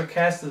something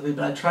sarcastically,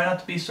 but I try not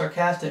to be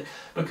sarcastic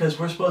because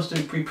we're supposed to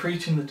be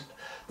preaching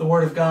the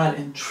Word of God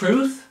in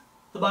truth,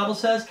 the Bible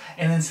says,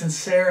 and in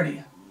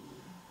sincerity.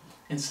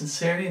 in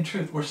sincerity and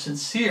truth. We're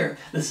sincere.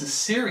 This is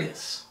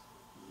serious.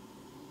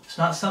 It's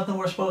not something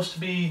we're supposed to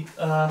be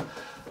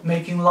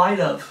making light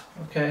of,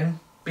 okay?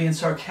 Being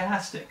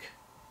sarcastic.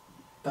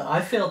 But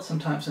I failed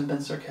sometimes and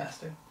been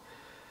sarcastic.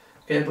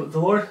 Okay, but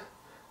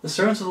the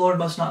servants of the Lord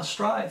must not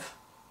strive,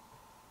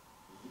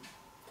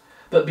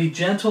 but be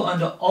gentle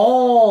unto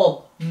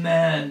all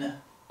men.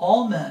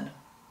 All men.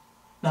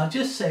 Not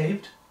just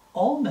saved,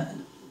 all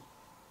men.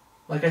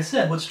 Like I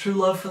said, what's true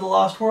love for the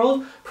lost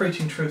world?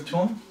 Preaching truth to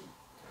them.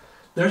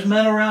 There's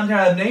men around here,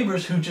 I have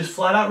neighbors who just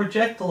flat out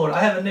reject the Lord. I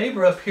have a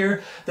neighbor up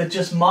here that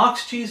just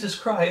mocks Jesus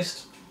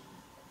Christ.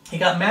 He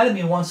got mad at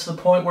me once to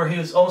the point where he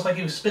was almost like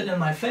he was spitting in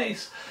my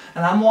face.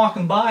 And I'm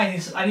walking by and he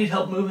says, I need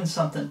help moving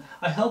something.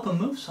 I help him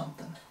move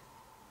something.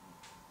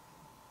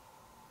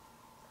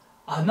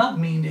 I'm not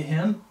mean to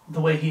him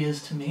the way he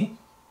is to me.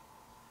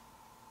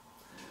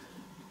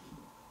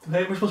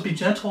 We're supposed to be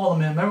gentle all the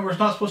men. Remember, we're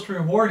not supposed to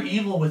reward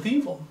evil with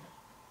evil,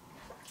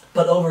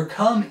 but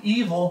overcome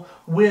evil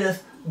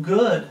with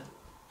good.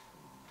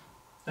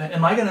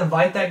 Am I going to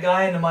invite that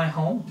guy into my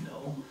home?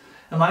 No.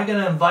 Am I going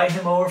to invite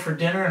him over for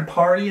dinner and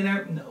party and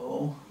everything?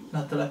 No.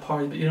 Not that I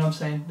party, but you know what I'm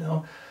saying?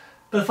 No.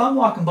 But if I'm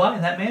walking by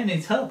and that man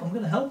needs help, I'm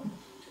going to help him.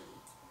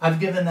 I've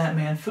given that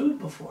man food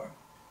before.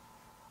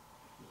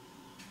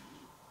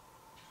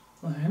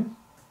 Okay.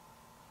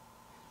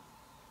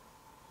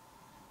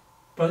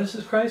 Brothers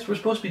in Christ, we're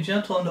supposed to be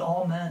gentle unto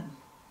all men.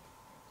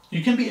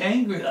 You can be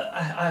angry.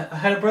 I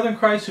had a brother in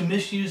Christ who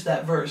misused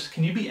that verse.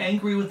 Can you be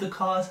angry with the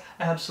cause?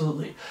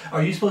 Absolutely.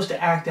 Are you supposed to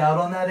act out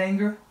on that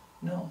anger?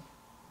 No.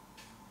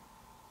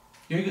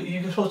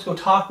 You're supposed to go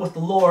talk with the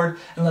Lord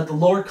and let the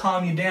Lord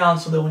calm you down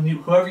so that when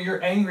whoever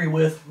you're angry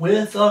with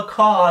a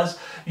cause,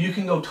 you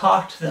can go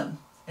talk to them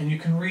and you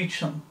can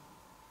reach them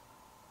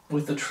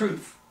with the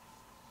truth.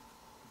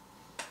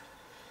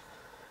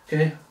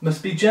 Okay,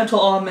 must be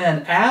gentle all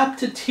men, apt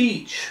to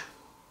teach.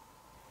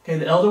 Okay,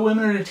 the elder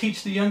women are to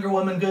teach the younger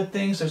women good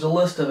things. There's a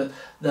list of it.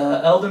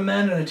 The elder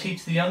men are to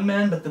teach the young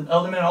men, but the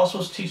elder men are also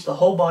supposed to teach the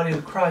whole body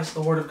of Christ,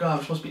 the Word of God.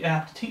 We're supposed to be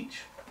apt to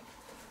teach.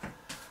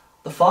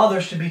 The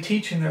fathers should be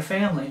teaching their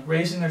family,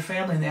 raising their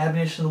family in the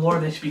admonition of the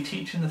Lord. They should be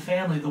teaching the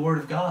family the Word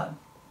of God.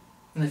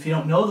 And if you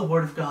don't know the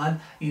Word of God,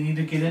 you need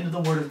to get into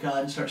the Word of God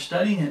and start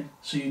studying it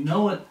so you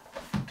know it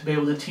to be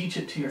able to teach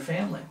it to your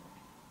family.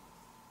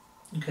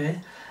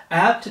 Okay?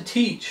 Apt to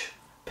teach.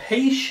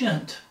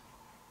 Patient.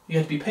 You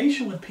have to be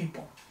patient with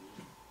people.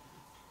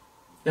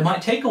 It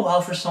might take a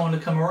while for someone to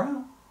come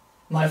around.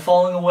 Am I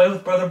falling away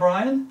with Brother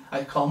Brian?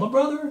 I call him a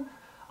brother.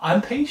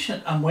 I'm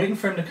patient. I'm waiting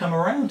for him to come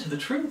around to the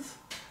truth.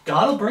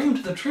 God will bring him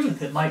to the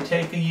truth. It might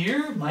take a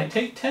year. It might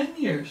take 10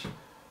 years.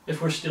 If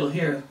we're still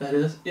here. That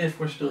is, if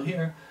we're still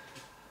here.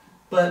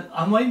 But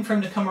I'm waiting for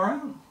him to come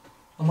around.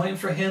 I'm waiting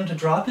for him to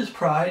drop his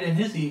pride and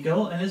his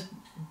ego and his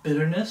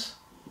bitterness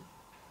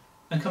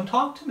and come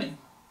talk to me.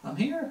 I'm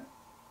here.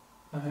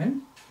 Okay.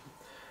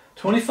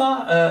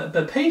 25.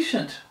 But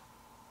patient.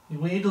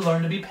 We need to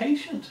learn to be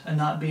patient and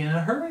not be in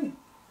a hurry.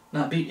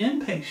 Not be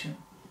impatient.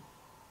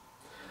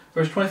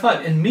 Verse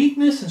 25. In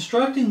meekness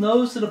instructing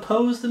those that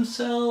oppose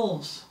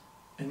themselves.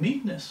 In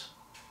meekness.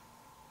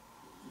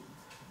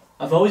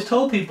 I've always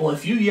told people,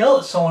 if you yell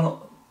at someone,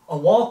 a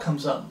wall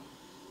comes up.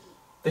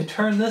 They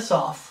turn this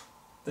off.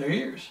 Their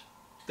ears.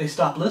 They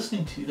stop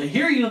listening to you. They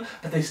hear you,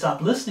 but they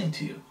stop listening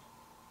to you.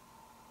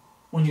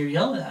 When you're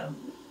yelling at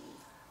them.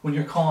 When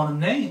you're calling them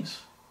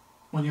names.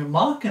 When you're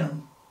mocking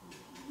them.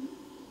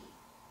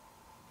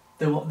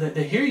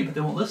 They hear you, but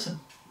they won't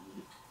listen.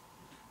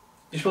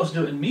 You're supposed to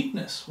do it in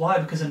meekness. Why?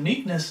 Because in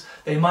meekness,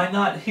 they might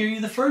not hear you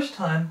the first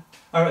time.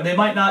 Or they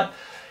might not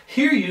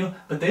hear you,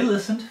 but they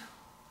listened.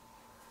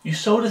 You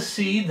sowed a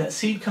seed. That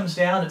seed comes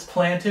down. It's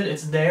planted.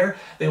 It's there.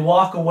 They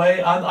walk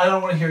away. I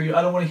don't want to hear you.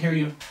 I don't want to hear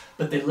you.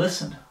 But they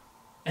listen.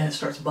 And it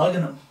starts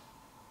bugging them.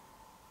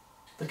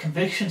 The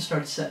conviction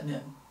starts setting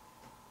in.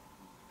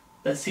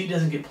 That seed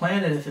doesn't get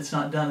planted if it's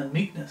not done in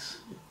meekness.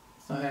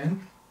 Okay?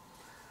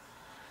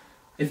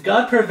 If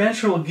God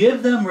peradventure will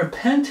give them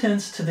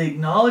repentance to the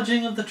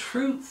acknowledging of the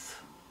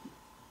truth.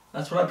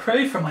 That's what I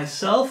pray for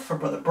myself, for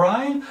Brother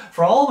Brian,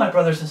 for all my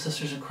brothers and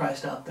sisters in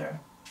Christ out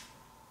there.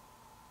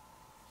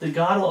 That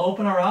God will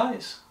open our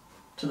eyes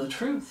to the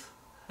truth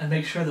and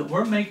make sure that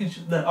we're making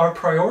sure that our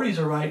priorities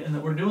are right and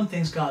that we're doing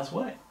things God's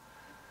way.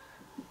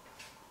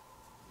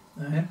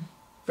 Okay.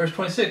 Verse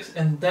 26,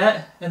 and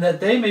that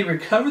they may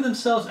recover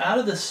themselves out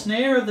of the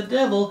snare of the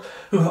devil,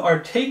 who are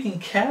taken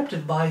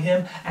captive by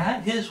him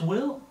at his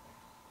will.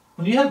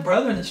 When you have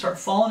brethren that start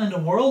falling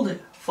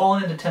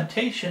into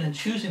temptation and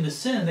choosing to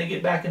sin, they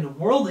get back into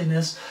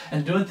worldliness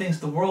and doing things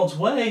the world's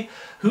way.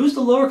 Who's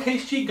the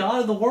lowercase g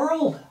god of the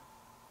world?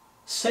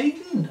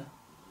 Satan.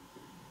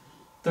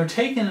 They're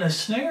taken in a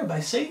snare by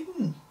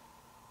Satan.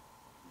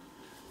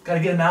 Got to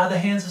get them out of the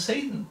hands of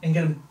Satan and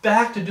get them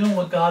back to doing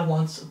what God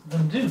wants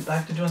them to do.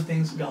 Back to doing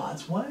things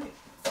God's way.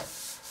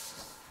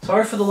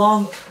 Sorry for the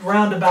long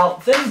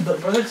roundabout thing,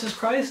 but brothers in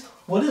Christ,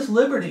 what is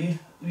liberty?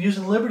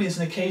 Using liberty as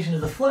an occasion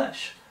of the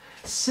flesh.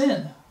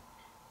 Sin.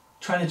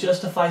 Trying to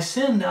justify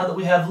sin. Now that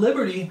we have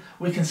liberty,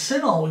 we can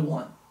sin all we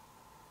want.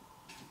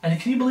 And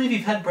can you believe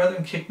you've had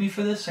brethren kick me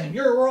for this, saying,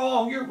 you're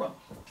wrong, you're wrong.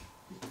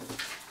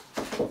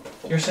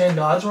 You're saying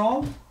God's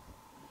wrong?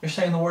 You're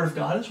saying the Word of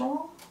God is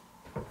wrong?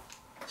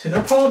 See, there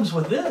are problems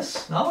with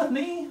this, not with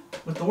me,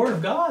 with the Word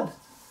of God.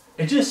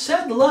 It just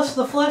said the lust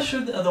of the flesh,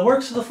 or the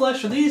works of the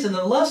flesh are these, and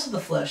the lust of the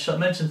flesh. So it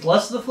mentions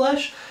lust of the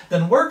flesh,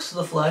 then works of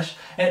the flesh,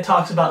 and it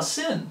talks about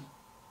sin.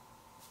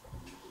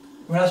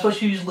 We're not supposed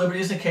to use liberty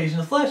as an occasion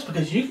of the flesh,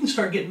 because you can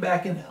start getting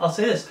back in, I'll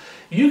say this,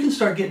 you can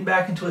start getting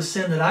back into a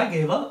sin that I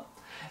gave up,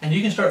 and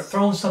you can start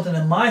throwing something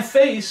in my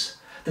face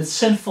that's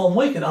sinful and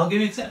wicked. I'll give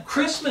you an example.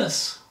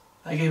 Christmas.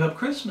 I gave up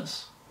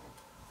Christmas.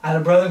 I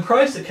had a brother in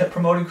Christ that kept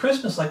promoting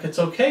Christmas like it's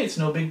okay, it's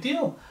no big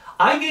deal.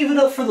 I gave it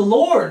up for the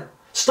Lord.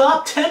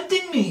 Stop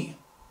tempting me.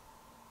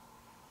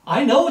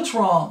 I know it's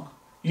wrong.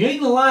 You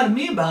ain't gonna lie to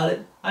me about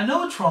it. I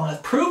know it's wrong.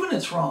 I've proven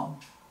it's wrong.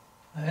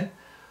 Right?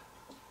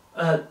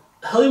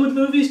 Hollywood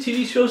movies,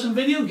 TV shows, and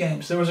video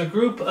games. There was a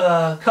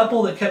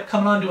couple that kept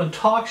coming on doing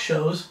talk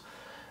shows,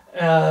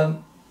 way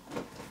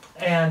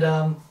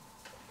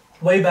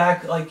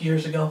back like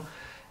years ago,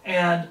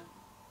 and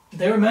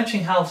they were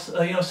mentioning how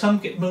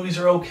some movies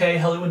are okay,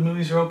 Hollywood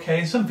movies are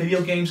okay, some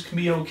video games can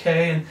be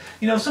okay,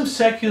 and some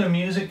secular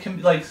music can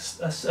be like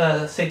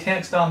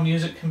satanic style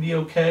music can be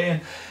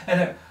okay,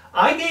 and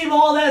I gave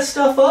all that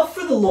stuff up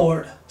for the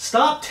Lord.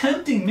 Stop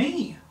tempting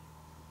me.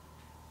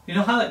 You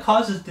know how that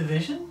causes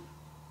division?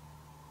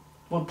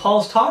 What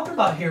Paul's talking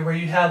about here, where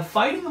you have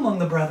fighting among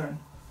the brethren.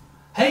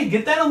 Hey,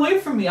 get that away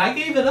from me. I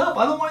gave it up.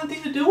 I don't want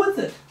anything to do with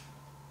it.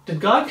 Did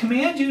God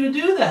command you to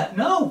do that?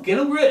 No, get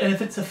rid of it. And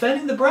if it's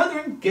offending the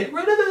brethren, get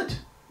rid of it.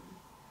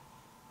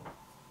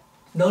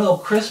 No,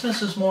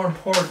 Christmas is more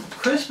important.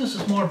 Christmas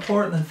is more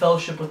important than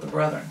fellowship with the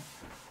brethren.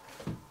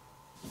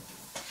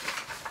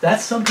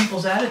 That's some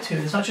people's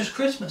attitude. It's not just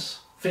Christmas.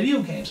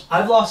 Video games.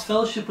 I've lost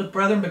fellowship with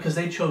brethren because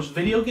they chose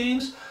video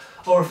games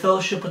over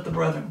fellowship with the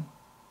brethren.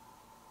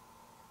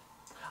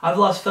 I've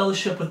lost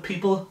fellowship with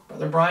people,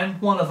 Brother Brian,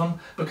 one of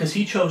them, because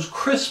he chose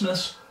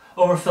Christmas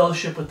over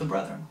fellowship with the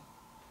brethren.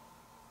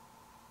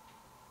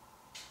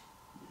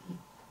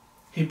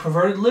 He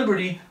perverted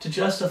liberty to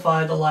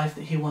justify the life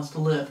that he wants to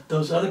live.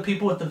 Those other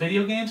people with the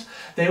video games,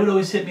 they would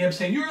always hit me up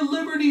saying, you're a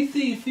liberty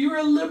thief, you're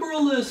a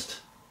liberalist.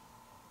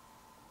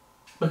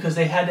 Because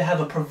they had to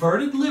have a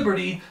perverted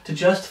liberty to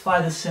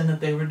justify the sin that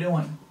they were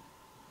doing.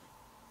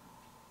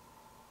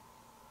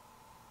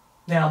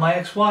 Now, my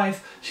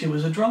ex-wife, she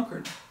was a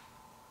drunkard.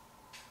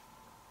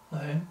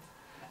 Okay?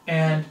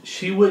 And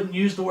she wouldn't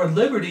use the word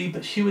liberty,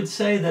 but she would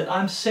say that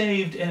I'm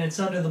saved and it's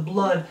under the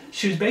blood.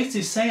 She was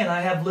basically saying,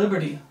 I have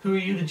liberty. Who are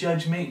you to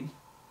judge me?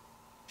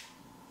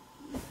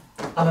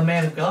 I'm a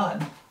man of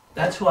God.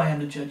 That's who I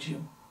am to judge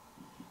you.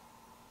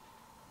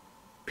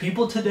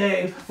 People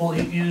today will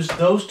use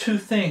those two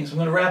things. I'm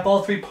going to wrap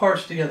all three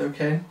parts together,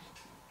 okay?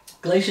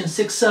 Galatians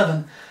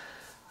 6:7.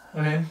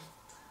 Okay?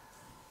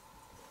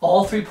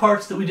 All three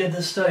parts that we did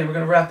this study, we're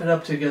going to wrap it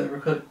up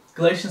together.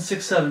 Galatians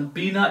 6:7.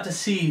 Be not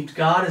deceived.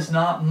 God is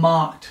not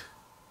mocked.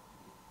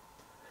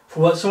 For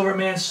whatsoever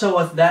man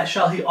soweth, that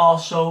shall he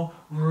also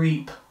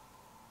reap.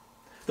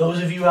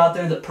 Those of you out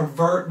there that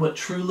pervert what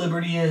true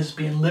liberty is,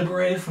 being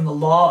liberated from the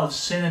law of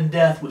sin and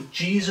death, what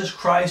Jesus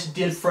Christ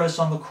did for us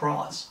on the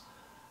cross.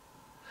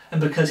 And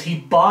because he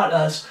bought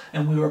us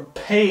and we were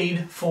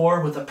paid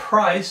for with a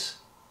price,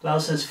 the Bible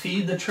says,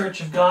 feed the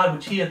church of God,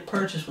 which he hath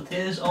purchased with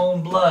his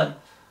own blood.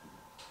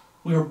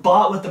 We were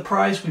bought with the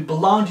price. We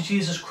belong to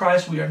Jesus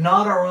Christ. We are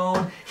not our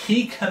own.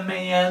 He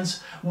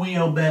commands, we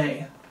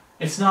obey.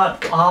 It's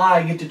not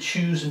I get to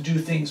choose and do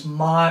things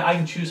I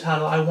can choose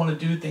how I want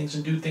to do things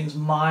and do things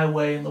my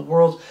way in the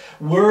world.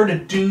 We're to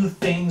do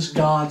things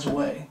God's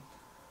way.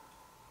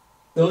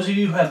 Those of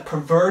you who have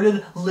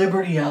perverted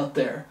liberty out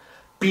there,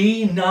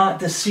 be not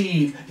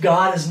deceived.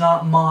 God is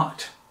not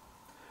mocked.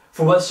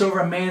 For whatsoever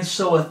a man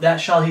soweth, that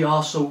shall he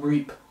also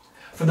reap.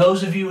 For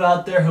those of you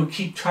out there who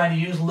keep trying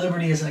to use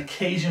liberty as an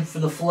occasion for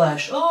the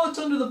flesh, oh, it's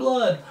under the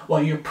blood,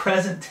 while you're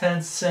present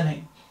tense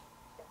sinning.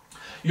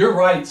 You're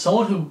right.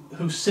 Someone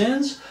who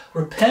sins,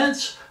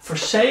 repents,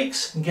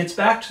 forsakes, and gets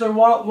back to their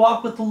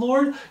walk with the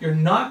Lord, you're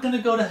not going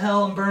to go to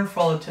hell and burn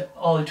for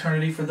all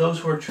eternity for those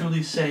who are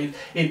truly saved.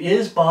 It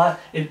is bought.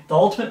 The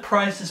ultimate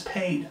price is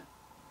paid.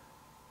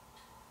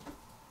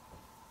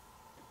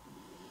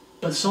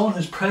 But someone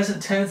who's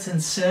present tense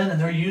in sin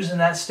and they're using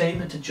that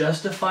statement to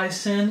justify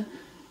sin,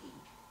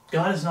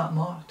 God is not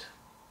mocked.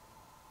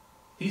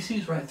 He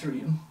sees right through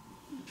you.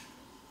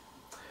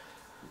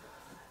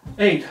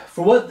 8.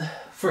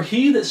 For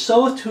he that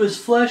soweth to his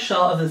flesh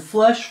shall of the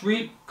flesh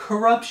reap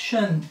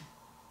corruption.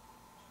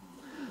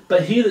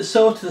 But he that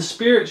soweth to the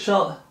Spirit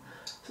shall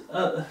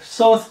of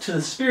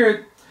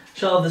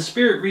the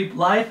Spirit reap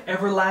life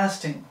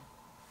everlasting.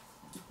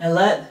 And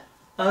let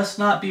us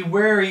not be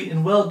weary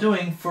in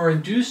well-doing, for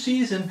in due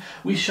season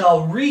we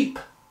shall reap.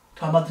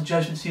 Talking about the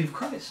judgment seat of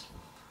Christ.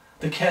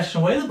 The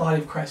casting away of the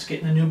body of Christ,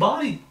 getting a new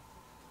body.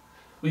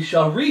 We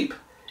shall reap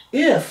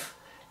if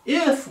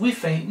we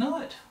faint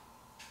not.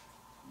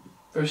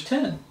 Verse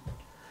 10.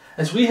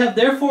 As we have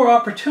therefore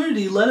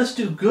opportunity, let us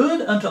do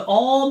good unto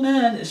all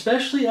men,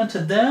 especially unto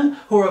them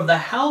who are of the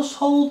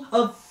household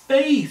of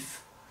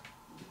faith.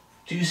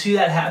 Do you see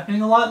that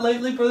happening a lot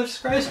lately, brothers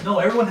in Christ? No,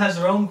 everyone has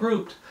their own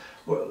group.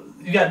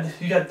 You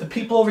got the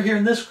people over here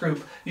in this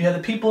group. You have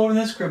the people over in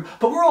this group.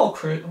 But we're all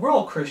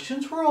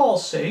Christians. We're all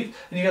saved.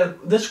 And you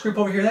got this group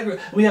over here, that group.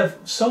 We have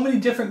so many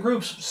different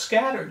groups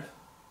scattered.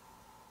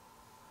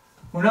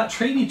 We're not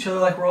treating each other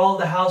like we're all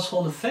the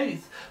household of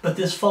faith. But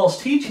this false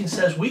teaching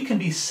says we can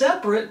be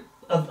separate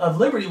of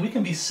liberty. We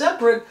can be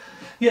separate,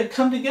 yet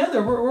come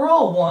together. We're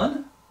all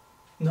one.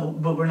 No,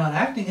 but we're not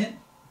acting it.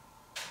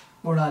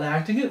 We're not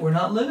acting it. We're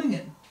not living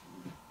it.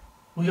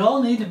 We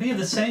all need to be of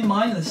the same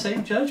mind and the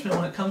same judgment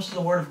when it comes to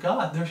the Word of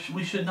God.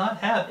 We should not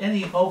have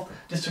any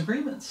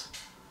disagreements.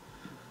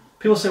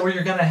 People say, well,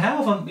 you're going to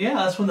have them. Yeah,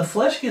 that's when the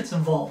flesh gets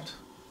involved.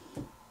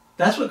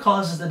 That's what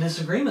causes the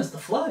disagreements, the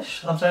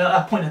flesh. I'm saying,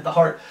 I point at the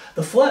heart,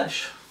 the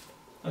flesh.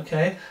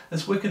 Okay?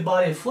 This wicked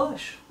body of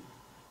flesh.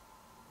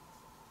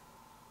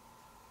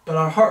 But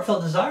our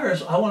heartfelt desire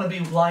is, I want to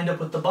be lined up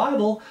with the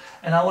Bible,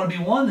 and I want to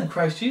be one in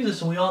Christ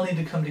Jesus, and we all need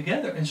to come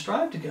together and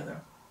strive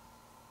together.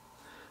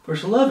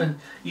 Verse 11,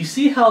 you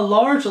see how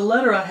large a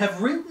letter I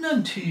have written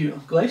unto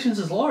you. Galatians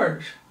is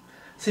large.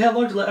 See how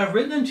large a letter I have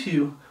written unto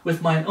you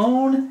with mine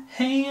own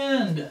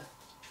hand.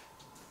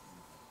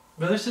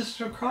 Brothers and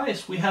sisters of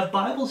Christ, we have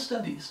Bible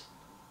studies.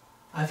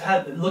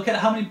 Look at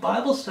how many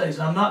Bible studies.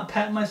 I'm not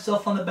patting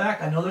myself on the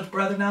back. I know there's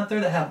brethren out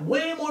there that have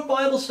way more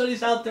Bible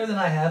studies out there than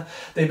I have.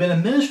 They've been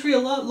in ministry a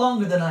lot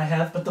longer than I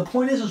have. But the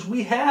point is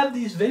we have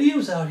these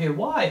videos out here.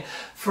 Why?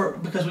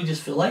 Because we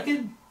just feel like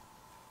it.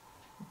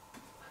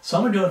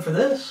 Some are doing it for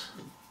this.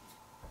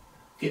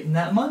 Getting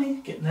that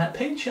money, getting that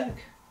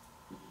paycheck.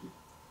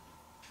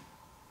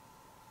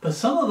 But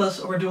some of us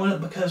are doing it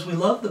because we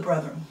love the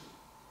brethren.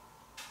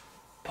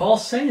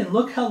 Paul's saying,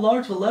 look how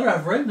large of a letter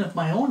I've written with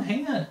my own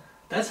hand.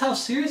 That's how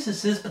serious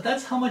this is, but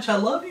that's how much I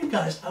love you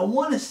guys. I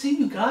want to see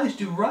you guys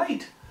do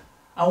right.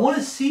 I want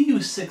to see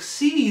you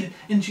succeed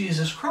in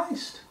Jesus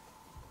Christ.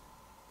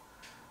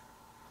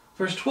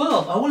 Verse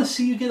 12, I want to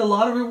see you get a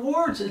lot of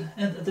rewards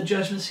at the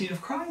judgment seat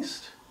of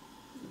Christ.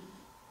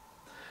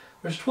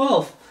 Verse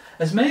 12,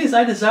 as many as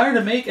I desire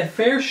to make a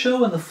fair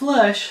show in the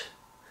flesh,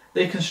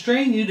 they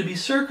constrain you to be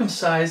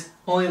circumcised,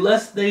 only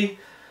lest they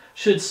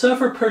should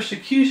suffer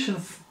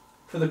persecution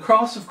for the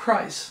cross of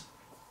Christ.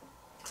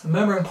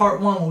 Remember in part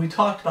 1 when we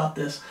talked about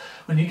this,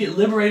 when you get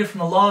liberated from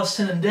the law of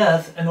sin and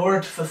death, in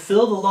order to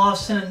fulfill the law of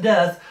sin and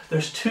death,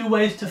 there's 2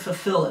 ways to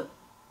fulfill it.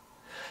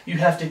 You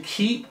have to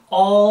keep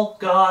all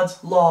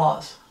God's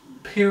laws,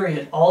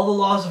 period. All the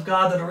laws of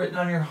God that are written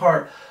on your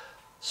heart.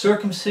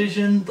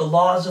 Circumcision, the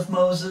laws of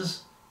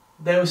Moses.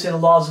 They always say the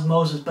laws of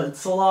Moses, but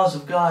it's the laws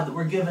of God that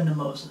were given to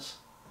Moses.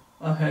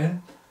 Okay?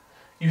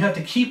 You have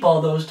to keep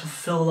all those to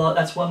fulfill the law.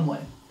 That's one way.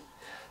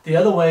 The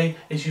other way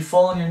is you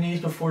fall on your knees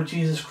before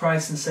Jesus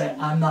Christ and say,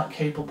 I'm not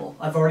capable.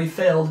 I've already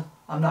failed.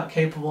 I'm not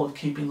capable of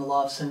keeping the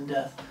law of sin and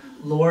death.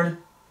 Lord,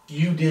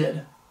 you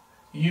did.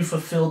 You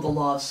fulfilled the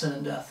law of sin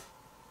and death.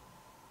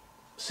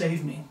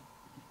 Save me.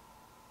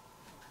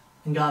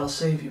 And God will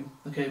save you.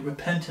 Okay,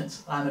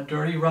 repentance. I'm a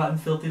dirty, rotten,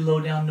 filthy,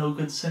 low-down,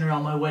 no-good sinner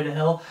on my way to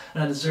hell,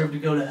 and I deserve to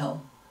go to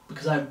hell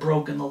because I've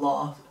broken the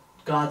law,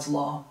 God's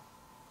law.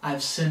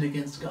 I've sinned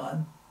against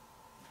God.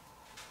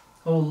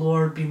 Oh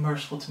Lord, be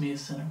merciful to me, a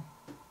sinner.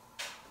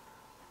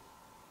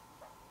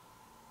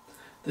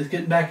 They're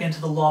getting back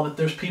into the law, but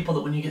there's people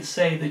that when you get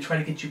saved, they try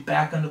to get you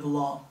back under the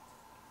law.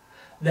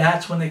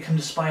 That's when they come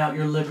to spy out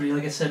your liberty.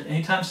 Like I said,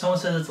 anytime someone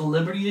says it's a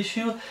liberty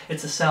issue,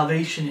 it's a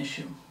salvation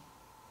issue.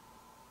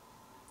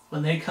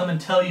 When they come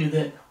and tell you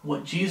that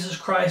what Jesus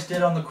Christ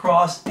did on the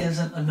cross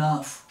isn't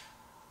enough.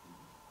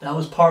 That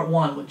was part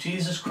 1. What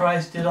Jesus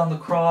Christ did on the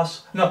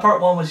cross. No,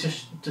 part 1 was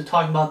just to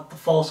talk about the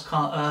false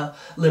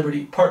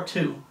liberty. Part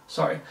 2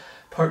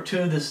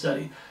 of this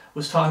study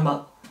was talking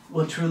about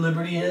what true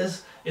liberty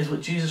is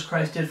what Jesus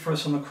Christ did for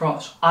us on the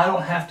cross. I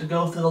don't have to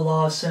go through the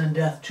law of sin and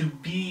death to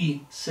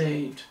be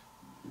saved.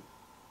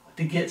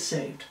 To get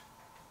saved.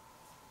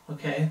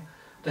 Okay?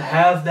 To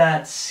have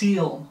that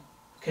seal.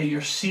 Okay,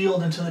 you're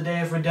sealed until the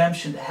day of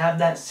redemption. To have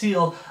that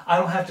seal, I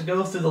don't have to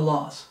go through the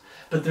laws.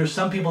 But there's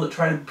some people that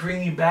try to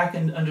bring you back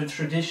under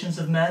traditions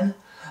of men,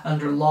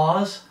 under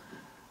laws,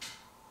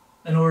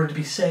 in order to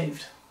be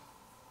saved.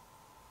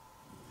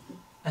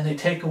 And they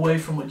take away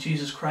from what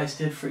Jesus Christ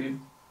did for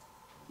you.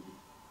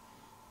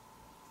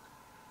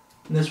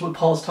 And this is what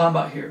Paul's talking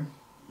about here.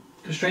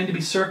 Constrained to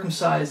be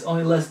circumcised,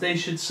 only lest they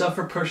should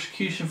suffer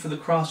persecution for the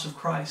cross of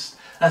Christ.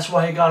 That's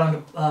why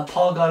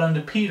Paul got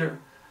unto Peter.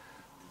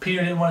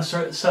 Peter didn't want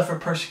to suffer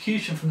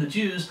persecution from the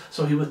Jews,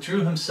 so he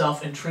withdrew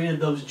himself and treated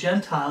those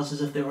Gentiles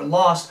as if they were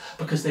lost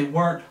because they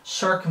weren't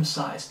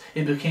circumcised.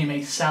 It became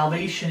a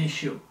salvation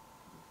issue.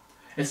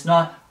 It's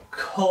not a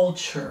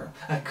culture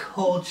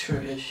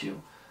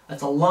issue.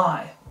 That's a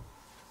lie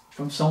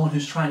from someone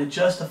who's trying to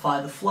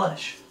justify the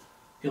flesh.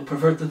 He'll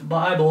pervert the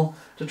Bible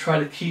to try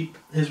to keep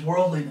his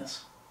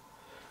worldliness.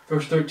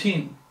 Verse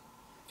 13.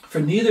 For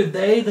neither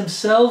they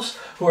themselves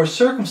who are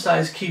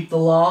circumcised keep the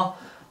law,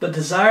 but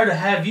desire to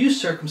have you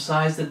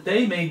circumcised, that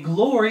they may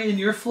glory in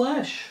your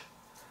flesh.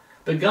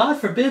 But God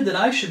forbid that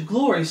I should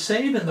glory,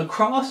 save in the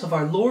cross of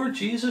our Lord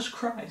Jesus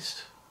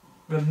Christ.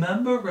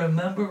 Remember, brothers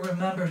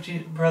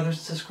and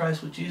sisters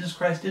Christ, what Jesus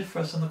Christ did for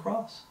us on the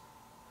cross.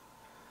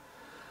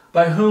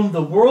 By whom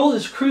the world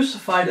is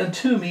crucified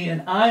unto me,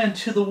 and I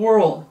unto the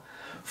world.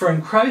 For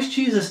in Christ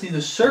Jesus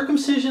neither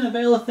circumcision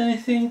availeth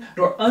anything,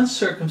 nor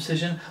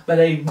uncircumcision, but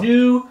a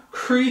new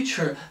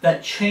creature,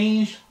 that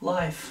changed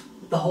life.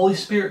 The Holy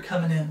Spirit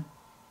coming in.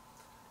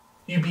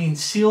 You being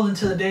sealed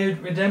into the day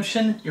of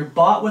redemption. You're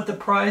bought with the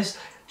price.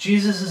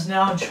 Jesus is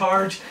now in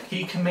charge.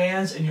 He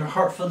commands, and your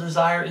heartfelt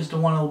desire is to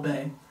want to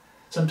obey.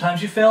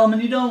 Sometimes you fail him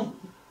and you don't.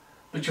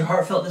 But your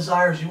heartfelt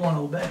desire is you want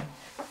to obey.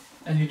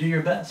 And you do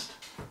your best.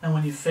 And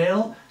when you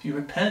fail, you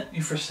repent,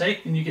 you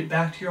forsake, and you get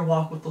back to your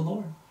walk with the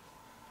Lord.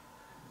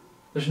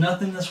 There's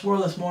nothing in this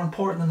world that's more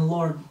important than the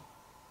Lord.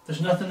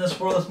 There's nothing in this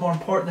world that's more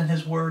important than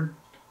His Word.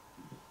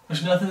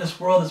 There's nothing in this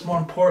world that's more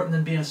important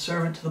than being a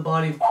servant to the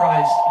body of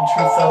Christ in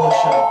true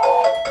fellowship.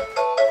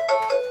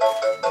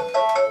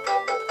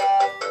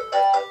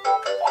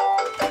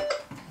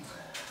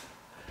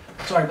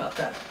 Sorry about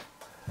that.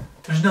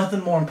 There's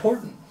nothing more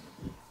important.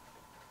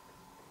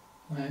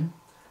 Okay.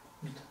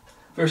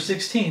 Verse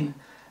 16.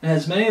 And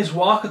as many as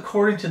walk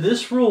according to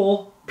this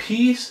rule,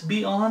 peace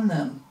be on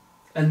them,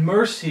 and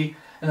mercy,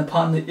 and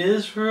upon the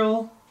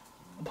Israel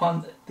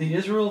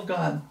of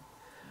God.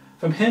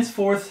 From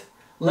henceforth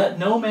let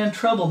no man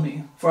trouble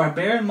me, for I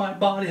bear in my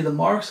body the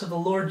marks of the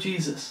Lord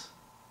Jesus.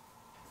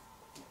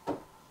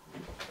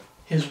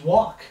 His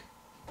walk,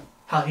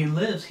 how He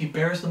lives, He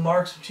bears the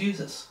marks of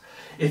Jesus.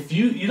 If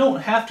you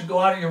don't have to go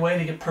out of your way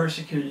to get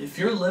persecuted. If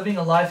you're living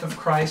a life of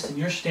Christ and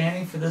you're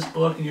standing for this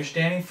book and you're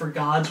standing for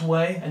God's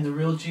way and the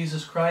real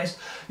Jesus Christ,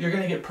 you're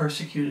going to get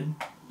persecuted.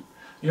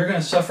 You're going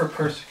to suffer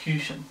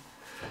persecution.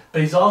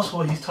 But he's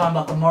talking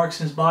about the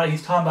marks in his body.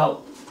 He's talking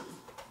about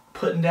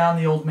putting down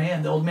the old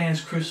man. The old man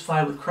is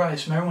crucified with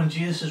Christ. Remember when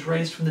Jesus is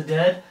raised from the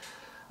dead?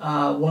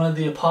 One of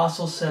the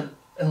apostles said,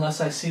 unless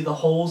I see the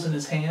holes in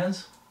his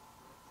hands,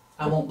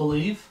 I won't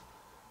believe.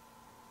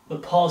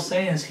 What Paul's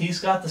saying is he's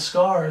got the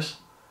scars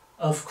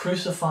of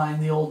crucifying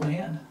the old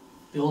man.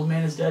 The old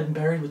man is dead and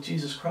buried with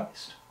Jesus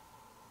Christ.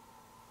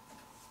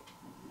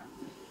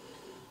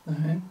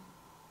 Okay.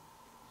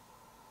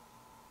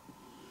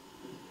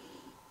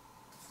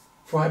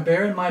 For I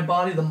bear in my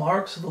body the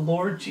marks of the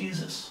Lord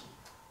Jesus.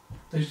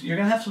 You're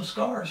going to have some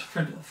scars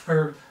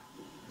for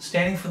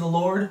standing for the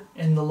Lord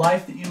in the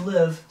life that you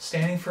live,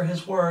 standing for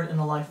His Word in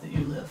the life that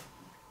you live.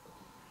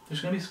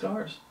 There's going to be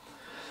scars.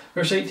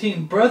 Verse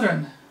 18,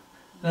 brethren,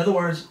 in other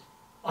words,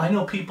 I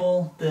know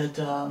people that,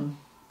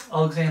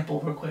 I'll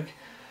example real quick.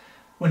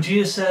 When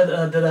Jesus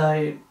said that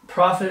a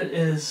prophet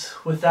is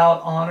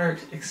without honor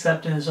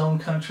except in his own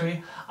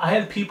country, I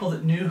had people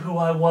that knew who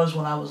I was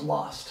when I was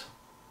lost.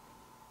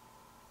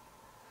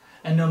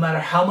 And no matter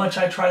how much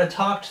I try to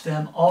talk to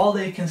them, all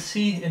they can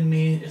see in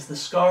me is the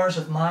scars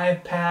of my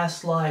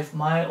past life,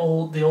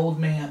 the old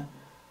man.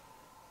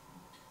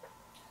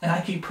 And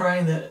I keep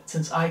praying that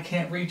since I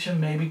can't reach them,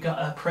 maybe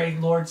God, pray,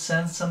 Lord,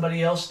 send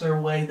somebody else their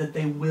way that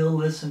they will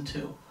listen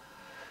to.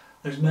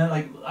 There's men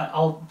like,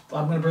 I'm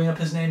going to bring up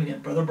his name again,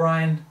 Brother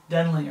Brian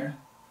Denlinger,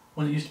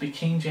 when it used to be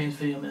King James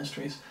Video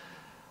Ministries.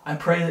 I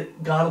pray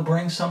that God will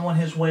bring someone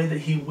his way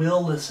that he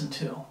will listen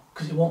to,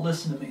 because he won't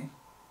listen to me.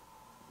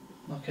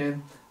 Okay?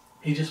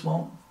 He just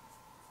won't.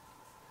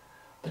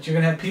 But you're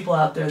going to have people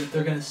out there that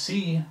they're going to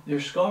see your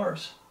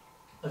scars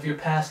of your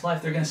past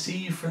life. They're going to see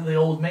you for the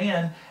old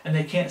man, and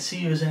they can't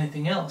see you as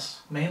anything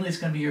else. Mainly it's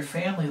going to be your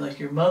family, like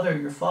your mother,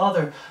 your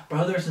father,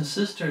 brothers and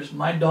sisters.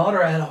 My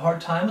daughter, I had a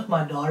hard time with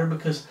my daughter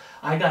because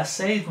I got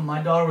saved when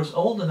my daughter was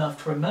old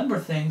enough to remember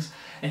things,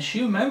 and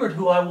she remembered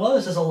who I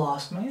was as a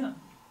lost man.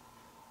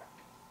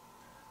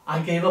 I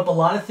gave up a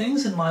lot of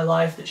things in my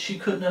life that she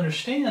couldn't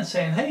understand,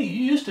 saying, hey,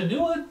 you used to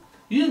do it.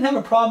 You didn't have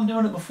a problem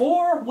doing it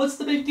before. What's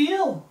the big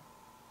deal?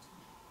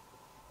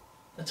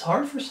 That's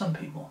hard for some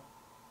people.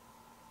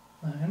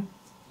 Right.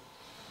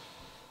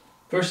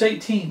 Verse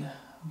 18.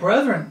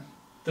 Brethren,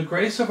 the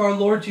grace of our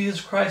Lord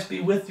Jesus Christ be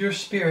with your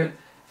spirit.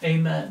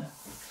 Amen.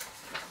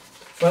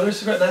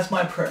 Brothers, that's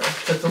my prayer.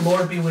 That the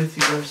Lord be with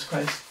you, brothers of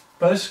Christ.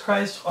 Brothers of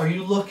Christ, are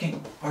you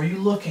looking? Are you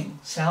looking?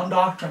 Sound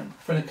doctrine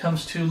when it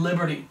comes to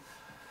liberty.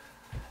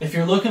 If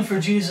you're looking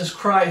for Jesus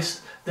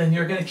Christ, then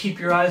you're going to keep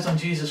your eyes on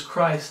Jesus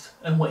Christ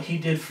and what He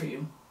did for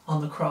you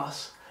on the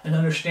cross and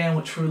understand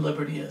what true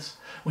liberty is.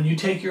 When you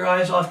take your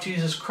eyes off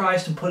Jesus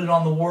Christ and put it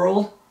on the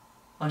world,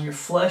 on your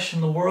flesh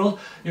and the world,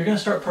 you're going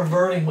to start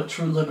perverting what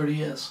true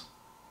liberty is.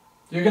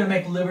 You're going to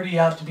make liberty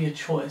out to be a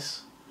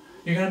choice.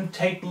 You're going to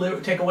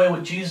take away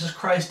what Jesus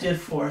Christ did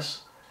for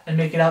us and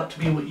make it out to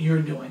be what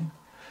you're doing.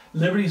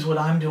 Liberty is what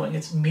I'm doing.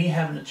 It's me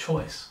having a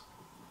choice.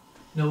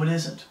 No, it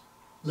isn't.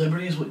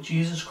 Liberty is what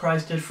Jesus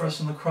Christ did for us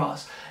on the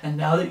cross. And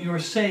now that you are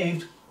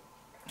saved,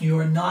 you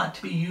are not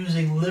to be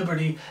using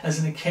liberty as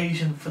an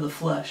occasion for the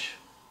flesh.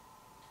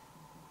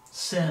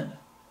 Sin.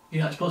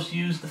 You're not supposed to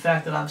use the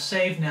fact that I'm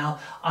saved now,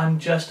 I'm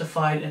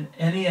justified in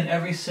any and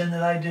every sin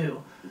that I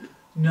do.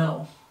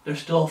 No. There's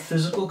still a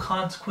physical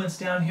consequence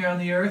down here on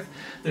the earth.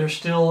 We're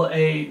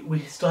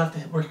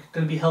going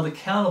to be held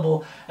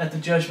accountable at the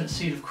judgment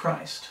seat of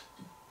Christ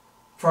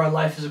for our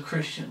life as a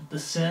Christian, the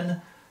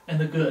sin and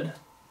the good.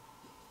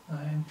 All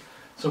right?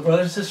 So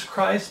brothers and sisters in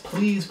Christ,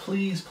 please,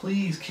 please,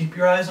 please keep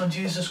your eyes on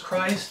Jesus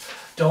Christ.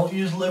 Don't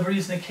use liberty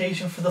as an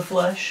occasion for the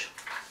flesh.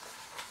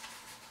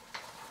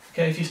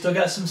 Okay, if you still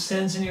got some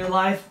sins in your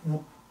life,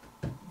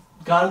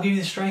 God will give you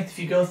the strength if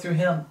you go through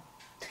Him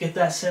to get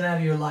that sin out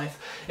of your life.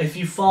 If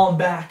you've fallen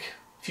back,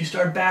 if you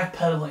start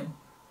backpedaling,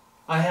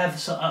 I have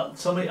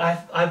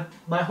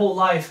my whole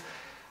life,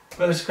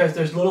 brothers and Christ,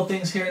 there's little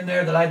things here and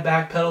there that I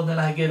backpedal, then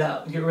I get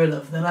rid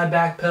of. Then I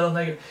backpedal,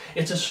 and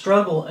it's a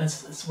struggle, and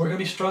we're going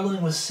to be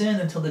struggling with sin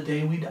until the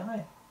day we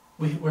die.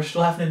 We're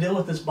still having to deal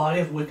with this body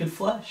of wicked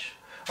flesh.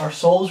 Our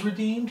soul's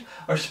redeemed,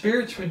 our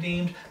spirit's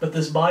redeemed, but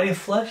this body of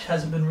flesh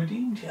hasn't been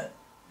redeemed yet.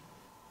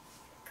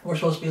 We're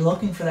supposed to be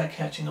looking for that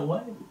catching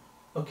away.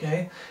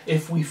 Okay?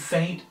 If we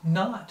faint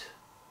not,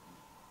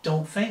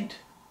 don't faint.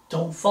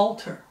 Don't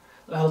falter.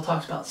 The Bible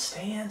talks about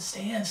stand,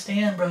 stand,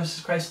 stand, brothers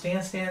and Christ,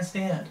 stand, stand,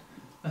 stand.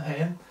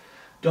 Okay?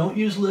 Don't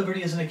use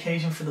liberty as an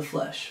occasion for the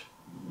flesh,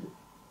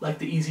 like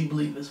the easy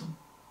believism,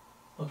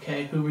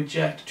 okay, who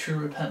reject true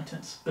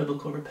repentance,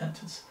 biblical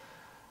repentance.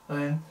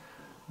 Okay?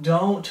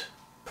 Don't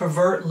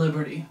pervert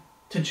liberty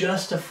to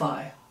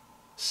justify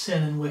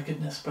sin and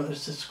wickedness, brothers and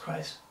sisters of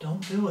Christ.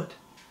 Don't do it.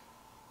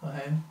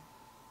 Okay?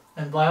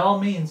 And by all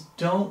means,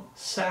 don't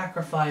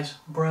sacrifice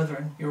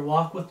brethren, your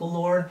walk with the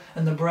Lord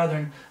and the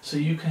brethren, so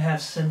you can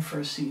have sin for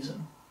a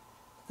season.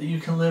 That you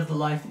can live the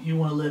life that you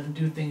want to live and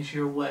do things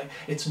your way.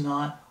 It's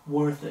not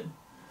worth it.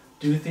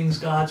 Do things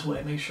God's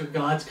way. Make sure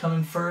God's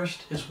coming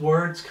first, His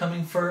Word's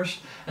coming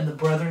first, and the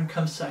brethren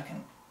come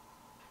second.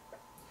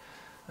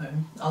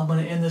 I'm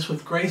going to end this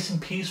with grace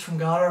and peace from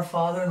God our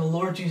Father and the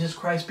Lord Jesus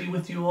Christ be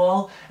with you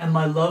all, and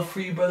my love for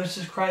you, brothers and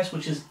sisters Christ,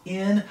 which is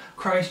in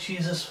Christ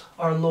Jesus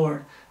our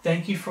Lord.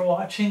 Thank you for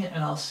watching,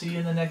 and I'll see you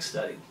in the next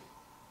study.